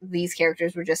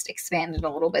characters were just expanded a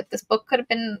little bit, this book could have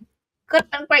been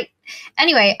great.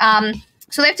 Anyway,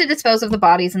 so they have to dispose of the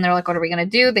bodies, and they're like, what are we going to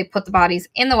do? They put the bodies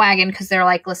in the wagon because they're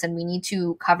like, listen, we need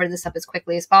to cover this up as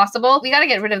quickly as possible. We got to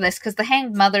get rid of this because the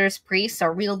Hanged Mother's priests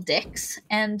are real dicks,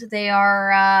 and they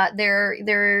are,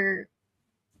 they're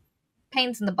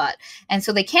pains in the butt. And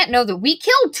so they can't know that we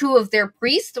killed two of their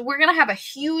priests. We're going to have a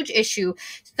huge issue.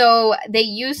 So they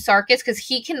use Sarkis because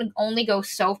he can only go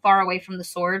so far away from the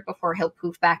sword before he'll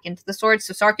poof back into the sword.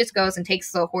 So Sarkis goes and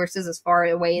takes the horses as far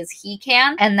away as he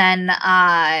can, and then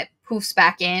poofs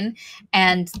back in,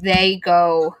 and they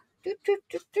go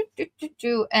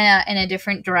in a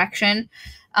different direction.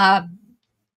 And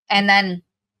then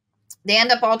they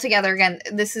end up all together again.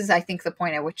 This is, I think, the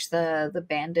point at which the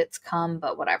bandits come,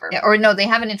 but whatever. Or no, they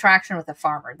have an interaction with a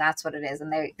farmer. That's what it is.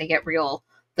 And they get real,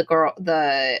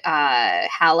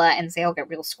 Hala and Zale get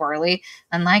real squirrely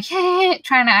and like, hey,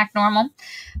 trying to act normal.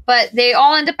 But they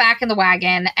all end up back in the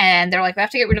wagon and they're like, we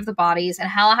have to get rid of the bodies. And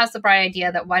Hala has the bright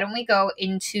idea that why don't we go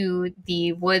into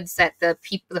the woods that the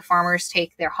farmers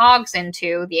take their hogs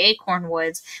into, the acorn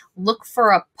woods, look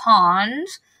for a pond,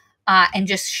 and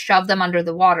just shove them under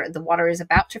the water. The water is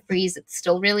about to freeze. It's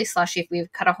still really slushy. If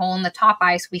we've cut a hole in the top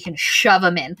ice, we can shove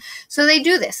them in. So they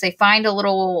do this. They find a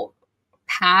little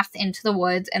path into the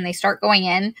woods and they start going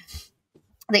in.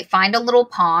 They find a little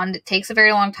pond. It takes a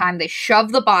very long time. They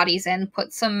shove the bodies in,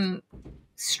 put some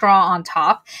straw on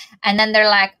top, and then they're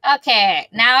like, okay,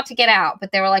 now to get out.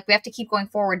 But they were like, we have to keep going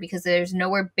forward because there's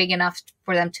nowhere big enough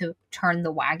for them to turn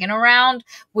the wagon around,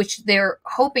 which they're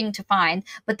hoping to find.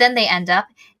 But then they end up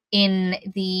in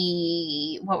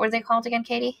the, what were they called again,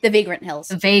 Katie? The Vagrant Hills.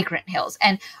 The Vagrant Hills.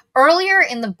 And earlier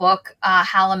in the book,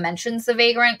 Hala mentions the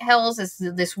Vagrant Hills as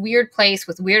this weird place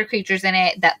with weird creatures in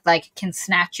it that like can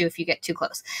snatch you if you get too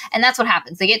close. And that's what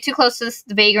happens. They get too close to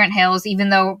the Vagrant Hills, even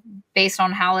though based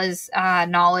on Hala's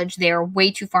knowledge, they're way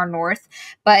too far north.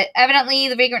 But evidently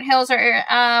the Vagrant Hills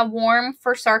are warm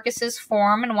for Sarkis's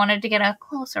form and wanted to get a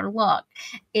closer look,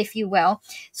 if you will.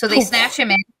 So they snatch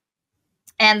him in.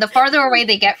 And the farther away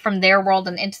they get from their world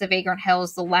and into the Vagrant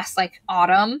Hills, the less like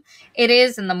autumn it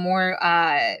is and the more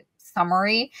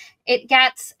summery it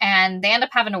gets. And they end up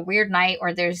having a weird night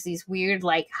where there's these weird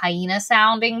like hyena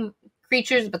sounding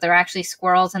creatures, but they're actually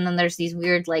squirrels. And then there's these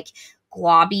weird like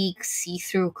globby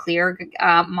see-through clear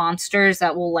monsters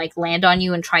that will like land on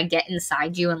you and try get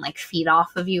inside you and like feed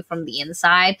off of you from the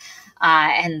inside.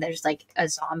 And there's like a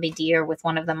zombie deer with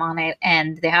one of them on it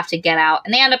and they have to get out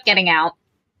and they end up getting out.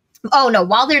 Oh, no,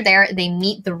 while they're there, they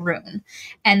meet the Rune.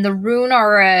 And the Rune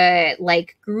are a,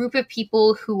 like, group of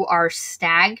people who are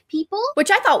stag people.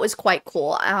 Which I thought was quite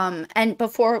cool. And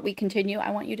before we continue, I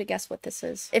want you to guess what this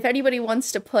is. If anybody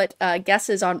wants to put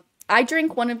guesses on... I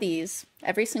drink one of these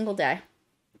every single day.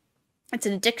 It's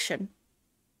an addiction.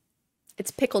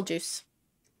 It's pickle juice.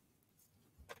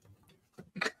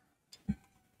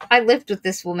 I lived with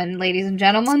this woman, ladies and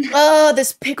gentlemen. Oh,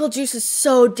 this pickle juice is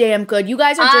so damn good. You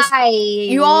guys are just...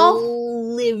 You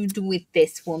all lived with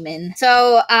this woman.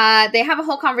 So they have a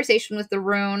whole conversation with the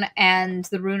Rune, and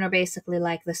the Rune are basically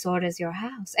like, the sword is your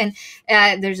house. And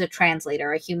there's a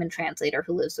translator, a human translator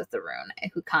who lives with the Rune,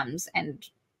 who comes and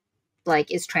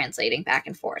like is translating back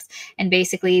and forth. And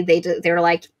basically they're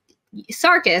like,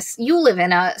 Sarkis, you live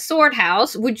in a sword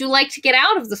house. Would you like to get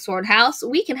out of the sword house?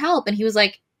 We can help. And he was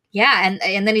like, yeah,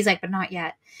 and then he's like, but not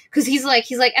yet. Because he's like,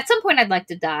 at some point I'd like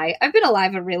to die. I've been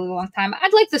alive a really long time.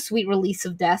 I'd like the sweet release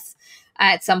of death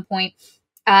at some point.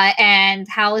 And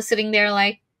Hal is sitting there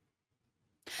like,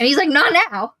 and he's like, not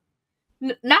now.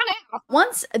 Not now.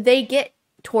 Once they get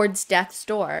towards death's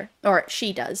door, or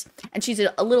she does, and she's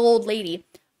a little old lady,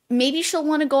 maybe she'll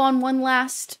want to go on one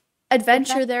last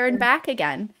adventure there and back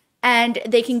again. And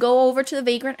they can go over to the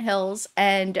Vagrant Hills,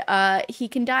 and he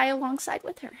can die alongside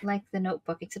with her. Like The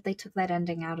Notebook, except they took that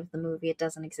ending out of the movie. It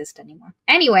doesn't exist anymore.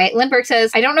 Anyway, Lindbergh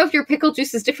says, I don't know if your pickle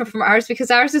juice is different from ours,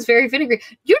 because ours is very vinegary.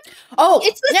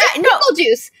 It's the same pickle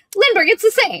juice. Lindbergh, it's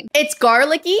the same. It's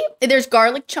garlicky. There's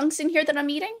garlic chunks in here that I'm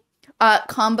eating,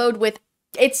 comboed with,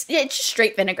 it's just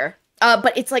straight vinegar.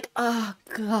 But it's like, oh,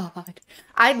 God.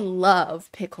 I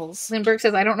love pickles. Lindbergh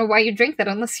says, I don't know why you drink that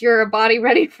unless you're a body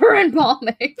ready for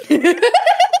embalming.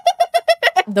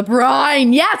 The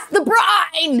brine. Yes, the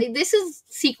brine. This is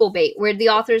sequel bait, where the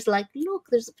author's like, look,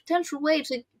 there's a potential way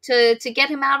to get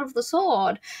him out of the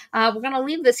sword. We're going to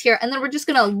leave this here, and then we're just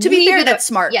going to leave it. To be fair, that's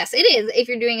smart. Yes, it is, if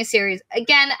you're doing a series.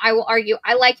 Again, I will argue,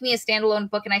 I like me a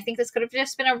standalone book, and I think this could have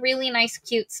just been a really nice,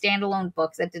 cute standalone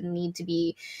book that didn't need to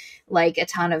be, like, a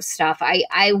ton of stuff.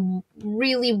 I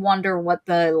really wonder what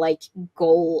the, like,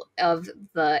 goal of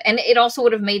the... And it also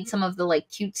would have made some of the, like,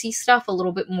 cutesy stuff a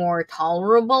little bit more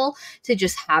tolerable to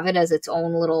just have it as its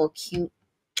own little cute.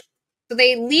 So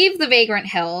they leave the Vagrant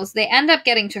Hills, they end up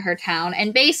getting to her town,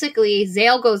 and basically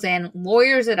Zale goes in,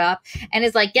 lawyers it up, and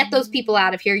is like, get those people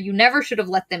out of here. You never should have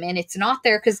let them in. It's not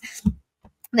there, because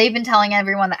they've been telling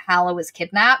everyone that Hala was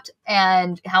kidnapped,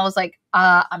 and Hala's like,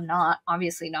 I'm not,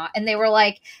 obviously not. And they were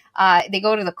like, they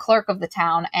go to the clerk of the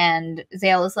town, and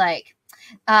Zale is like,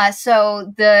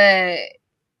 so the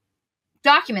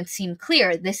documents seem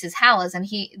clear. This is Hala's. And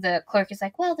the clerk is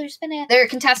like, well, they're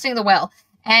contesting the will.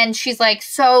 And she's like,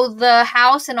 so the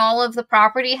house and all of the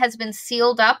property has been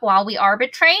sealed up while we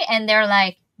arbitrate? And they're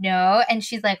like, no. And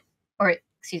she's like, or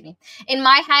excuse me. In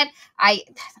my head, I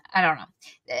don't know.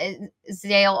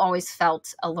 Zale always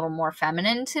felt a little more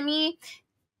feminine to me.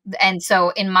 And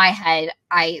so in my head,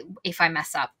 if I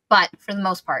mess up, but for the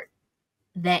most part,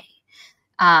 they're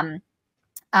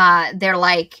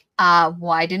like,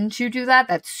 why didn't you do that?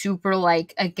 That's super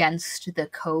like against the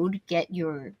code. Get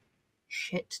your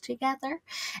shit together.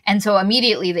 And so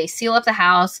immediately they seal up the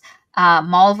house.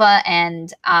 Malva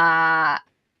and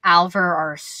Alver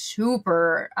are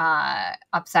super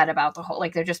upset about the whole,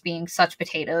 like they're just being such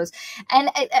potatoes. And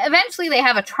eventually they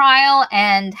have a trial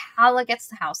and Hala gets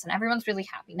the house and everyone's really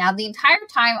happy. Now the entire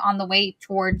time on the way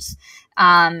towards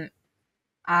her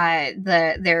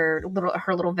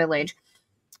little village,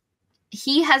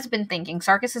 Sarkis has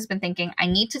been thinking, I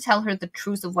need to tell her the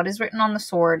truth of what is written on the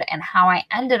sword and how I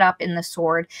ended up in the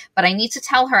sword, but I need to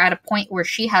tell her at a point where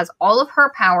she has all of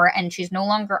her power and she's no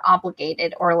longer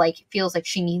obligated or like feels like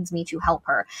she needs me to help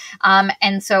her.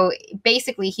 And so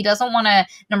basically he doesn't want to,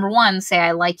 number one, say,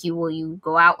 I like you, will you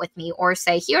go out with me? Or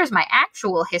say, here's my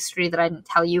actual history that I didn't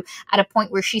tell you, at a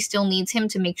point where she still needs him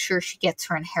to make sure she gets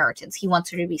her inheritance. He wants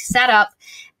her to be set up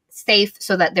safe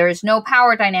so that there is no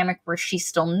power dynamic where she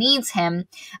still needs him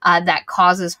that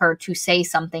causes her to say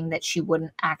something that she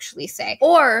wouldn't actually say.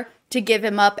 Or to give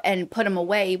him up and put him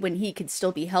away when he could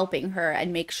still be helping her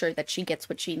and make sure that she gets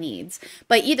what she needs.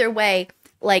 But either way,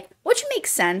 like, which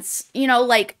makes sense, you know,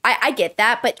 like, I get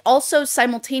that, but also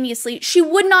simultaneously, she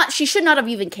should not have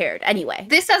even cared anyway.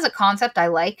 This as a concept I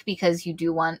like because you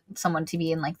do want someone to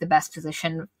be in, like, the best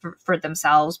position for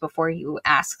themselves before you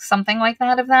ask something like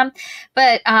that of them.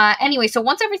 But anyway, so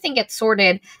once everything gets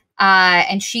sorted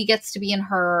and she gets to be in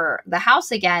the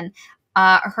house again,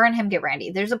 her and him get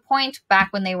randy. There's a point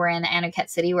back when they were in Anuket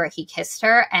City where he kissed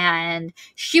her and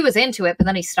she was into it, but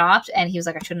then he stopped and he was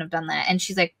like, I shouldn't have done that. And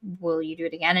she's like, will you do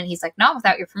it again? And he's like, not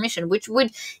without your permission, which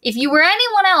would, if you were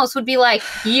anyone else, would be like,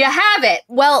 you have it.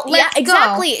 Well, yeah,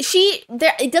 exactly.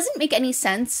 It doesn't make any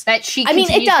sense. That she, I mean,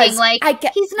 it does. Like,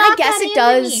 he's not, I guess it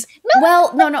does. No.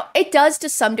 Well, no, it does to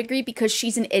some degree because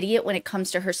she's an idiot when it comes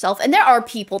to herself. And there are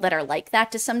people that are like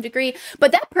that to some degree.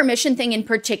 But that permission thing in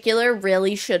particular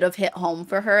really should have hit home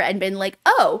for her and been like,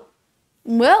 oh,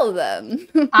 well then.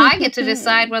 I get to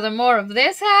decide whether more of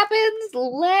this happens.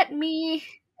 Let me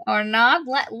or not.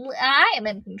 I am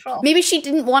in control. Maybe she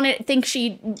didn't want to think,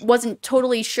 she wasn't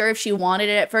totally sure if she wanted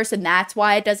it at first and that's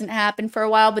why it doesn't happen for a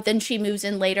while, but then she moves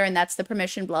in later and that's the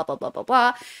permission, blah, blah, blah, blah,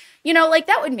 blah. You know, like,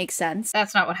 that would make sense.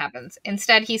 That's not what happens.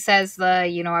 Instead, he says I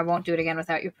won't do it again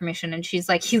without your permission. And she's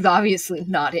like, he's obviously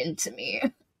not into me.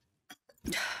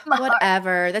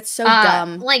 Whatever. That's so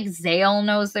dumb. Like, Zale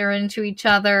knows they're into each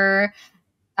other.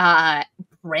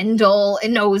 Brindle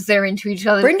knows they're into each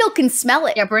other. Brindle can smell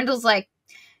it. Yeah, Brindle's like,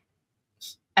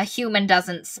 a human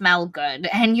doesn't smell good.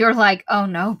 And you're like, oh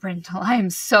no, Brindle,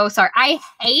 I'm so sorry. I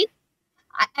hate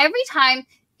every time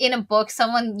in a book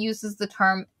someone uses the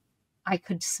term, I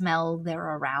could smell their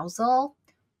arousal.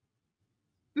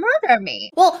 Murder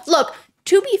me. Well, look,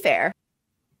 to be fair,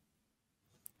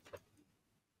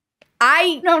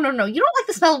 No. You don't like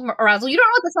the smell of arousal. You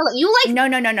don't like the smell of... You like...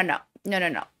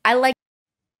 No. I like...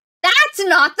 That's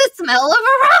not the smell of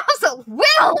arousal.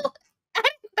 Will!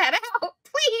 Edit that out,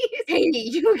 please. Hey,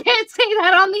 you can't say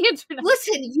that on the internet.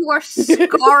 Listen, you are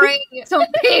scarring some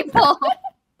people.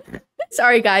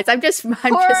 Sorry, guys. I'm just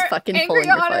fucking Angry pulling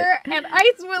your foot. Otter and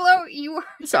Ice Willow, you are...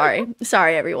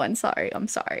 Sorry, everyone. Sorry. I'm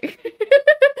sorry.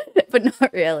 But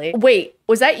not really. Wait,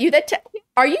 was that you that...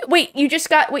 Are you? Wait, you just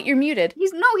got... Wait, you're muted.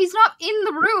 He's not in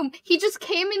the room. He just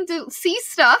came in to see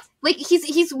stuff. Like,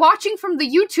 he's watching from the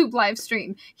YouTube live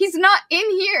stream. He's not in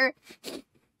here.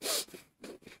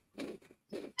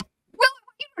 Well,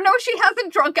 you know she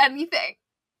hasn't drunk anything.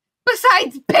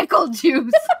 Besides pickle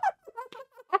juice.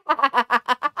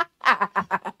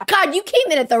 God, you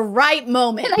came in at the right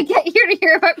moment. And I get here to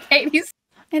hear about Katie's...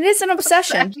 It is an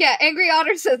obsession. Yeah, Angry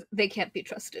Otter says, they can't be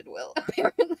trusted, Will.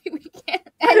 Apparently we can't.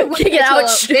 And Get out.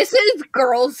 This is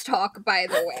girls talk, by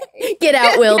the way. Get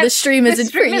out, Will. The stream isn't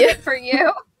for you. Isn't for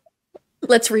you.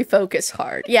 Let's refocus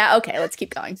hard. Yeah, okay, let's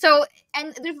keep going. So,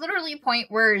 and there's literally a point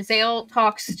where Zale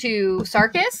talks to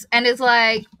Sarkis and is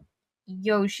like,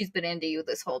 yo, she's been into you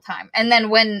this whole time. And then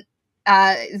when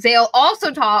Zale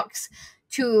also talks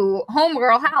to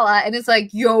homegirl Hala and it's like,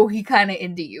 yo, he kind of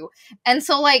into you. And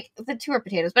so, like, the two are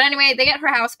potatoes. But anyway, they get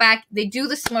her house back. They do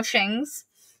the smushings.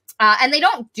 And they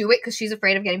don't do it because she's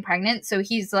afraid of getting pregnant. So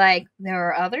he's like, there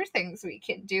are other things we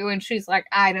can do. And she's like,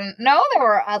 I didn't know there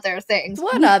were other things.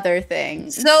 What other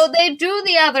things? So they do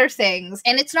the other things.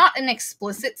 And it's not an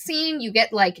explicit scene. You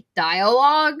get, like,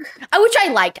 dialogue. Which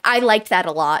I liked. I liked that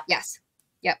a lot. Yes.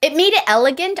 Yep. It made it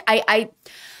elegant. I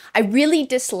really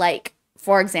dislike,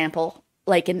 for example...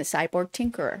 like in the Cyborg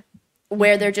Tinkerer,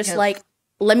 where they're just like,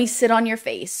 let me sit on your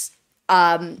face.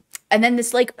 And then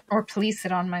this like, or please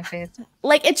sit on my face.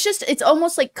 Like, it's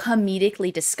almost like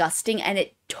comedically disgusting, and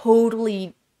it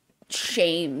totally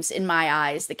shames in my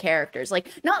eyes the characters. Like,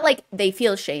 not like they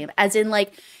feel shame, as in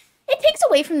like, it takes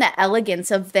away from the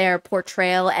elegance of their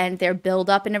portrayal and their build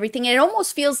up and everything. And it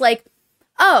almost feels like,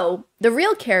 oh, the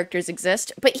real characters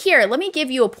exist, but here, let me give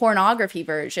you a pornography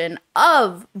version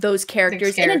of those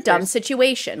characters in a dumb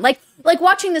situation. Like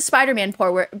watching the Spider-Man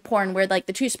porn where like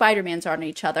the two Spider-Mans are on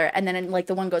each other, and then like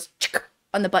the one goes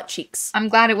on the butt cheeks. I'm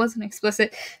glad it wasn't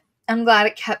explicit. I'm glad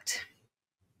it kept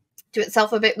to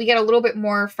itself a bit. We get a little bit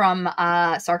more from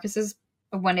Sarkis's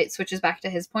when it switches back to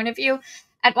his point of view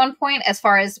at one point, as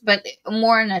far as, but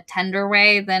more in a tender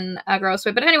way than a gross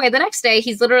way. But anyway, the next day,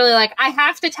 he's literally like, I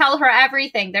have to tell her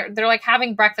everything. They're like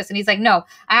having breakfast, and he's like, no,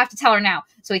 I have to tell her now.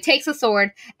 So he takes a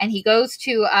sword, and he goes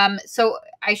to, so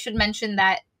I should mention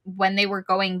that when they were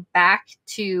going back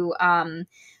to her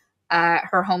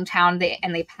hometown,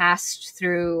 they passed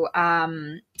through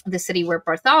the city where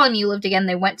Bartholomew lived again.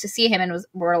 They went to see him and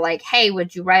were like, hey,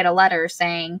 would you write a letter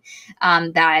saying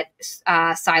that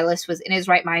Silas was in his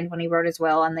right mind when he wrote his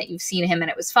will, and that you've seen him and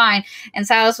it was fine? And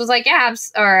Silas was like, yeah,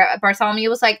 or Bartholomew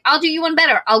was like, I'll do you one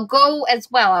better. I'll go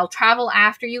as well. I'll travel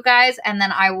after you guys, and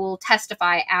then I will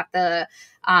testify at the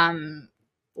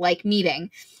like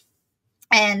meeting.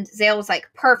 And Zale was like,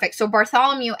 perfect. So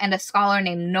Bartholomew and a scholar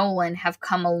named Nolan have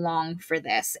come along for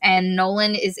this. And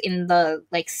Nolan is in the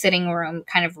like sitting room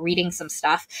kind of reading some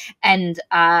stuff. And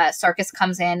Sarkis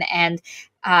comes in, and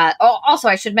also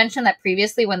I should mention that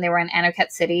previously when they were in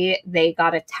Anoket City, they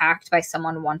got attacked by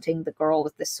someone wanting the girl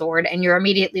with the sword. And you're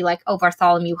immediately like, oh,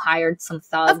 Bartholomew hired some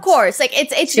thugs. Of course. Like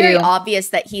it's very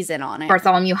obvious that he's in on it.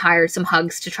 Bartholomew hired some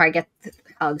hugs to try to get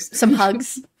some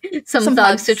hugs. Some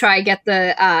thugs to try get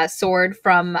the sword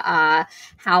from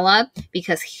Hala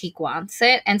because he wants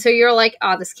it. And so you're like,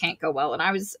 oh, this can't go well. And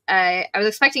I was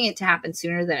expecting it to happen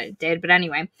sooner than it did. But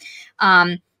anyway,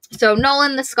 so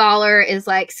Nolan, the scholar, is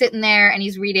like sitting there and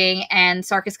he's reading, and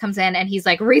Sarkis comes in and he's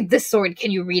like, read this sword. Can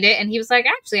you read it? And he was like,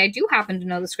 actually, I do happen to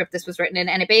know the script this was written in.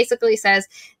 And it basically says,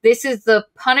 this is the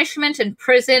punishment and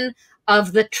prison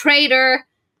of the traitor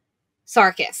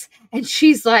Sarkis. And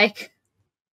she's like,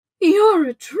 you're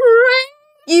a traitor.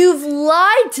 You've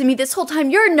lied to me this whole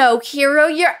time. You're no hero.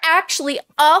 You're actually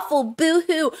awful.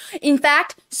 Boo-hoo. In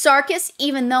fact, Sarkis,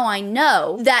 even though I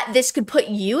know that this could put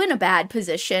you in a bad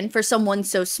position for someone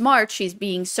so smart, she's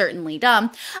being certainly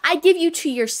dumb, I give you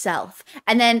to yourself.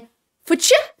 And then,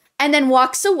 and then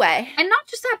walks away. And not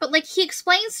just that, but like he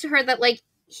explains to her that like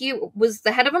he was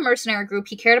the head of a mercenary group.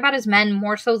 He cared about his men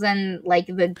more so than like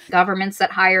the governments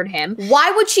that hired him. Why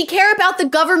would she care about the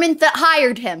government that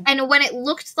hired him? And when it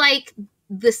looked like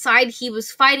the side he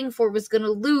was fighting for was going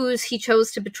to lose, he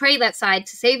chose to betray that side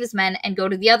to save his men and go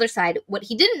to the other side. What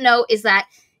he didn't know is that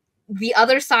the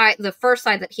other side, the first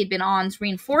side that he'd been on's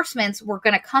reinforcements were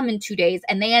going to come in 2 days,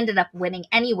 and they ended up winning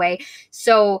anyway.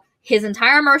 So his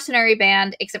entire mercenary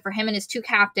band, except for him and his two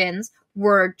captains,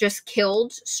 were just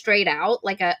killed straight out,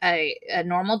 like a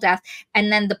normal death. And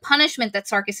then the punishment that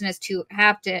Sarkis and his two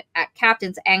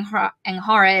captains,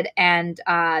 Angharad and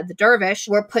the Dervish,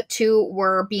 were put to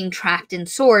were being trapped in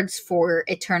swords for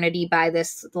eternity by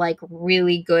this like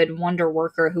really good wonder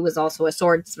worker who was also a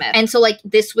swordsmith. And so like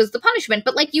this was the punishment.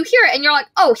 But like you hear it and you're like,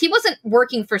 oh, he wasn't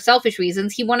working for selfish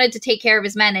reasons. He wanted to take care of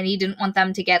his men and he didn't want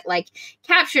them to get like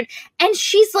captured. And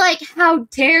she's like, how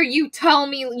dare you tell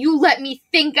me, you let me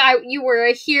think you were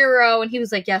a hero. And he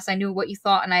was like, yes, I knew what you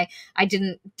thought, and I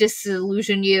didn't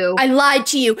disillusion you. I lied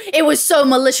to you. It was so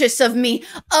malicious of me.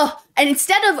 Oh, and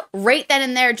instead of right then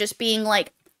and there just being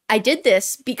like, I did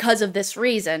this because of this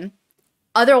reason,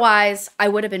 otherwise I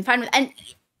would have been fine with it. And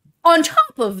on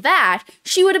top of that,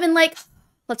 she would have been like,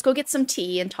 let's go get some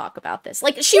tea and talk about this.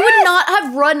 Like, she would not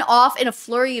have run off in a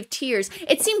flurry of tears.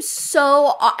 It seems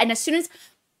so, and as soon as,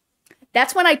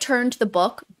 that's when I turned the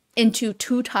book into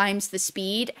 2 times the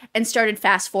speed and started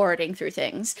fast forwarding through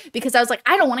things, because I was like,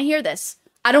 I don't want to hear this.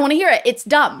 I don't want to hear it. It's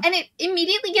dumb. And it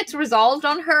immediately gets resolved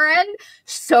on her end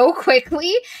so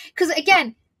quickly. Because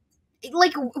again,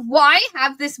 like, why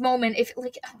have this moment if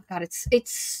like, oh god, it's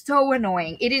so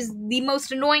annoying. It is the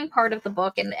most annoying part of the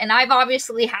book, and I've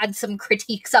obviously had some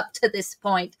critiques up to this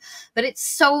point, but it's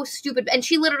so stupid. And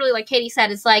she literally, like Katie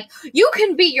said, is like, you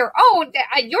can be your own,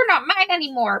 you're not mine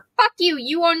anymore, fuck you,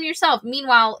 you own yourself.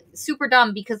 Meanwhile, super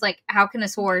dumb, because like, how can a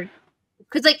sword,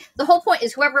 because like the whole point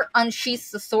is whoever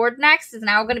unsheaths the sword next is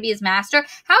now going to be his master.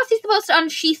 How is he supposed to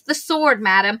unsheath the sword,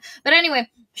 madam? But anyway,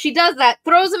 she does that,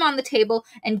 throws him on the table,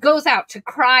 and goes out to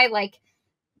cry like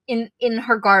in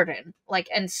her garden, like,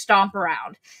 and stomp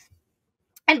around.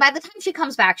 And by the time she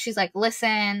comes back, she's like,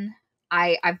 listen,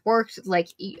 I've worked, like,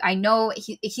 I know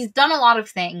he's done a lot of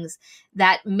things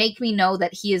that make me know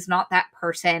that he is not that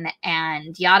person,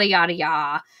 and yada, yada,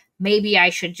 yada. Maybe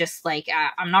I should just, like,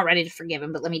 I'm not ready to forgive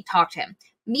him, but let me talk to him.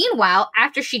 Meanwhile,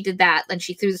 after she did that, then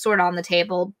she threw the sword on the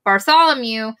table.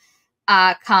 Bartholomew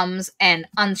comes and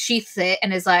unsheaths it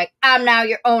and is like, I'm now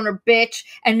your owner, bitch.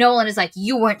 And Nolan is like,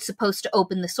 you weren't supposed to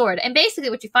open the sword. And basically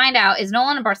what you find out is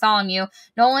Nolan and Bartholomew,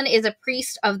 Nolan is a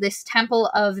priest of this temple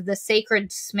of the Sacred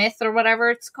Smith or whatever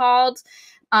it's called.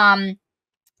 And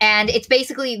it's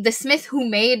basically the smith who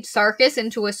made Sarkis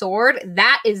into a sword.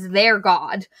 That is their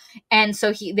god. And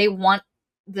so they want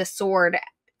the sword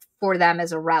for them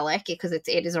as a relic because it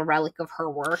is a relic of her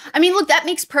work. I mean, look, that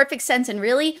makes perfect sense. And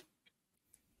really,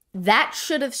 that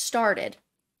should have started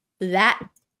that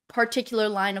particular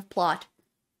line of plot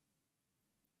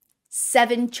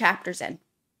 7 chapters in,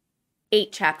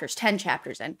 8 chapters, 10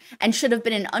 chapters in, and should have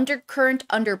been an undercurrent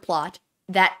underplot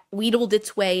that wheedled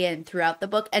its way in throughout the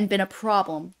book and been a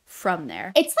problem from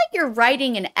there. It's like you're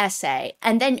writing an essay,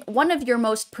 and then one of your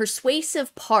most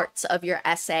persuasive parts of your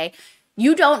essay,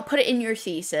 you don't put it in your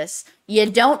thesis, you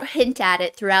don't hint at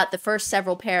it throughout the first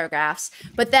several paragraphs,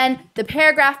 but then the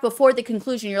paragraph before the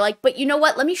conclusion, you're like, but you know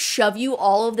what, let me shove you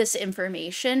all of this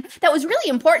information that was really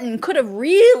important and could have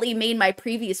really made my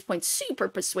previous point super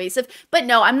persuasive, but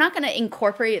no, I'm not going to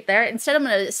incorporate it there. Instead, I'm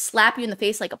going to slap you in the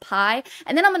face like a pie,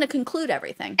 and then I'm going to conclude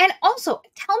everything. And also,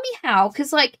 tell me how,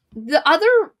 because, like, the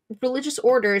other religious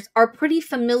orders are pretty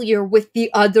familiar with the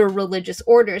other religious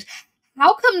orders.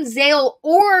 How come Zale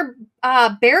or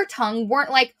Beartongue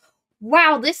weren't like,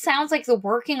 wow, this sounds like the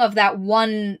working of that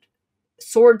one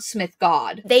swordsmith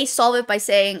god? They solve it by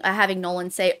saying, having Nolan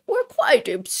say, we're quite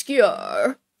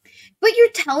obscure. But you're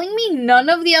telling me none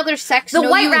of the other sects the know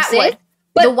white you rat exist? would.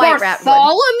 But the white rat would.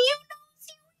 Bartholomew knows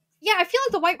you? Yeah, I feel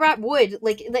like the white rat would.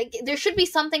 Like there should be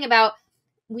something about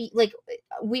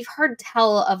we've heard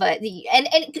tell of and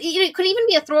it could even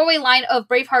be a throwaway line of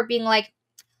Braveheart being like,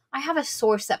 I have a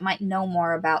source that might know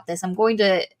more about this. I'm going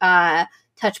to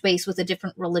touch base with a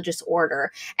different religious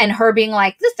order. And her being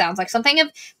like, this sounds like something of,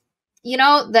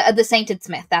 the Sainted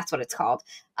Smith. That's what it's called.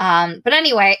 But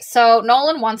anyway, so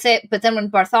Nolan wants it. But then when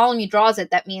Bartholomew draws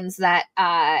it, that means that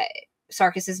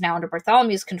Sarkis is now under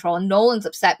Bartholomew's control. And Nolan's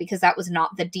upset because that was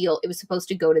not the deal. It was supposed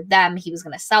to go to them. He was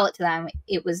going to sell it to them.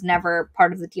 It was never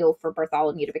part of the deal for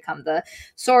Bartholomew to become the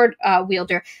sword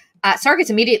wielder. Sarkis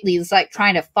immediately is like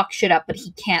trying to fuck shit up, but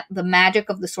he can't. The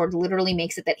magic of the sword literally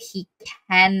makes it that he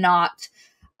cannot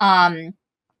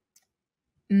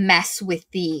mess with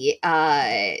the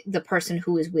person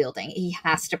who is wielding. He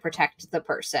has to protect the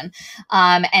person.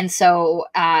 And so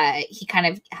he kind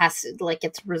of has to, like,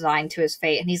 gets resigned to his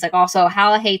fate. And he's like, also,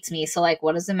 Hala hates me, so, like,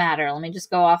 what does it matter? Let me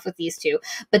just go off with these two.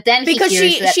 But then because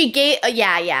she gave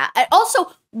yeah. And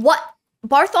also, what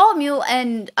Bartholomew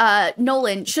and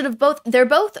Nolan should have they're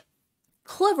both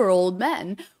clever old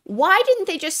men. Why didn't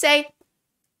they just say,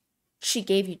 she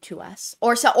gave you to us,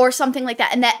 or something like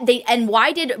that? And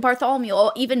why did Bartholomew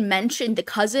even mention the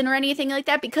cousin or anything like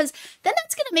that? Because then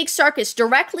that's going to make Sarkis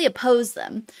directly oppose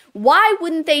them. Why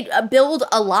wouldn't they build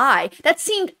a lie? That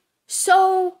seemed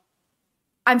so,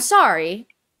 I'm sorry,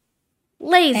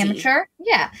 lazy. Amateur?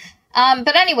 Yeah.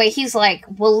 But anyway, he's like,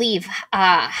 we'll leave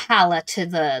Hala to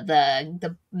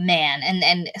the man.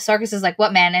 And Sarkis is like,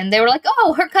 what man? And they were like,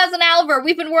 oh, her cousin Alvar.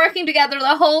 We've been working together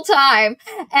the whole time.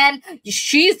 And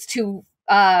she's too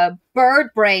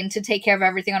bird brain to take care of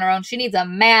everything on her own. She needs a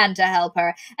man to help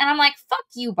her. And I'm like, fuck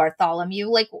you, Bartholomew.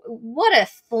 Like, what a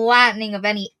flattening of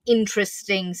any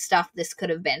interesting stuff this could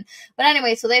have been. But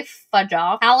anyway, so they fudge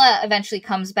off. Hala eventually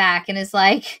comes back and is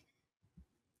like,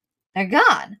 they're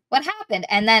gone. What happened?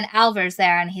 And then Alvar's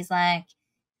there, and he's like,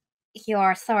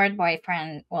 your sword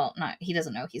boyfriend, well, no, he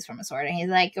doesn't know he's from a sword, and he's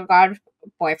like, your god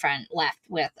boyfriend left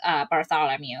with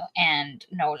Bartholomew and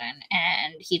Nolan,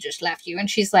 and he just left you. And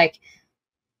she's like,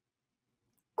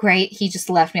 great, he just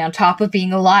left me on top of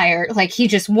being a liar. Like, he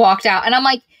just walked out. And I'm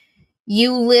like,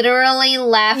 you literally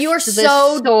left You're the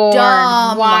so sword.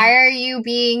 dumb. Why are you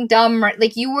being dumb?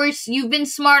 Like, you've been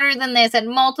smarter than this at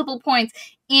multiple points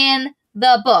in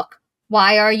the book.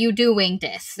 Why are you doing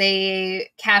this?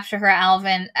 They capture her,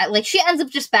 Alvin. Like, she ends up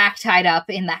just back tied up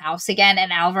in the house again,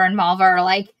 and Alvar and Malva are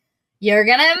like, you're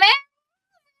gonna marry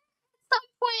at some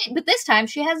point. But this time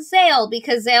she has Zale,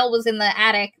 because Zale was in the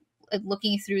attic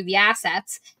looking through the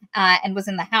assets and was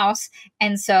in the house.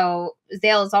 And so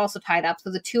Zale is also tied up.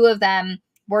 So the two of them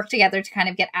work together to kind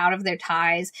of get out of their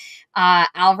ties.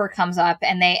 Alvar comes up,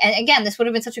 and again, this would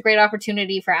have been such a great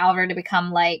opportunity for Alvar to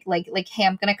become like, hey,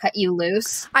 I'm gonna cut you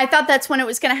loose. I thought that's when it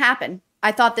was gonna happen.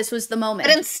 I thought this was the moment.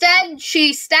 But instead,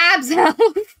 she stabs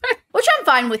Alvar. Which I'm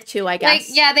fine with too, I guess.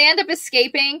 Like, yeah, they end up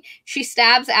escaping. She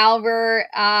stabs Alvar,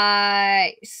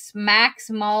 smacks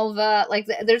Malva. Like,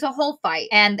 there's a whole fight.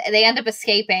 And they end up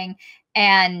escaping.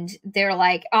 And they're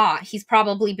like, he's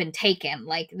probably been taken.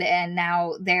 Like, and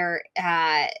now they're,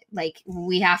 like,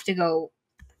 we have to go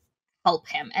help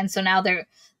him. And so now they're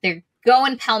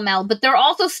going pell-mell. But they're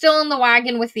also still in the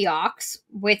wagon with the ox,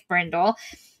 with Brindle.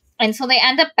 And so they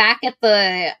end up back at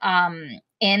the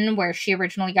inn where she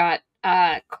originally got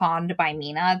conned by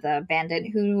Mina, the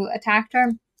bandit who attacked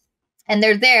her. And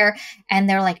they're there, and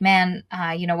they're like, man,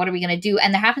 what are we going to do?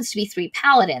 And there happens to be 3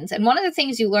 paladins. And one of the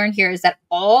things you learn here is that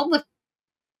all the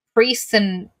priests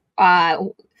and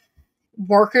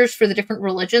workers for the different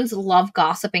religions love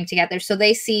gossiping together. So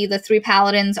they see the 3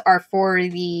 paladins are for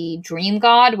the dream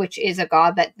god, which is a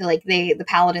god that, like, the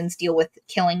paladins deal with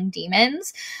killing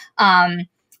demons.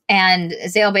 And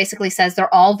Zale basically says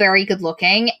they're all very good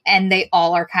looking, and they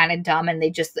all are kind of dumb, and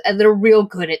they're real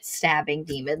good at stabbing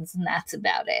demons, and that's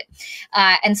about it.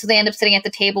 And so they end up sitting at the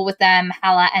table with them.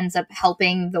 Hala ends up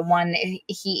helping the one,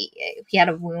 he had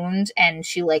a wound, and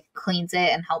she like cleans it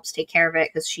and helps take care of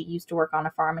it because she used to work on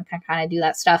a farm and can kind of do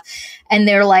that stuff. And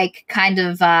they're like kind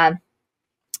of, the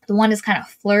one is kind of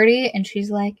flirty, and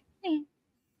she's like,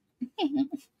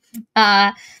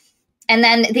 and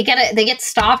then they get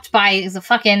stopped by the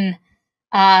fucking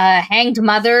hanged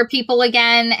mother people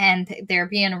again, and they're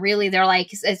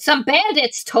like, some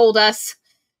bandits told us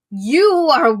you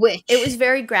are a witch. It was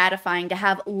very gratifying to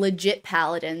have legit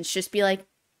paladins just be like,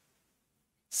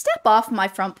 step off my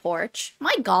front porch.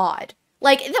 My God.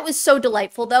 Like, that was so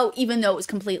delightful, though, even though it was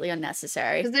completely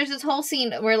unnecessary. Because there's this whole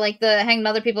scene where, like, the hanged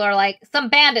mother people are like, some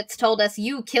bandits told us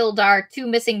you killed our 2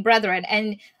 missing brethren,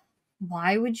 and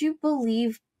why would you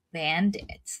believe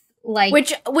bandits? Like,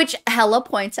 which Hela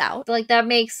points out, like, that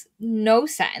makes no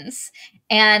sense.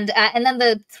 And then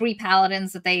the 3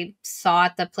 paladins that they saw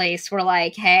at the place were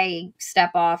like, hey,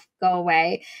 step off, go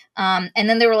away. And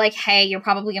then they were like, hey, you're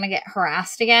probably gonna get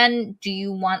harassed again. Do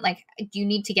you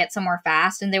need to get somewhere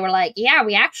fast? And they were like, yeah,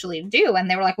 we actually do. And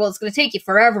they were like, well, it's gonna take you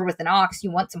forever with an ox.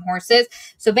 You want some horses?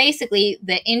 So basically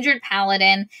the injured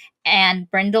paladin and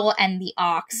Brindle and the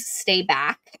ox stay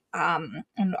back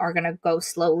and are going to go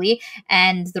slowly.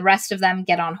 And the rest of them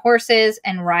get on horses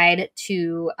and ride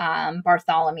to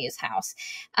Bartholomew's house.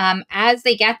 As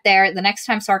they get there, the next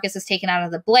time Sarkis is taken out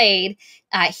of the blade,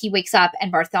 he wakes up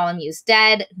and Bartholomew's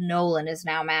dead. Nolan is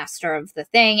now master of the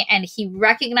thing. And he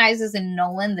recognizes in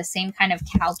Nolan the same kind of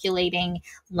calculating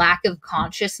lack of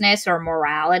consciousness or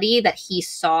morality that he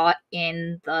saw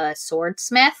in the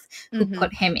swordsmith who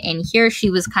put him in here. She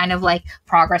was kind of like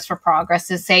progress for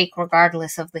progress's sake,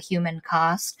 regardless of the human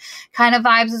cost kind of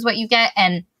vibes is what you get.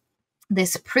 And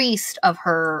this priest of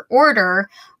her order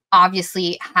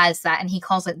obviously has that, and he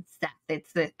calls it Zeth.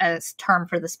 It's a term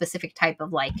for the specific type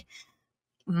of like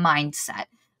mindset.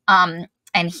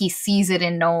 And he sees it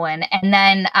in Nolan. And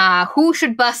then who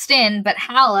should bust in but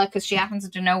Hala, because she happens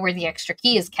to know where the extra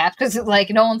key is kept, because like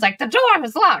Nolan's like, the door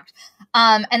is locked.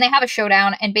 And they have a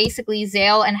showdown, and basically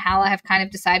Zale and Hala have kind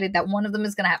of decided that one of them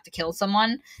is going to have to kill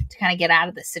someone to kind of get out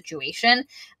of this situation.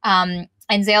 And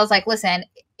Zale's like, listen,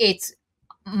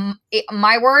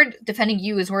 my word defending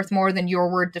you is worth more than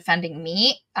your word defending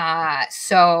me.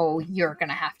 So you're going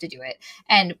to have to do it.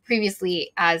 And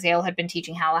previously, Zale had been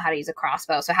teaching Hala how to use a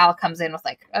crossbow. So Hala comes in with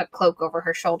like a cloak over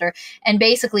her shoulder and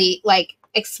basically like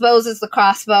exposes the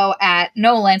crossbow at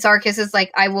Nolan. Sarkis is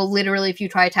like, I will literally, if you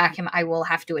try to attack him, I will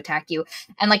have to attack you.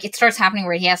 And like it starts happening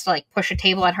where he has to like push a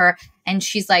table at her, and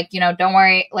she's like, don't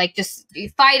worry, like just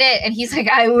fight it. And he's like,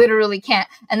 I literally can't.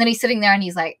 And then he's sitting there and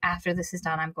he's like, after this is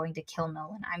done, I'm going to kill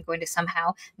Nolan. I'm going to find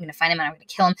him and I'm going to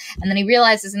kill him. And then he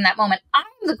realizes in that moment, I'm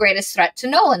the greatest threat to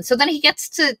Nolan. So then he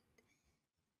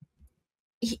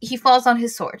falls on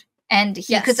his sword. And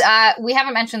because we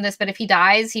haven't mentioned this, but if he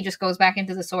dies, he just goes back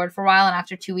into the sword for a while, and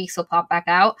after 2 weeks, he'll pop back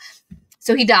out.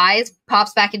 So he dies,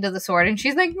 pops back into the sword, and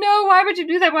she's like, no, why would you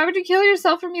do that? Why would you kill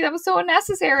yourself for me? That was so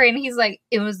unnecessary. And he's like,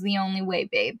 it was the only way,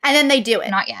 babe. And then they do it.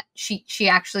 Not yet. She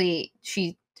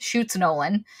shoots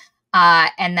Nolan,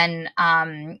 and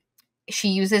then she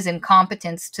uses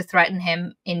incompetence to threaten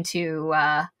him into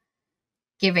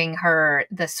giving her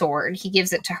the sword. He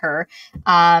gives it to her.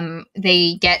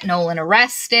 They get Nolan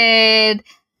arrested.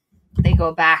 They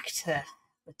go back to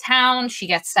the town. She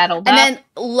gets settled and up. then,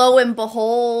 lo and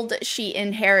behold, she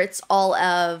inherits all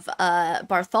of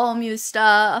Bartholomew's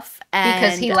stuff.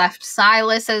 Because he left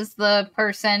Silas as the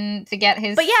person to get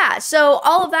his... But yeah, so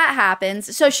all of that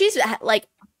happens. So she's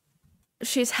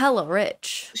hella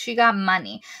rich. She got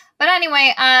money. But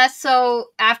anyway, so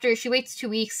after she waits 2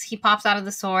 weeks, he pops out of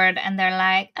the sword, and they're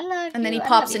like, I love you. And then he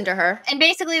pops into her. And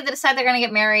basically they decide they're going to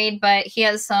get married, but he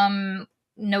has some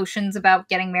notions about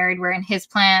getting married where in his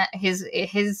plan,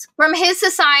 from his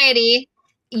society,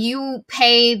 you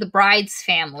pay the bride's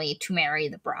family to marry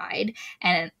the bride.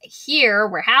 And here,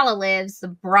 where Halla lives, the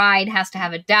bride has to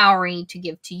have a dowry to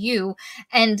give to you.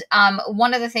 And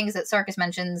one of the things that Sarkis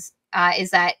mentions is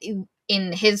that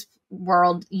in his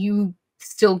world, you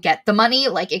still get the money,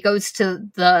 like it goes to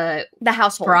the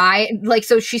household bride, like,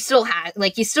 so she still has,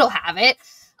 like, you still have it,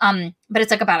 but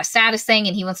it's like about a status thing,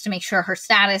 and he wants to make sure her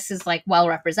status is like well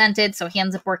represented, so he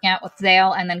ends up working out with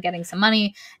Zale and then getting some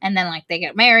money, and then like they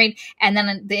get married, and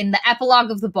then in the epilogue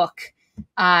of the book,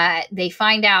 they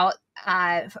find out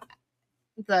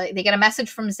they get a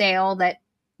message from Zale that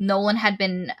Nolan had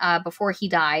been before he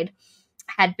died,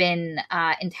 had been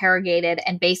interrogated,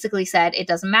 and basically said it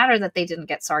doesn't matter that they didn't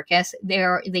get Sarkis.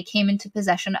 They came into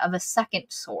possession of a second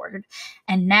sword,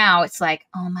 and now it's like,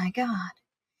 oh my god,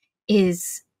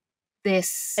 is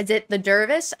it the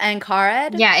Dervis and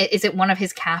Khared? Yeah, is it one of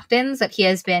his captains that he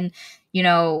has been,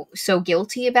 so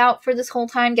guilty about for this whole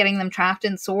time, getting them trapped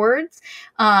in swords?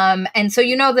 And so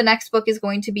the next book is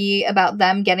going to be about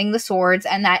them getting the swords,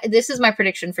 and that this is my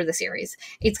prediction for the series.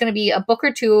 It's going to be a book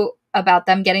or two about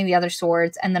them getting the other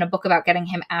swords, and then a book about getting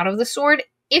him out of the sword.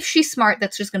 If she's smart,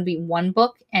 that's just going to be one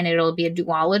book, and it'll be a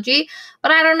duology.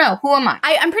 But I don't know. Who am I?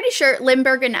 I'm pretty sure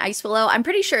Limburg and Ice Willow, I'm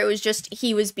pretty sure it was just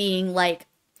he was being, like,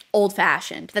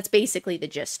 old-fashioned. That's basically the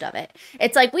gist of it.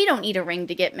 It's like, we don't need a ring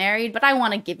to get married, but I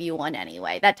want to give you one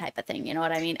anyway. That type of thing, you know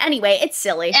what I mean? Anyway, it's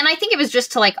silly. And I think it was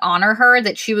just to, like, honor her,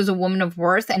 that she was a woman of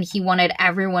worth, and he wanted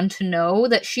everyone to know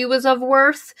that she was of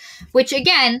worth, which,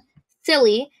 again,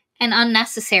 silly and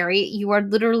unnecessary. You are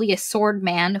literally a sword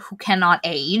man who cannot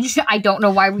age. I don't know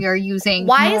why we are using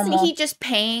isn't he just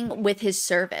paying with his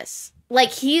service? Like,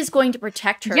 he is going to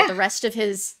protect her the rest of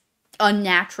his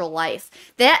unnatural life.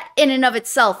 That in and of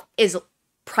itself is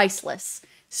priceless.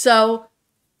 So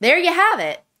there you have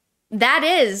it. That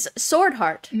is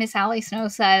Swordheart. Miss Allie Snow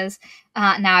says,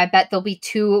 now I bet there'll be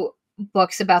 2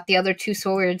 books about the other 2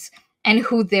 swords and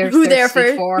who they're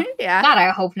thirsty for. Yeah. God,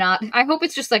 I hope not. I hope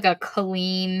it's just like a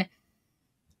clean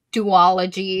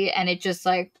duology and it just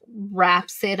like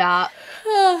wraps it up.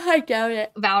 I doubt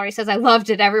it. Valerie says, I loved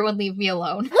it. Everyone leave me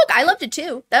alone. Look, I loved it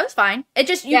too. That was fine. It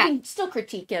just, you can still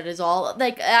critique it is all.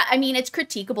 Like, I mean, it's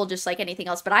critiquable just like anything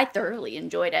else, but I thoroughly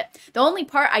enjoyed it. The only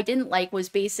part I didn't like was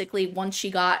basically once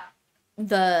she got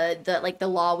the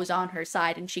law was on her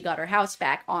side and she got her house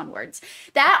back onwards.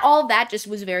 All that just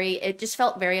was it just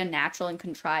felt very unnatural and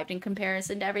contrived in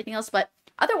comparison to everything else. But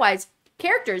otherwise,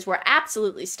 characters were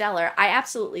absolutely stellar. I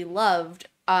absolutely loved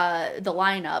the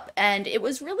lineup, and it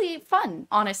was really fun,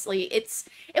 honestly. It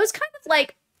was kind of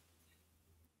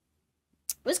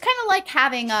like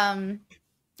having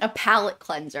a palate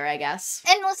cleanser, I guess.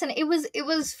 And listen, it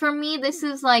was for me, this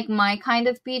is like my kind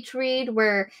of beach read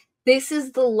where this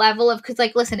is the level of, because,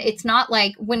 like, listen, it's not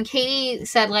like when Katie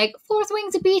said, like, Fourth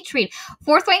Wing's a beach read.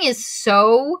 Fourth Wing is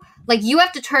so, like, you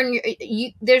have to turn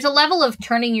there's a level of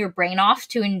turning your brain off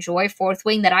to enjoy Fourth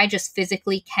Wing that I just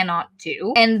physically cannot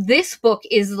do. And this book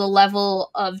is the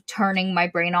level of turning my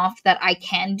brain off that I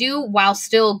can do while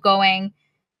still going,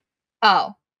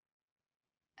 oh,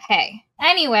 hey.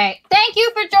 Anyway, thank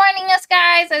you for joining us,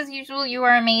 guys. As usual, you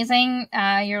are amazing.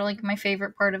 You're, like, my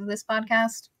favorite part of this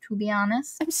podcast, to be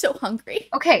honest. I'm so hungry.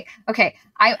 Okay.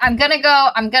 I'm gonna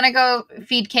go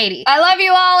feed Katie. I love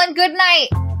you all and good night.